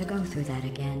I want to go through that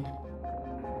again.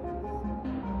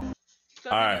 So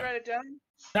All right. did you write it down?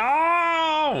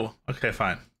 No! Okay,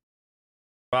 fine.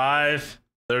 5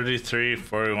 33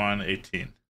 41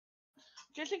 18.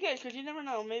 Just in case, because you never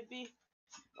know, maybe...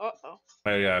 Uh-oh.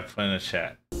 Oh, yeah, put in the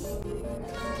chat.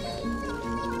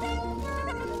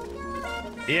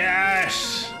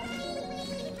 Yes!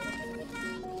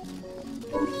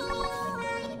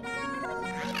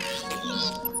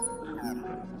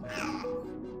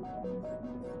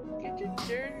 Get your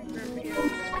dirty review.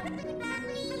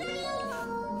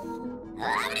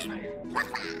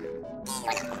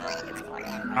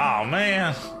 Oh,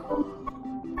 man.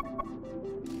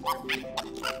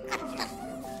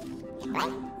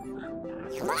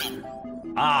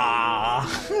 Ah.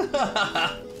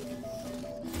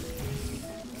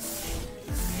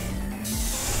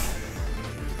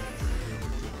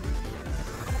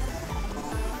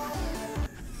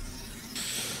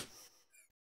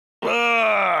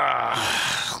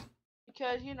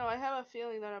 Because, you know, I have a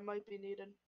feeling that it might be needed.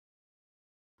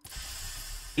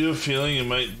 You have a feeling you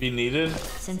might be needed?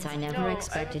 Since I never No,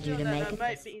 expected I you have a to feeling make that it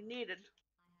might this be needed.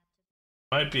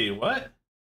 Might be what?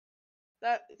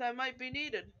 That might be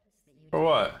needed. For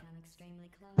what?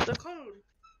 The code.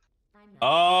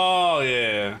 Oh,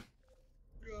 yeah.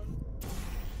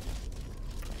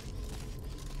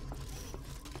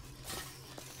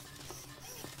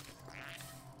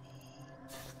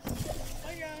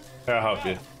 Here, I'll help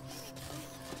you.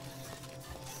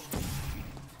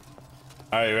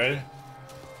 Are you ready?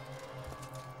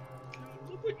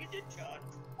 Look what you did, John.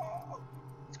 Oh,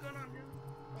 what's going on here?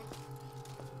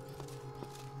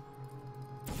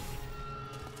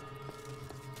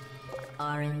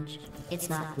 Orange, it's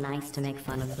not nice to make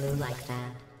fun of Blue like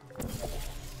that.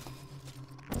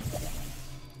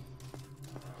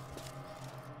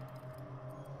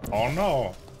 Oh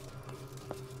no.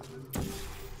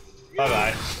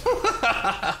 Bye-bye.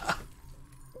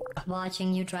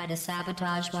 Watching you try to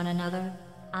sabotage one another,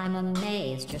 I'm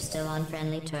amazed you're still on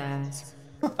friendly terms.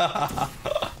 Alright,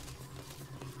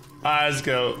 let's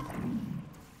go.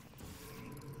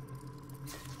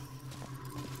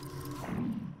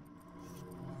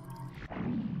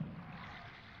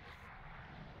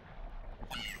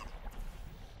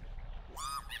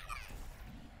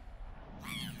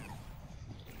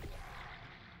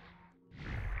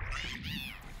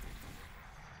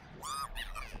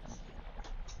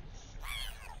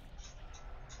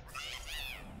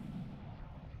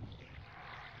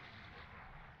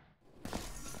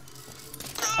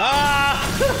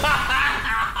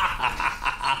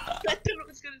 I thought it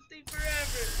was gonna stay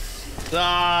forever.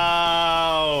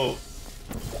 No.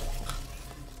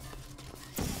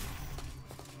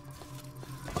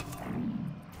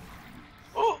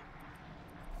 Oh!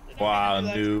 Wow,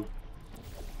 noob.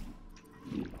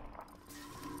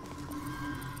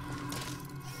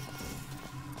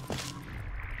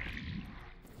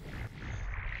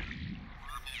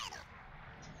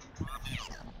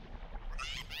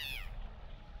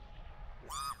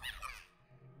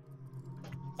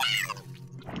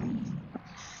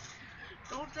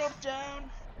 down.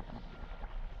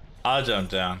 I'll jump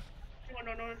down.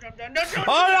 No, jump down. No, jump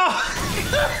Oh no!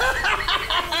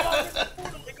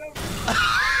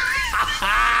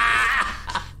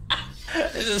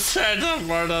 It just tried to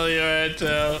portal you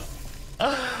into.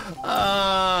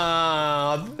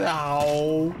 Oh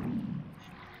no.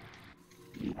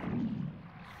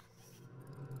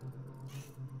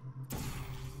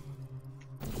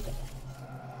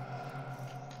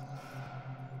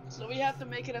 So we have to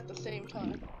make it at the same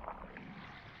time.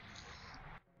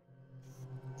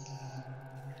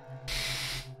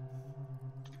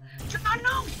 John,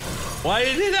 no! Why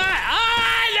you do that? Ah,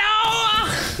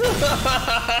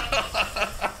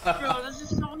 no! Bro, this is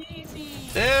so easy.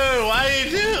 Dude, why you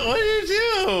do? What do you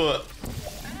do?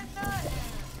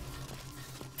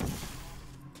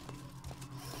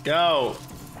 Go.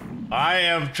 I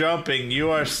am jumping.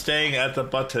 You are staying at the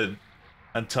button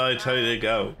until I tell you to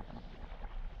go.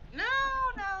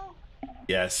 No.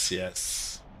 Yes,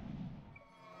 yes.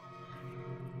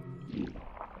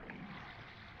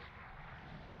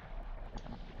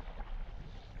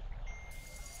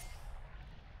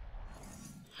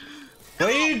 What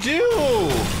do you do?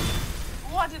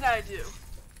 What did I do?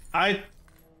 I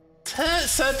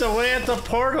said to wait at the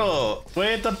portal.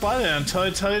 Wait at the button until I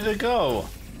tell you to go.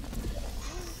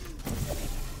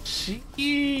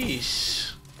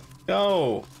 Sheesh.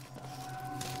 Go.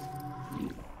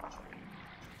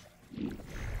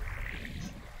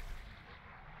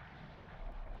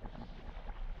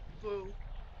 Boo.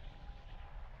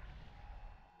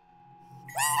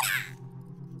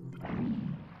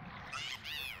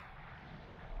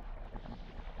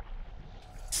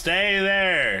 Stay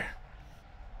there.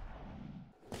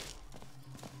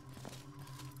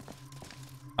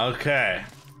 Okay.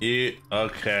 You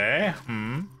okay?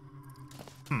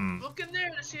 Look in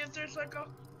there to see if there's like a.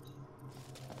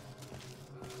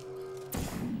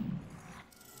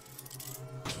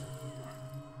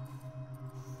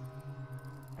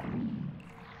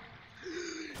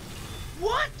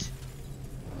 What?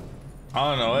 I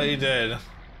don't know what you did.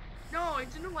 No,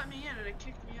 it didn't let me in and it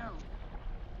kicked me out.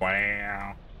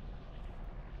 Wow.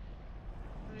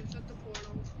 And it's at the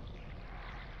portal.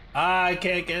 I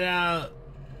can't get out.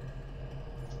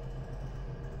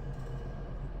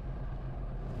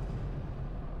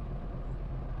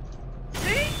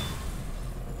 See?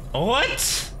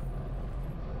 What?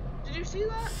 Did you see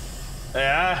that?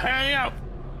 Yeah, hurry up.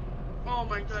 Oh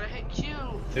my god, I hate Q.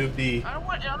 Newbie. I don't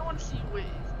want to see you win.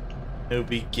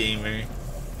 Newbie gamer.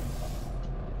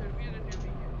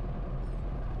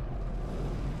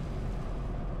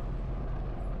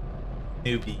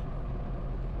 Newbie.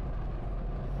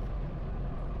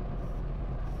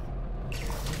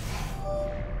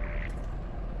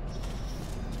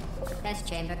 Test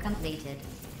chamber completed.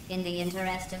 In the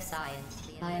interest of science,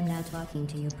 I am now talking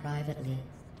to you privately.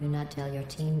 Do not tell your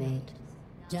teammate.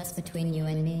 Just between you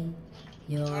and me,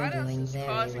 you're doing very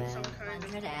well.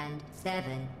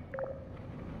 107.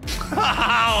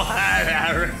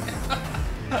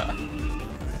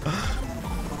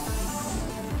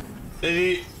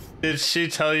 Did she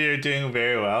tell you you're doing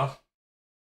very well?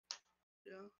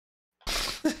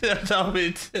 Yeah. Tell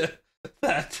me too.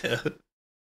 That too.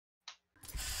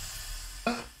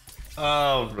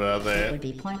 Oh, brother. It would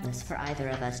be pointless for either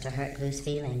of us to hurt Blue's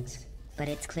feelings, but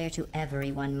it's clear to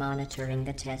everyone monitoring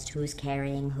the test who's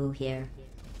carrying who here.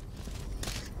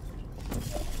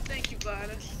 Thank you,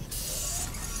 Gladys.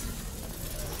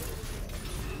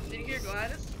 Did you hear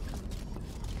Gladys?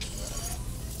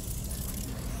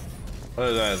 What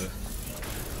is that?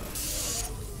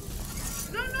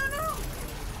 No.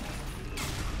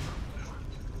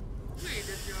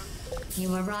 You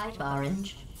were right,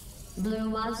 Orange. Blue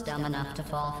was dumb enough to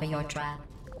fall for your trap.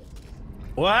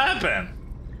 What happened?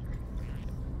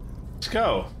 Let's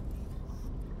go.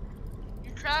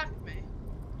 You trapped me.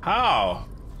 How?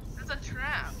 That's a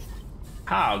trap.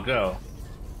 How? Go.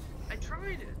 I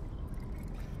tried it.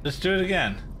 Just do it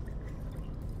again.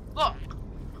 Look.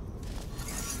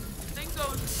 Thing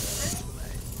goes this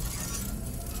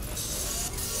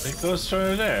way. It goes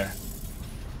sort of there.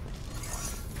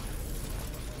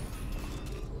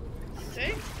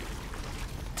 See?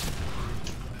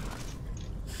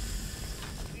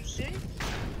 You see?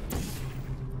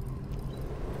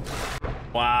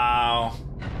 Wow.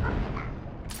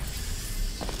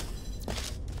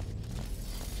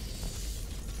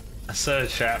 I set a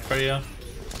trap for you.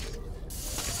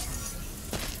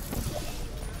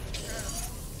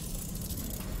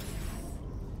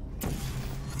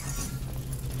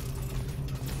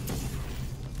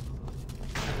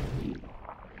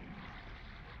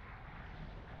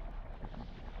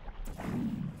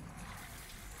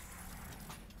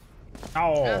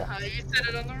 Oh. You set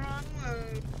it on the wrong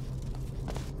download.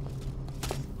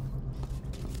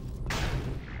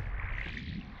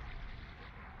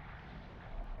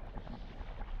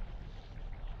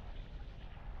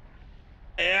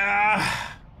 Yeah.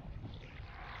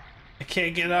 I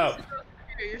can't get up.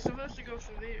 You're supposed to go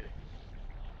from there.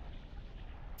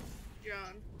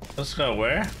 John. Let's go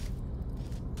where?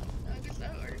 I guess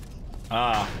that works.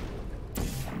 Ah.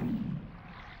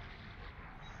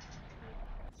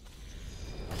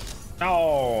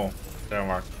 No. Didn't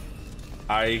work.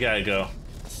 Alright, you gotta go.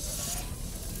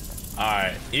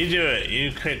 Alright, you do it.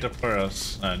 You create the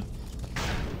portals then.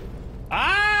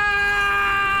 Ah!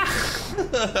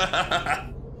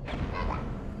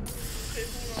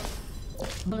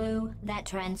 Blue, that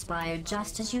transpired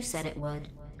just as you said it would.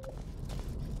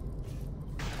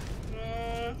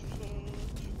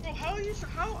 Bro, how are you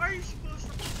supposed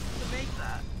to make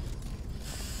that?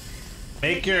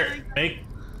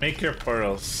 Make your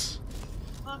portals.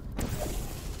 Huh?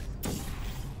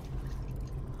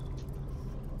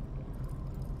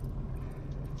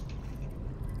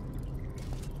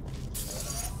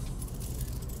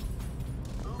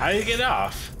 How do you get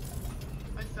off?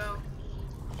 I fell.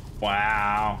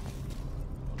 Wow.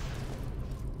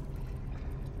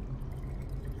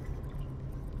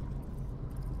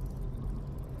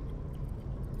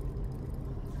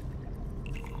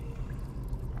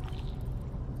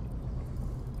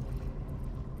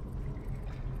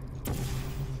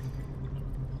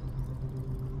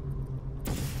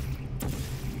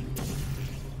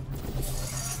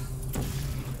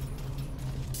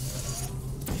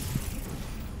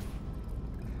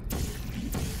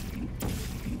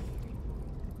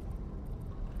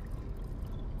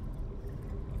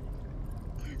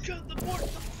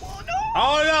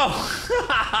 Oh no!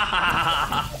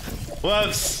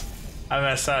 Whoops! I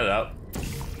messed that up.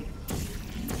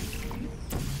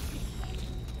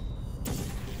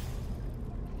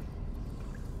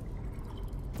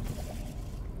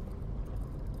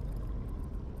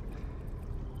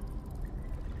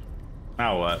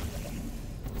 Now what?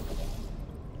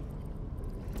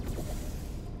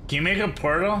 Can you make a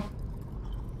portal?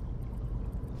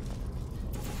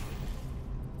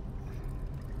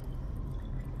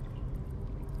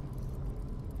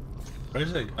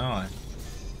 Where's it going?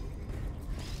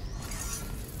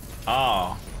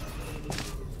 Oh.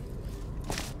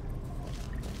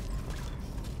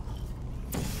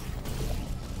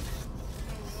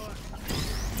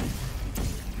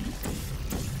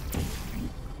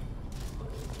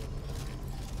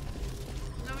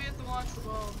 Now we have to launch the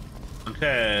ball.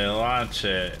 Okay, launch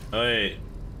it. Wait,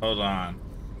 hold on.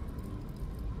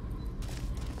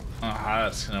 I don't know how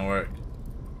that's gonna work.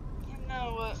 You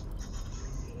know what?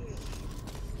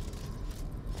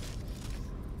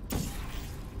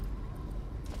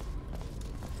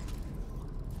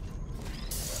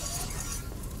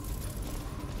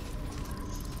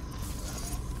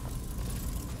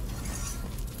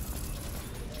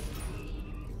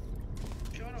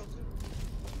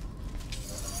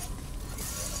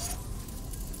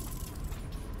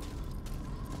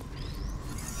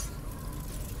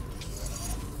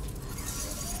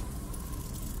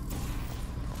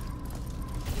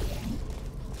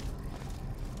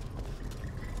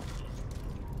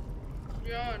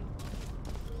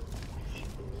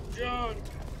 John.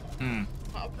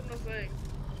 Hop in the thing.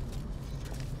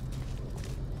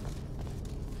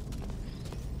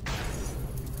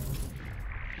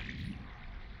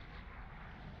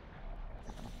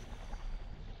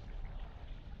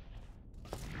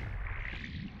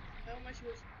 How am I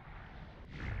supposed to...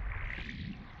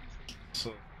 So,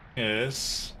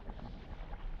 yes.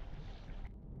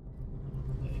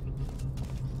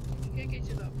 Can't get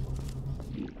you that far.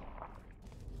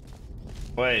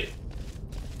 Wait.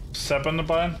 Step on the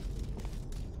button.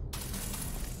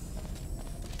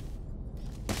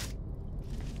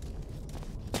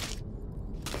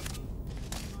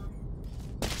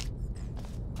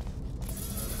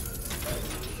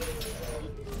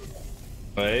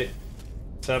 Wait.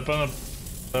 Step on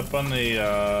the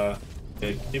yeah,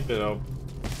 keep it open.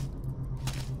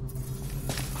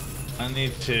 I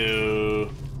need to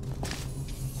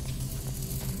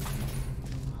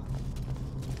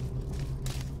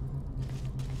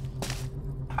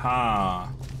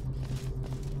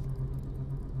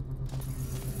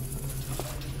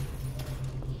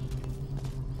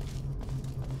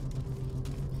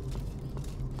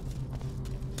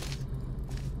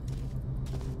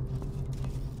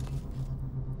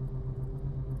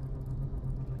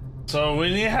So we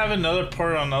need to have another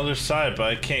port on the other side, but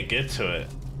I can't get to it.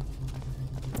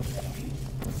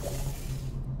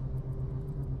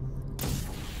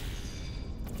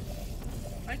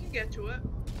 I can get to it.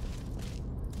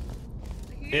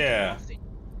 Yeah.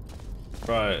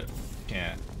 Right.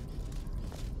 Can't.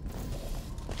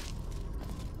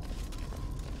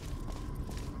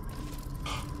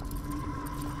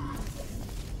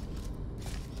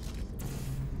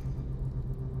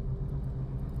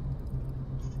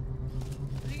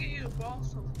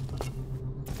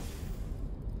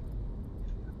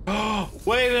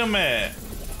 Wait a minute.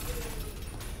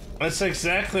 That's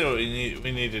exactly what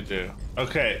we need to do.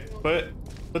 Okay, put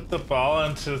the ball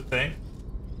into the thing.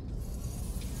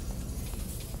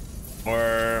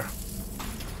 Or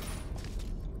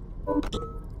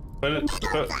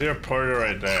put your portal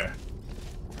right there.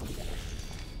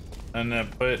 And then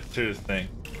put it through the thing.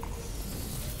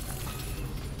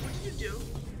 What did you do?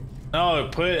 No,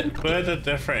 put it a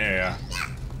different area.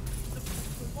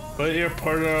 Put your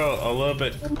portal a little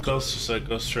bit closer so it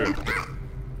goes through.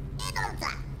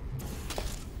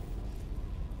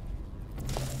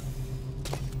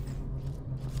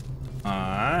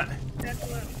 Alright.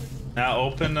 Now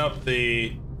open up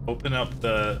the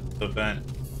vent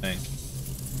thing.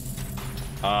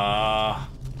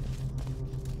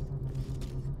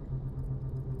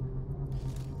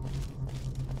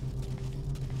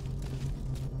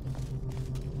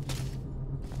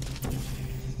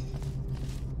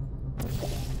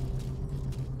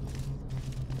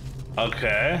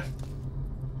 Okay.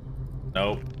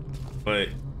 Nope. Wait.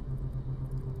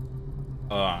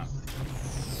 Hold on.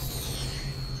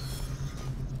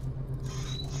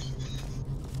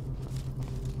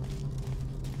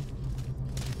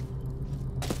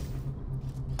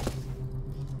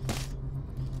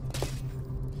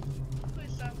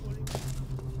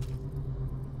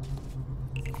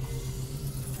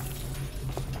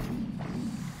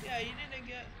 Yeah, you didn't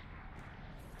get.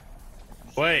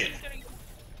 Wait.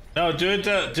 No, do it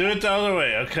the other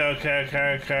way. Okay,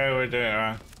 we're doing it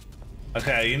wrong.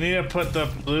 Okay, you need to put the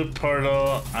blue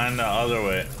portal on the other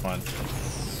way one.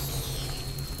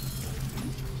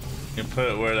 You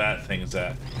put it where that thing's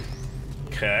at.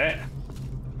 Okay.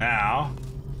 Now,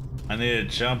 I need to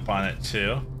jump on it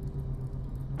too.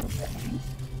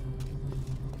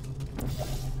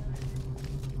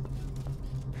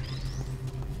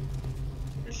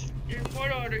 Your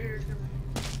portal order here is gonna.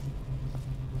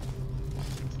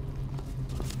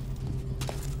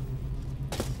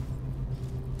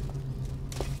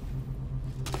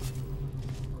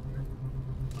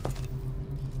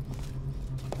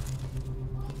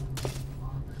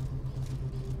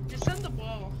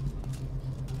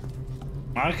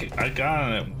 I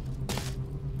got it.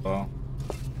 Well.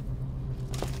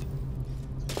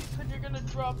 Cause you're gonna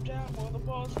drop down while the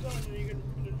ball's going, and you're gonna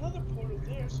put another portal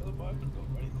there so the ball can go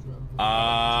right through.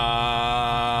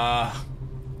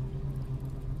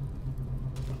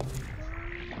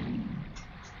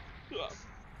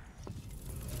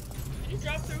 Can you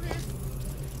drop through here?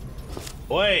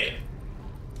 Wait.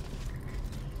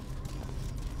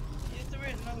 You have to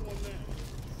write another one there.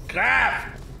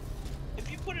 Crap! If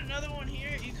you put another one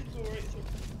here, you could go right through.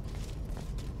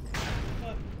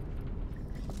 But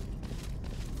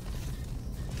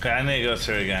Okay, I need to go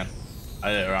through again.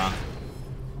 I did it wrong.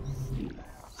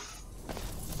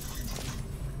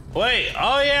 Wait,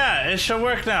 oh yeah, it should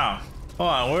work now. Hold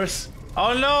on, where's...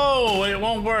 Oh no, it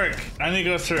won't work. I need to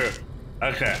go through.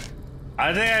 Okay.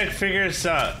 I think I figured this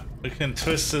out. We can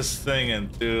twist this thing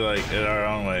and do like it our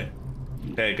own way.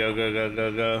 Okay,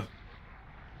 go.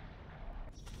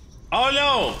 Oh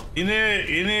no! You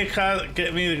need to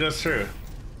get me to go through.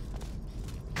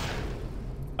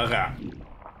 Okay.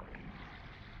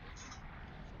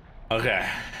 Okay.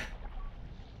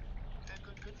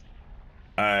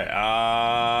 Alright,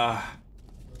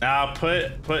 now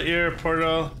put your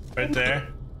portal right there.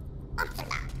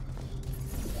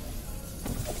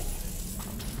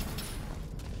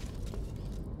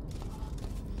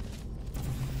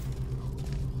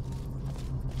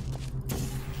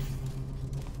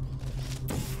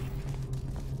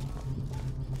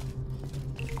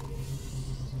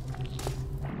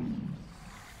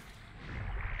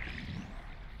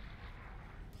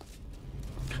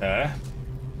 Okay.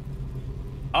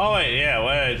 Oh wait, yeah,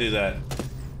 why did I do that?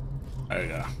 There we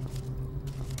go.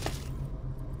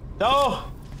 No!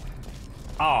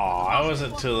 Oh, I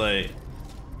wasn't too late.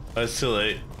 I was too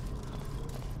late.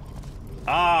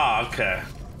 Ah, okay.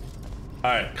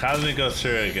 Alright, cause me go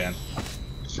through it again.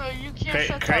 so you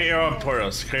can't Create your own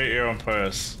portals. Create your own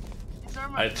portals.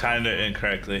 I timed it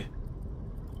incorrectly.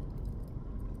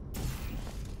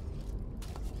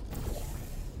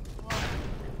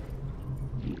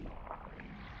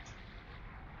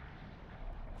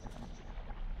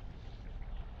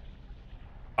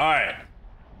 Alright.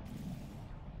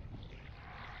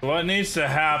 What needs to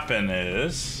happen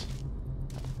is...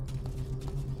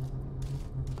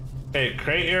 Okay,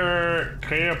 create your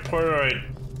portal right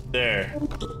there.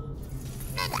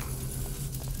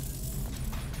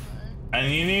 And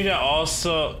you need to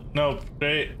also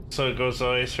create so it goes all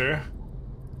the way through.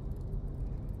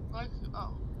 Like,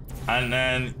 oh. And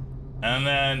then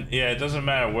yeah, it doesn't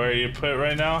matter where you put it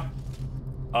right now.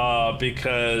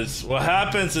 Because what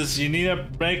happens is you need to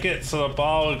make it so the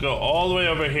ball will go all the way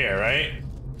over here, right?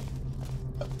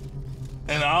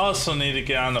 And I also need to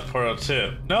get on the portal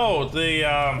too. No, the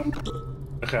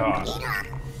okay, hold on.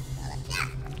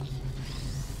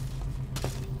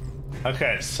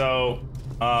 Okay, so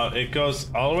it goes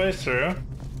all the way through,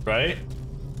 right?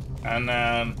 And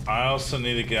then I also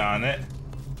need to get on it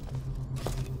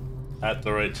at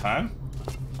the right time.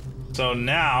 So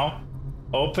now,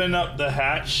 open up the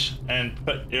hatch and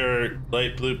put your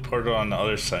light blue portal on the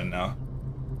other side now.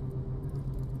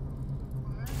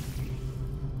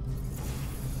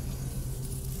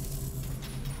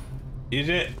 You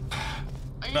did.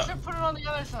 You should put it on the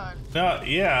other side. No,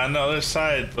 yeah, on the other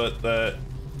side, but the.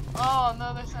 Oh, on the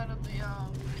other side of the.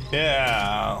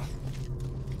 Yeah.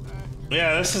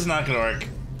 Yeah, this is not gonna work.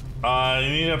 You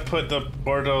need to put the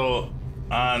portal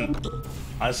on.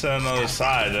 I said on the other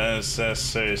side, and it's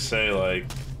necessary to say like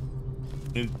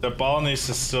the ball needs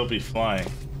to still be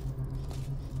flying.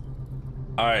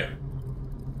 All right.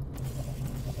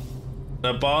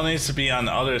 The ball needs to be on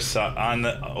the other side. On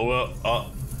the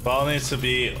ball needs to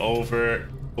be over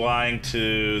flying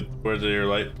to where your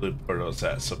light blue portal is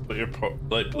at. So put your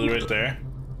light blue right there.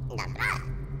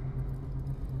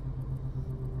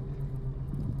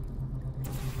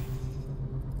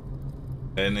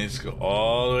 It needs to go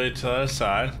all the way to the other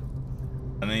side,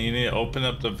 and then you need to open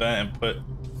up the vent and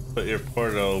put your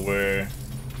portal where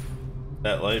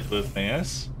that light blue thing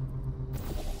is.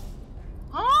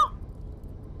 Huh?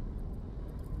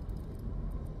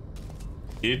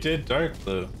 You did dark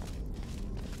blue.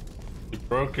 You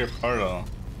broke your portal.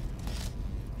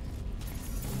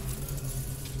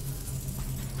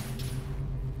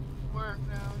 Work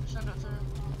now. Send it through.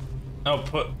 No,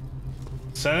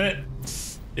 send it.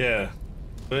 Yeah.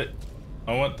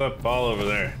 I want that ball over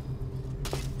there.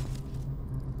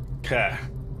 Okay.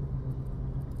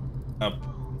 I'll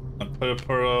put a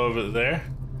portal over there.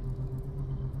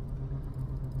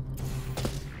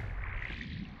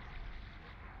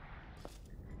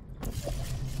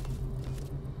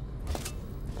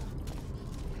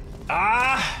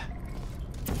 Ah!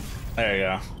 There you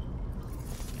go.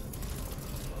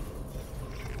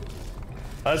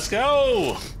 Let's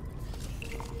go!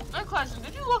 My question,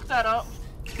 did you look that up?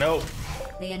 Nope.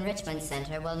 The Enrichment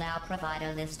Center will now provide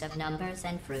a list of numbers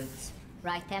and fruits.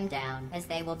 Write them down, as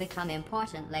they will become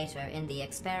important later in the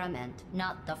experiment.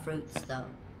 Not the fruits, though.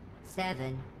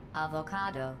 7.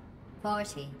 Avocado.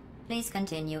 40. Please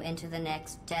continue into the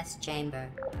next test chamber.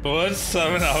 What's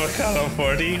 7 avocado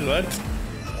 40? What?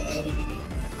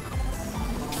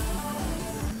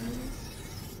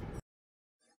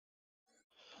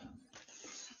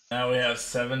 Now we have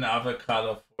 7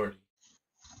 avocado 40.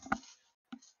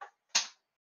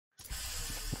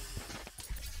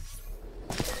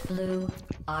 Blue,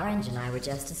 Orange and I were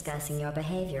just discussing your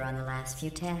behavior on the last few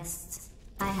tests.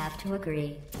 I have to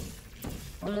agree.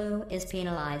 Blue is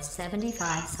penalized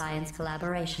 75 science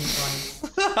collaboration points.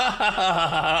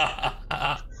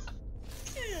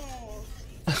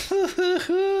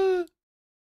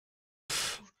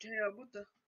 Damn, what the?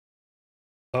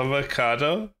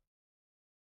 Avocado?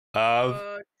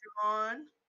 John.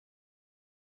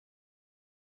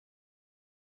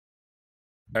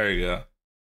 There you go.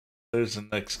 There's the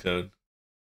next code.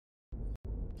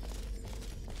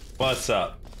 What's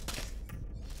up?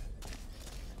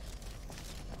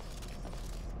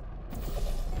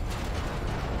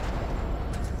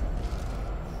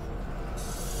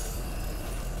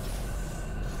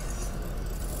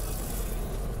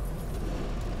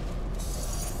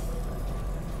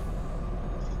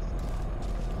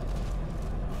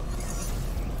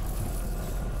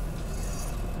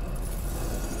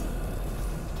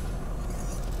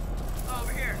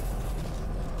 Over here.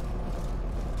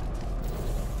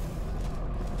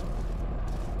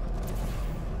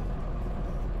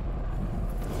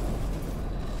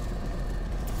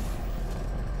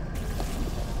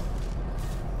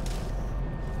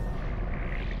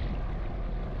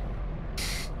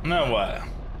 Now what?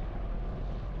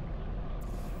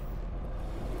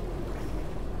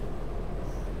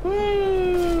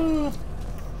 Woo!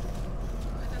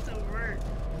 That doesn't work.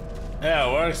 Yeah,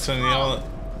 it works when you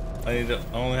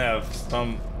only have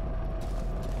some.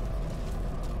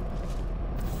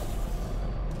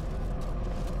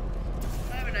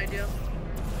 I have an idea.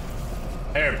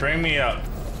 Here, bring me up.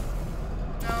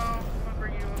 No, I'm not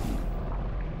bringing you up.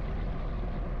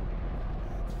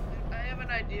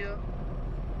 idea.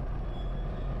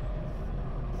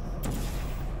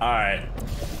 Alright.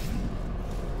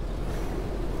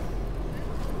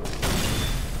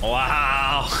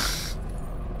 Wow.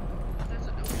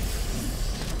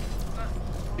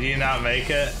 Did you not make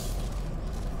it?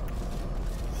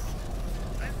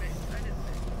 I didn't make it.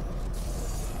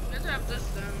 Let's have this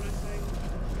down, I think.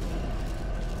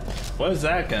 What is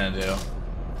that gonna do?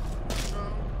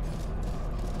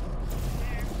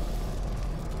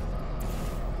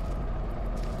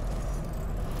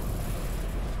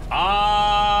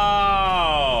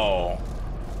 Oh!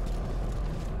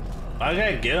 I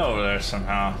gotta get over there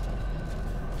somehow.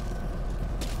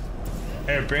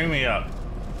 Here, bring me up.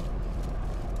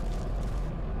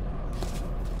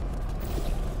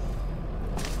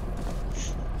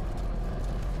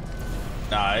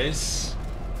 Nice.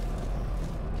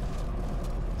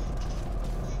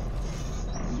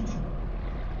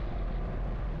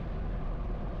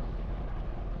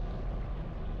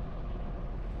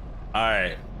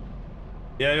 Alright.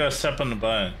 Yeah, I gotta step on the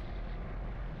button.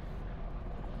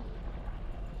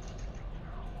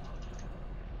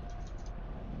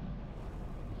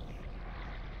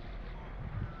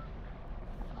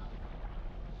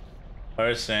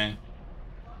 First thing.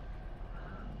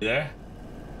 You there?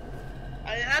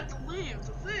 I had to leave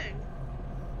the thing.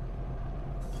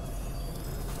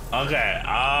 Okay,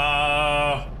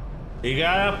 you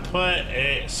gotta put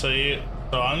it, so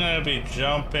I'm gonna be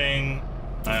jumping,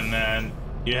 and then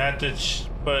you have to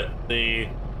put the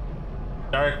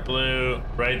dark blue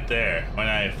right there when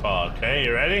I fall, okay?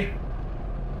 You ready?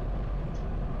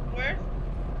 Where?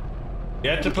 You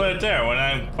have to put it there when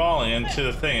I'm falling into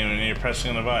the thing and when you're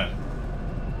pressing the button.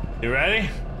 You ready?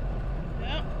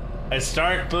 Yep. It's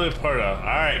dark blue portal.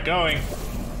 Alright, going.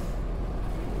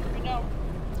 No.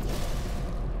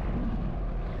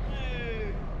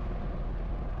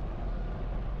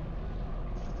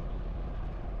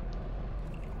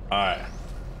 Alright.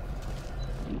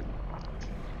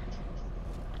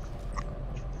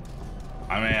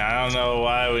 I mean, I don't know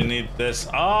why we need this.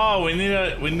 Oh, we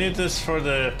need this for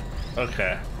the.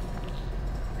 Okay.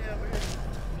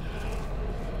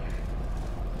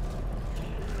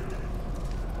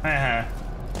 Yeah,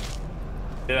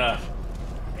 get off.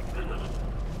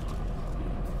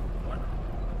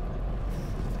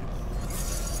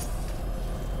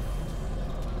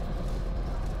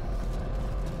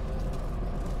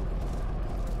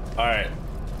 All right,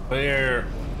 put your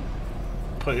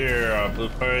blue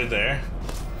part right there.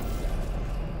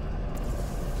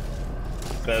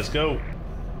 Let's go.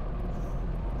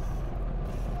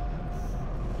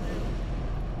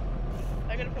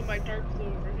 I gotta put my dark blue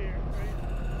over here, right?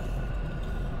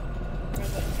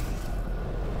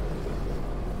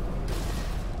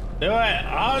 Do it!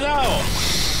 Oh no!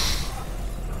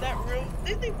 That real?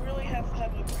 They really have to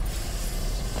have a.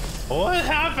 What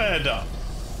happened?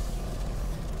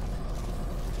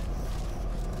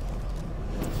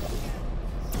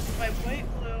 My white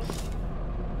blue.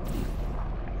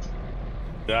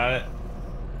 Got it.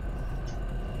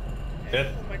 Good.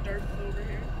 Put my dark blue over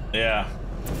here. Yeah.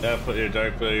 Gotta put your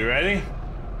dark blue. You ready?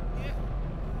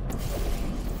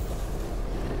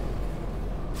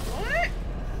 What?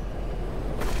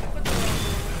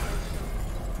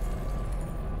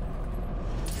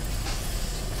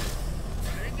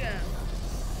 Right again.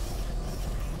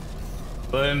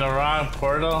 Put in the wrong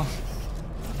portal.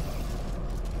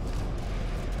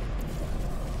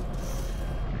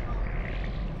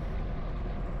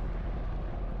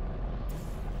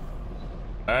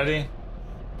 Ready?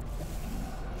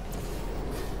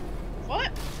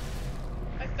 What?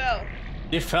 I fell.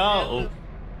 You fell?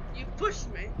 You pushed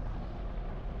me.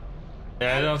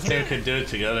 Yeah, I don't think we could do it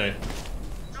together.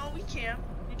 No, we can't.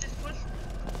 You just pushed me.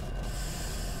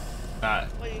 Not.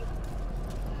 Wait.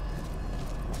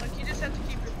 Like, you just have to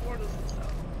keep your portals and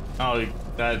stuff. Oh, we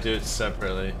gotta do it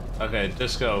separately. Okay,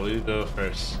 just go. You go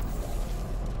first.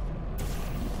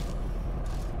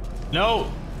 No!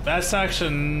 That's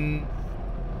actually...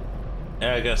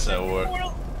 Yeah, I guess that'll work.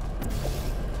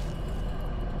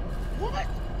 What?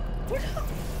 What?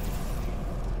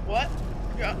 What?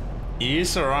 Yeah. You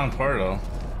used the wrong portal.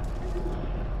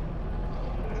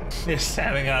 You're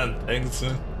standing on things.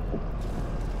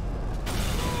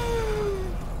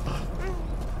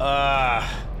 Why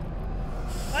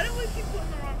do we keep putting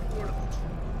the wrong portal?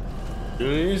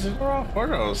 You're using the wrong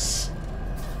portals.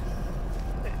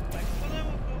 Okay, my portal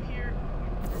will go here.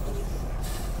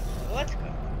 Let's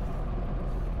go.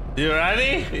 You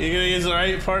ready? You gonna use the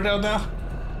right portal now?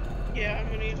 Yeah, I'm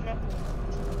gonna use my portal.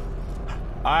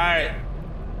 Alright.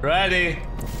 Ready.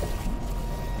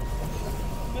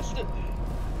 Missed it.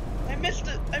 I missed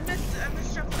it. I missed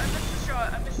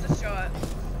the shot.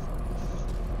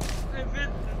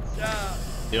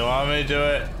 You want me to do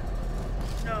it?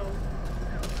 No.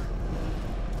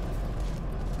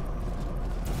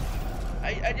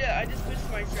 I just missed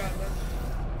my shot.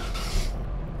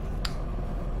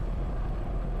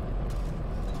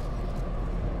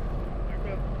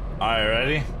 Alright,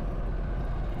 ready?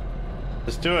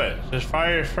 Let's do it. Just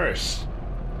fire first.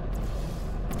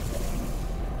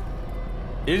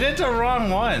 You did the wrong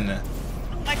one.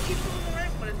 I keep doing the right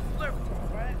one. It's purple,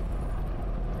 right?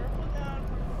 Purple down,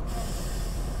 purple down.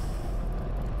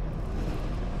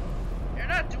 You're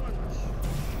not doing this.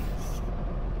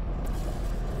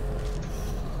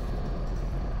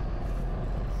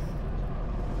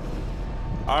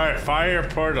 Alright, fire your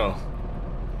portal.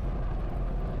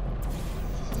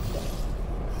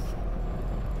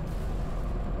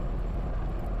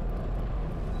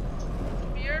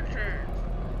 Your turn.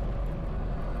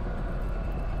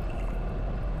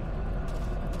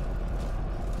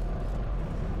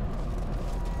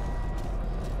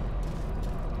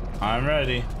 I'm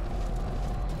ready. You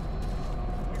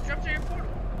jump to your portal.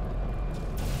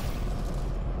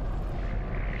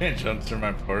 Can't jump through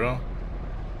my portal.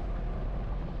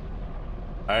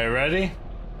 Are you ready?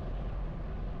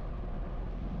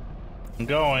 I'm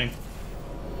going.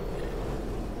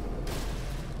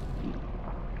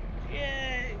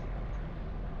 Yay!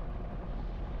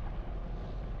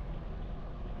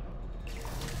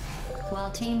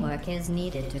 While teamwork is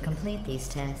needed to complete these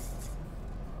tests,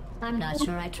 I'm not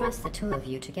sure I trust the two of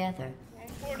you together.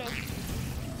 Portal.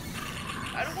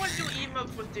 I don't want to do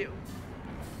emotes with you.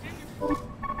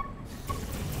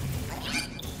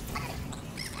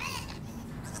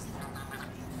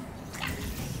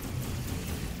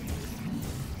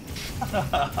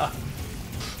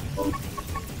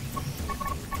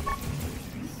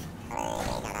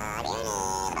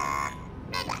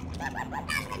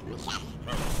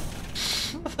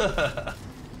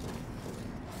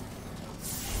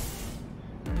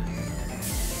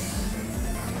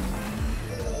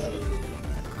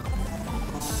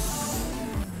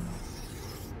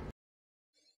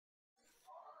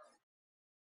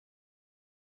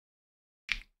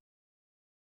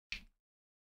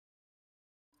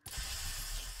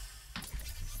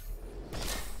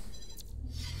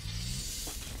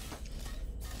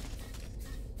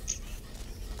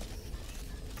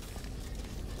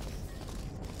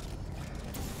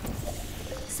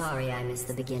 Sorry I missed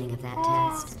the beginning of that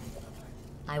test.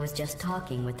 I was just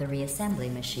talking with the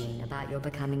reassembly machine about your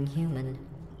becoming human.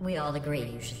 We all agree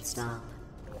you should stop.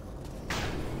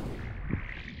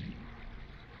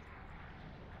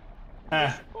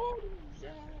 Ah.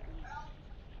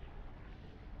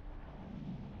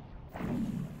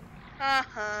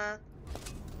 Uh-huh.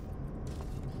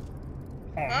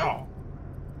 Oh, no.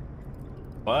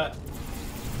 What?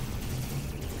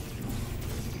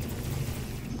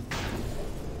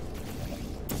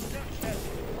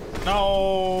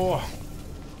 No.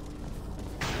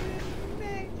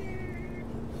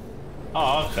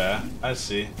 Oh, okay. I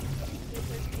see.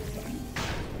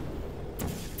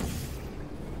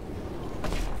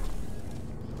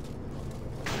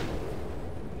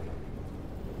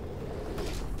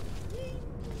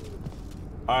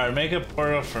 Alright, make a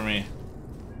portal for me.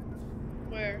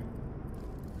 Where?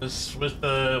 Just with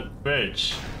the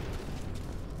bridge.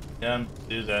 Yeah,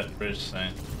 do that bridge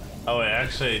thing. Oh wait,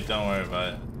 actually, don't worry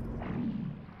about it.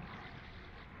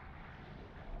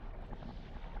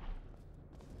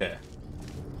 Okay.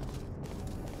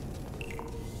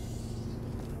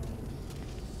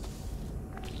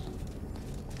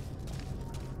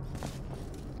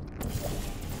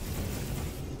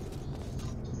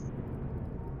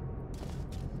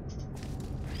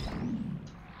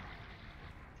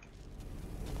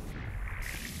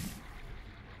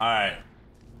 All right.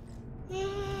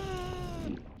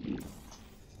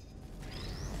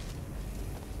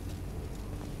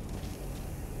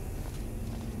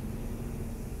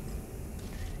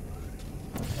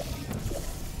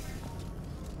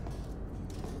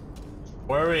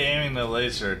 Where are we aiming the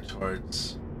laser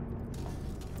towards?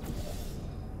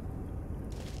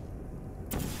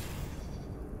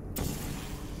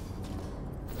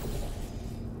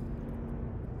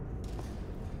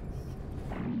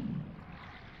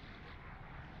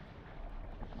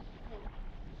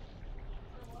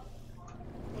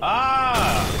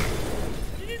 Ah!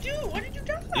 What did you do? What did you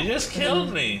do? You just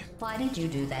killed me. Why did you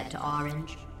do that to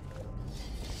Orange?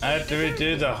 I have to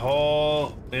redo the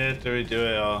whole. We have to redo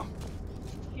it all.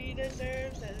 He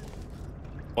deserves it.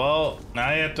 Well,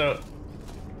 now you have to.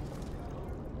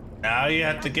 Now you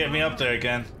have to get me up there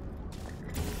again.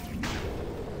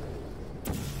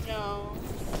 No.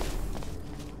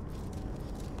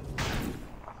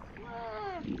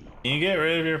 Can you get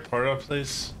rid of your portal,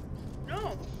 please?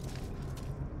 No.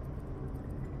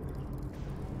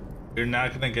 You're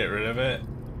not gonna get rid of it?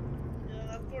 Yeah,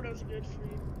 that portal's good for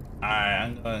you. Alright,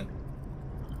 I'm going.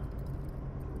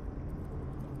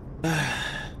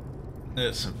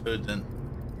 Get some food then.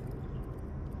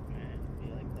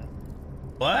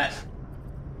 What?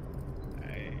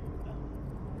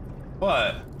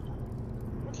 What?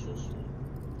 What's this?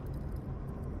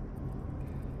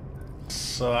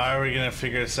 So how are we gonna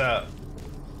figure this out?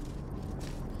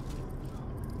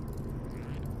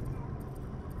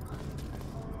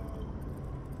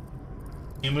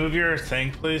 Can you move your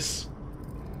thing, please?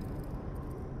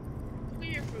 Look at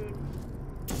your food.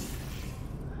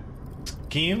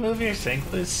 Can you move your thing,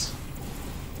 please?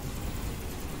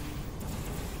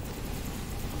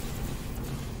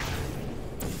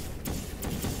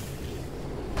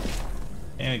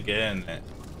 Can't get in it.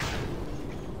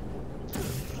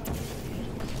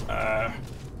 Huh?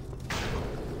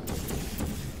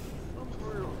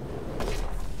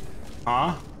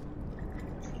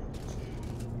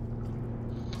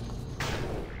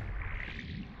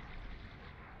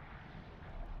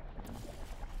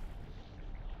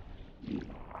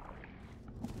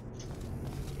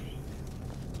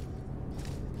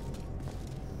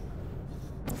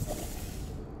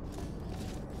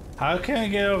 How can I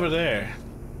get over there?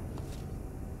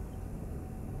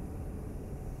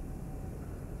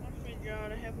 I'll figure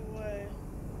out. I have a way.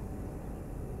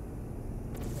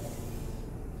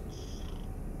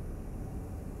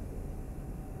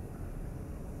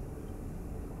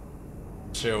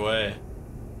 What's your way?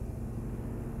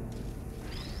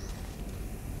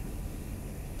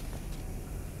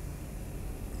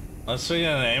 Unless we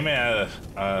can aim it at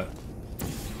a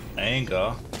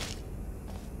angle,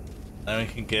 then we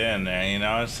can get in there, you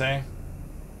know what I'm saying?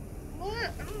 What?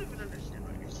 I don't even understand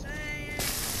what you're saying.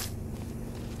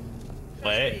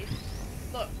 Wait.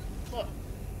 Look, look.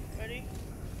 Ready?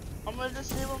 I'm gonna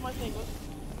disable my thing. Look.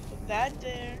 Put that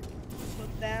there.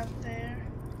 Put that there.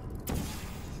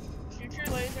 Shoot your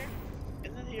laser.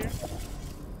 And then here.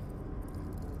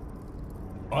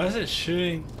 Why is it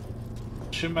shooting?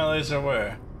 Shoot my laser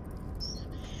where?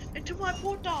 Into my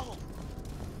portal.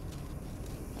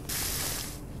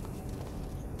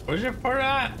 Where's your port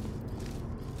at?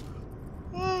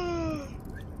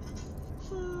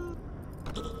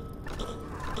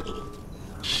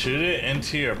 Shoot it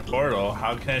into your portal.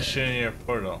 How can I shoot in your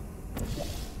portal?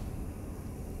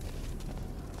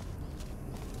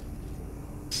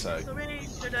 So many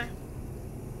today.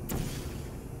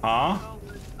 Huh?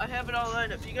 I have it all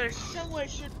lined up. You gotta some way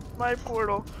shoot my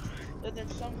portal, and then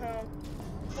somehow.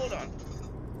 Hold on.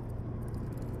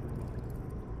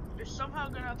 You're somehow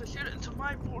gonna have to shoot it into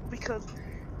my portal because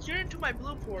shoot it into my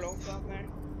blue portal down there.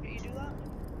 Can you do that?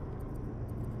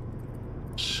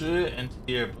 Shoot it into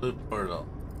your blue portal.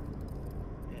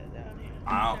 Yeah, down here.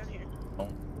 Ow. Down here.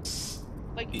 Don't.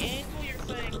 Like angle your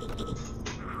thing.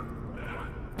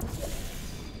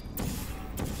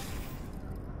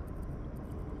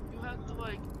 You have to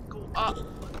like go up.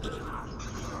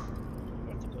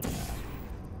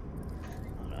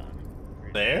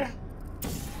 There?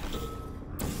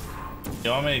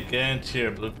 You want me to get into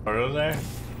your blue portal there?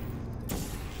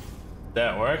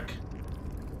 That work?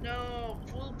 No,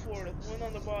 blue portal, the one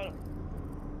on the bottom.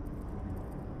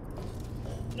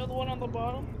 You know the one on the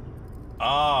bottom?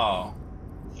 Oh.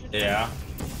 Yeah.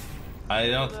 I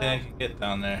don't think I can get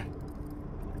down there.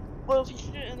 Well, if you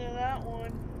shoot it into that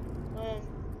one,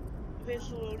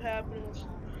 basically what would happen is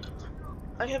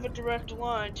I have a direct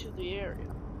line to the area.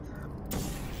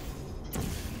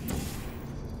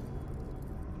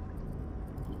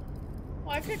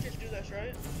 Well, I could just do this,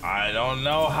 right? I don't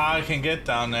know how I can get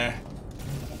down there.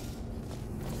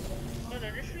 No,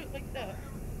 just shoot like that.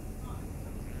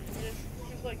 Just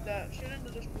shoot like that. Shoot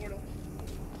into this portal.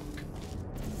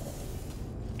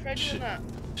 Try doing that.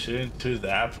 Shoot into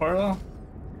that portal?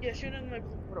 Yeah, shoot into my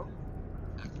blue portal.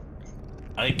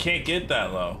 I can't get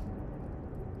that low.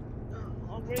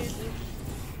 I'll raise it.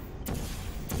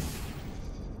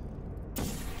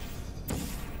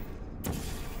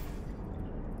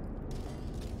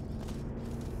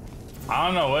 I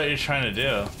don't know what you're trying to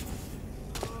do.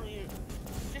 Oh,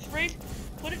 just raise,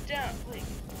 put it down, like.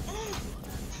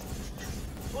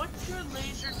 Put your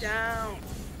laser down.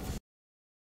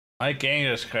 My game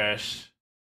just crashed.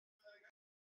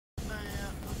 Yeah,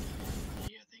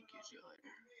 thank you. See you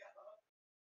later.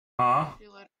 Huh? See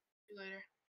you later. See you later.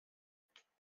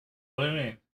 What do you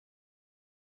mean?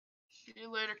 See you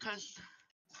later, cause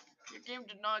your game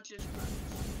did not just.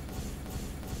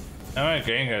 Now my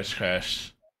game just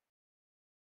crashed.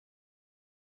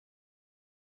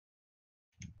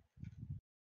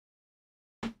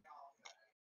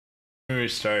 Let me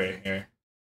restart it here.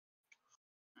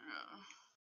 Yeah.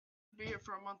 Be here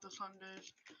for a month of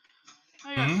Sundays.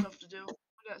 I got stuff to do.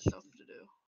 I got stuff to do.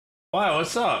 Wow,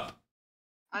 what's up?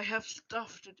 I have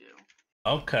stuff to do.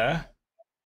 Okay.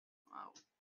 Wow.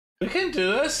 We can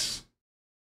do this.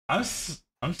 I'm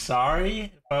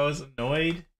sorry if I was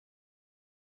annoyed.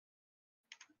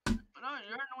 But no,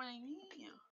 you're annoying me.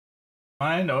 Am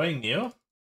I annoying you?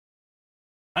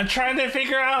 I'm trying to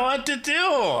figure out what to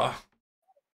do.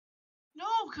 No,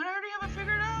 because I already have it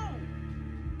figured out.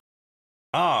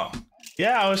 Oh,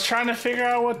 yeah, I was trying to figure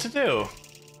out what to do.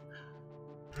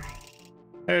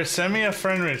 Here, send me a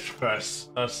friend request.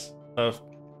 How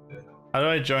do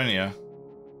I join you?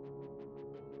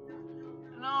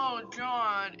 No,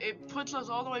 John, it puts us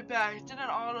all the way back. It didn't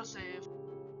autosave.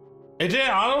 It didn't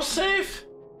autosave?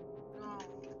 No.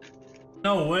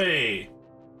 No way.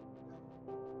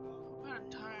 I'm kind of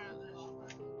tired of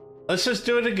this. Let's just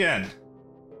do it again. I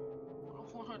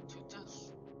don't want to do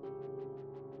this.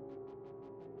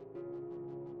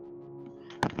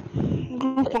 I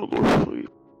don't want to go to sleep.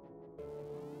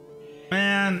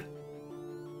 Man,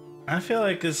 I feel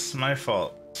like it's my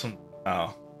fault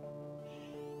somehow.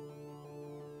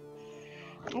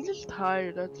 I'm just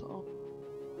tired, that's all.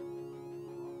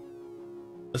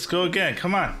 Let's go again,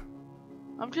 come on.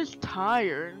 I'm just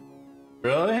tired.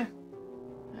 Really?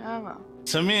 Yeah.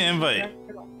 Send me an invite.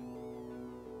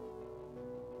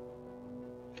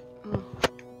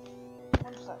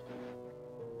 One sec.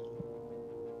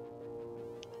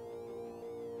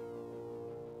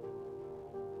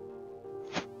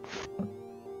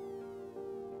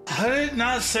 How did it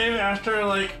not save after,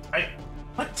 like,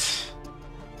 what?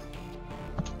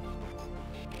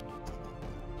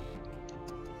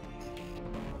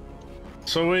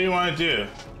 So what do you want to do?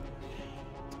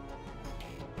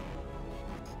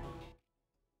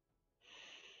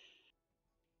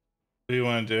 What do you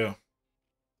want to do?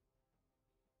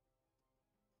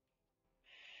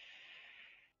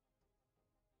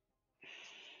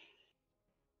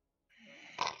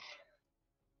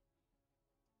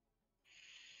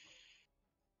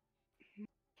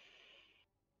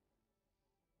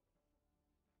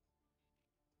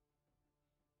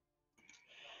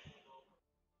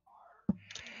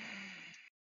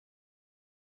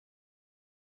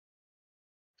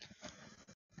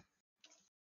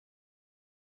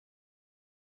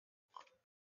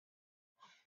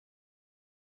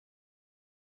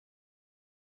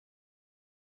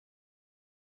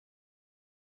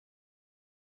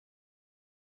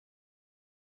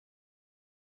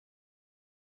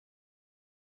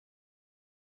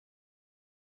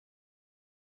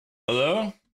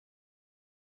 Hello?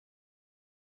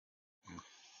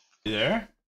 You there?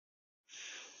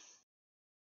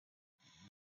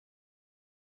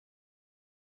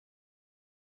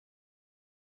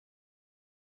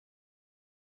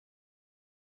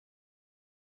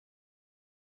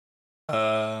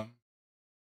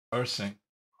 Parsing.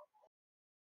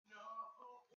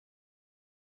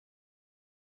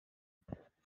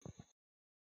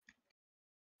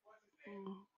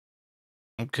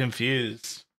 I'm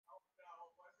confused.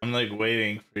 I'm like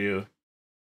waiting for you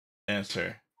to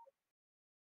answer.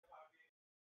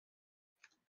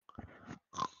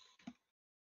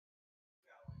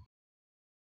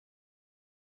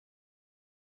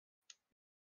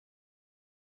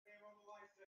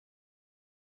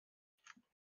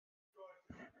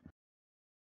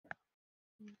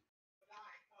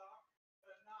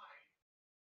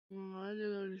 I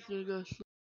think I'm just gonna go sleep.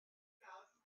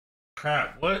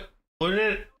 Crap, what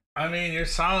did, I mean, your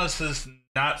silence is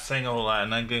not saying a whole lot,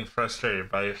 and I'm getting frustrated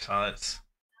by your silence.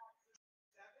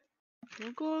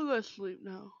 I'm gonna go sleep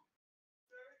now.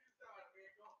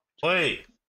 Wait.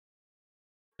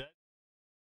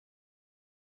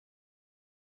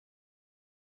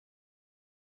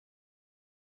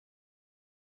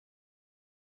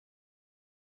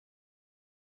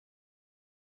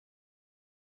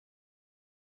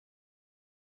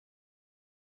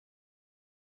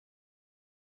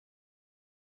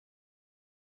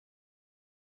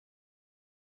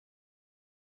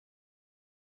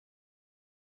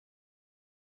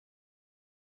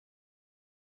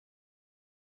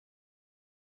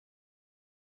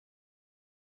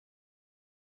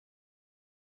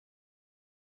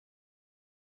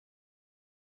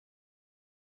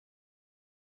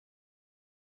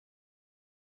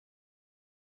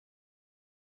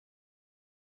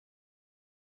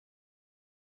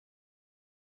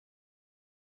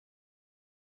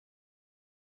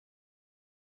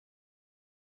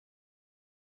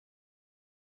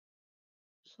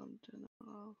 Something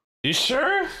off. You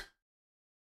sure?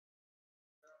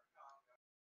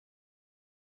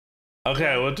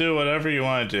 Okay, we'll do whatever you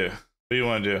want to do. do you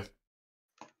want to do?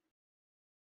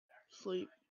 Sleep.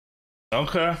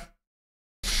 Okay.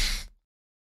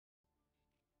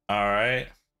 All right.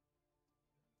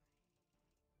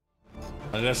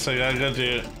 I guess I gotta go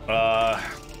do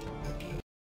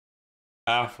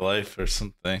Half-Life or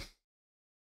something.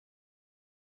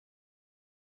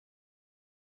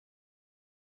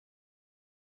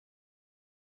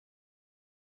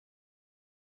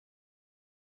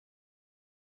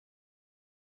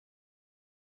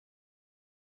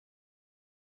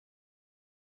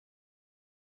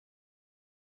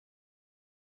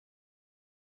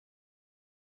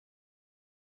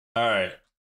 All right.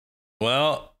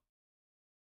 Well,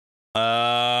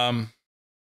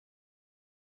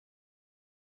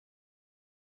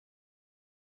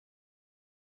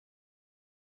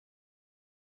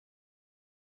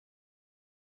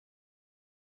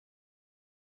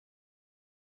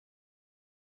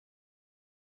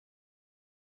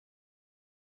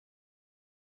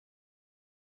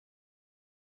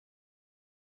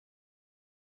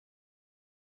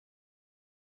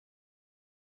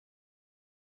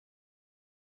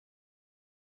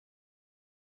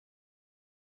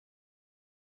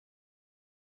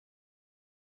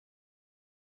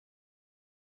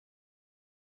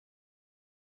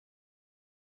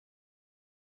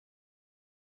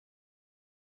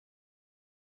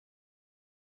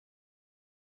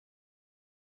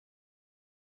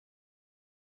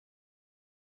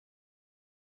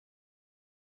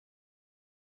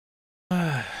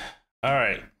 all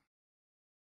right.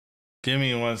 Give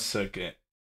me 1 second.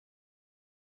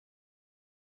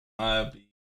 I'll be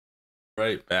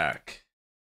right back.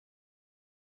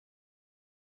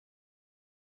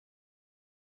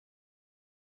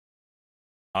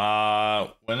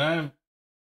 When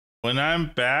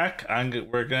I'm back,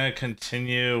 we're gonna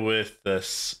continue with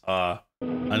this.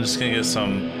 I'm just gonna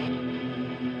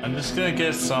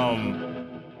get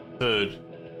some food.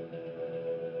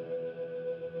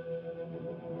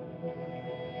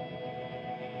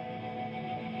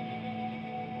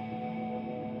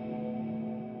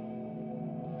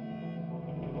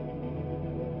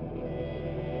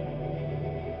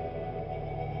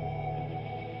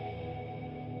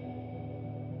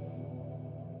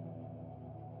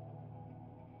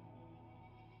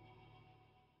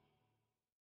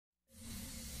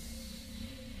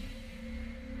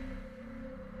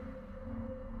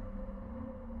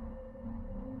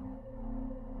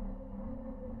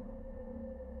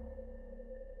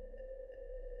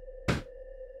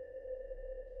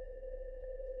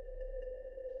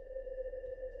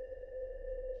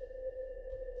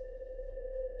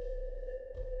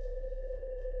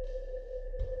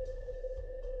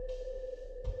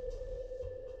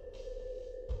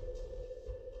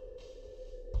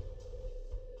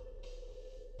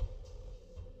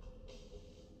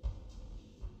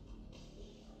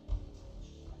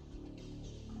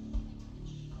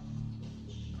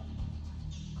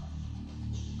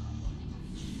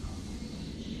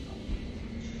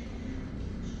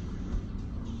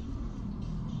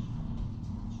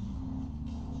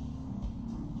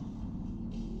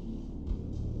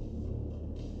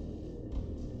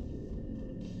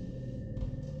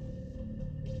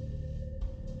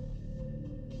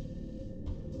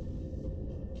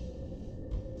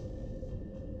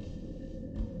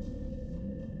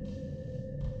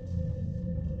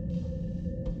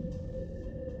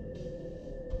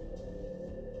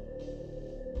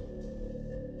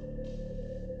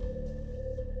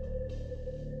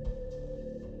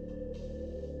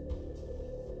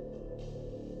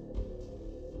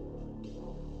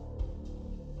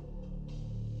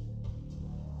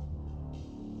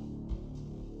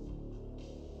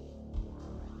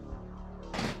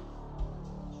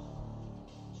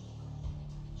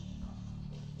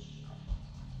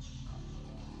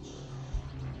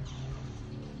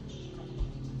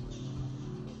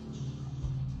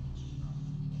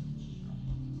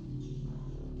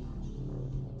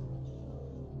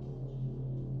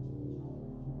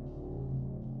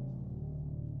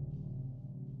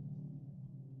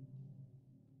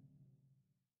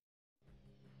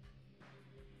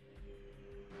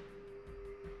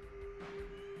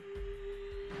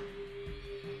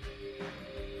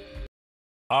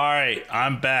 All right,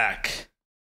 I'm back.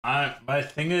 My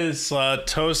thing is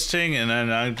toasting, and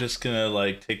then I'm just gonna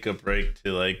like take a break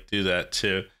to like do that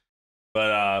too.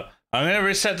 But I'm gonna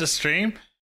reset the stream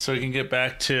so we can get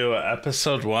back to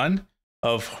episode 1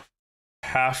 of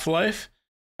Half-Life.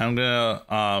 I'm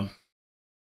gonna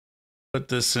put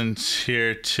this in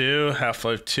here too,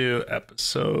 Half-Life 2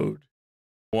 episode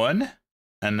 1,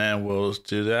 and then we'll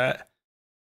do that.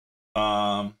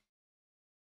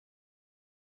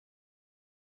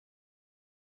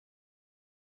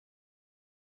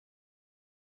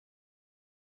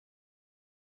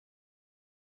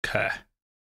 Okay.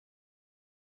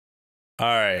 All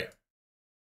right.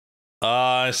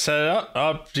 Set it up.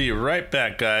 I'll be right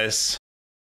back, guys.